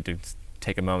when you need to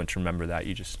take a moment to remember that,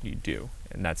 you do.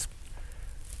 And that's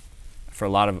for a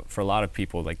lot of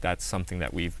people, like, that's something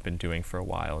that we've been doing for a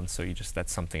while, and so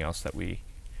that's something else that we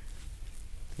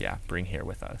bring here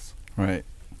with us. Right.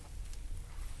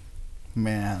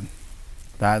 Man,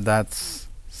 that's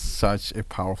such a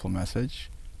powerful message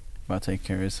about taking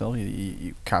care of yourself.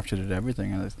 You captured it,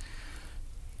 everything, and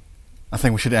I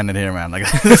think we should end it here, man. Like,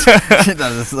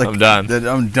 I'm done.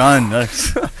 I'm done.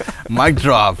 Mic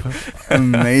drop.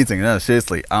 Amazing. No,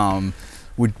 seriously.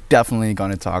 We're definitely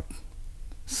gonna talk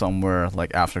somewhere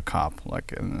like after COP,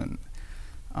 like, and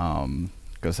then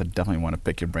because I definitely want to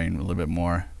pick your brain a little bit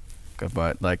more.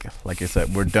 But like I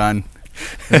said, we're done.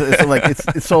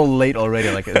 It's so late already.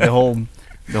 Like, the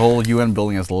whole UN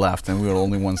building has left, and we were the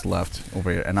only ones left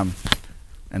over here.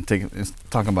 And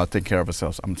talking about taking care of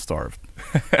ourselves. I'm starved.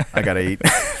 I gotta eat.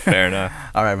 Fair enough.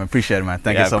 All right, man. Appreciate it, man.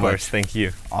 Thank you so much. Thank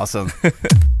you. Awesome.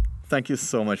 Thank you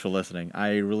so much for listening.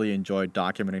 I really enjoyed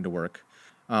documenting the work.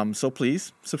 So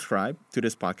please subscribe to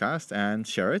this podcast and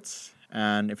share it.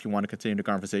 And if you want to continue the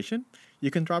conversation, you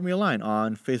can drop me a line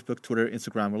on Facebook, Twitter,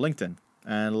 Instagram, or LinkedIn,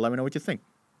 and let me know what you think.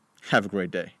 Have a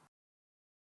great day.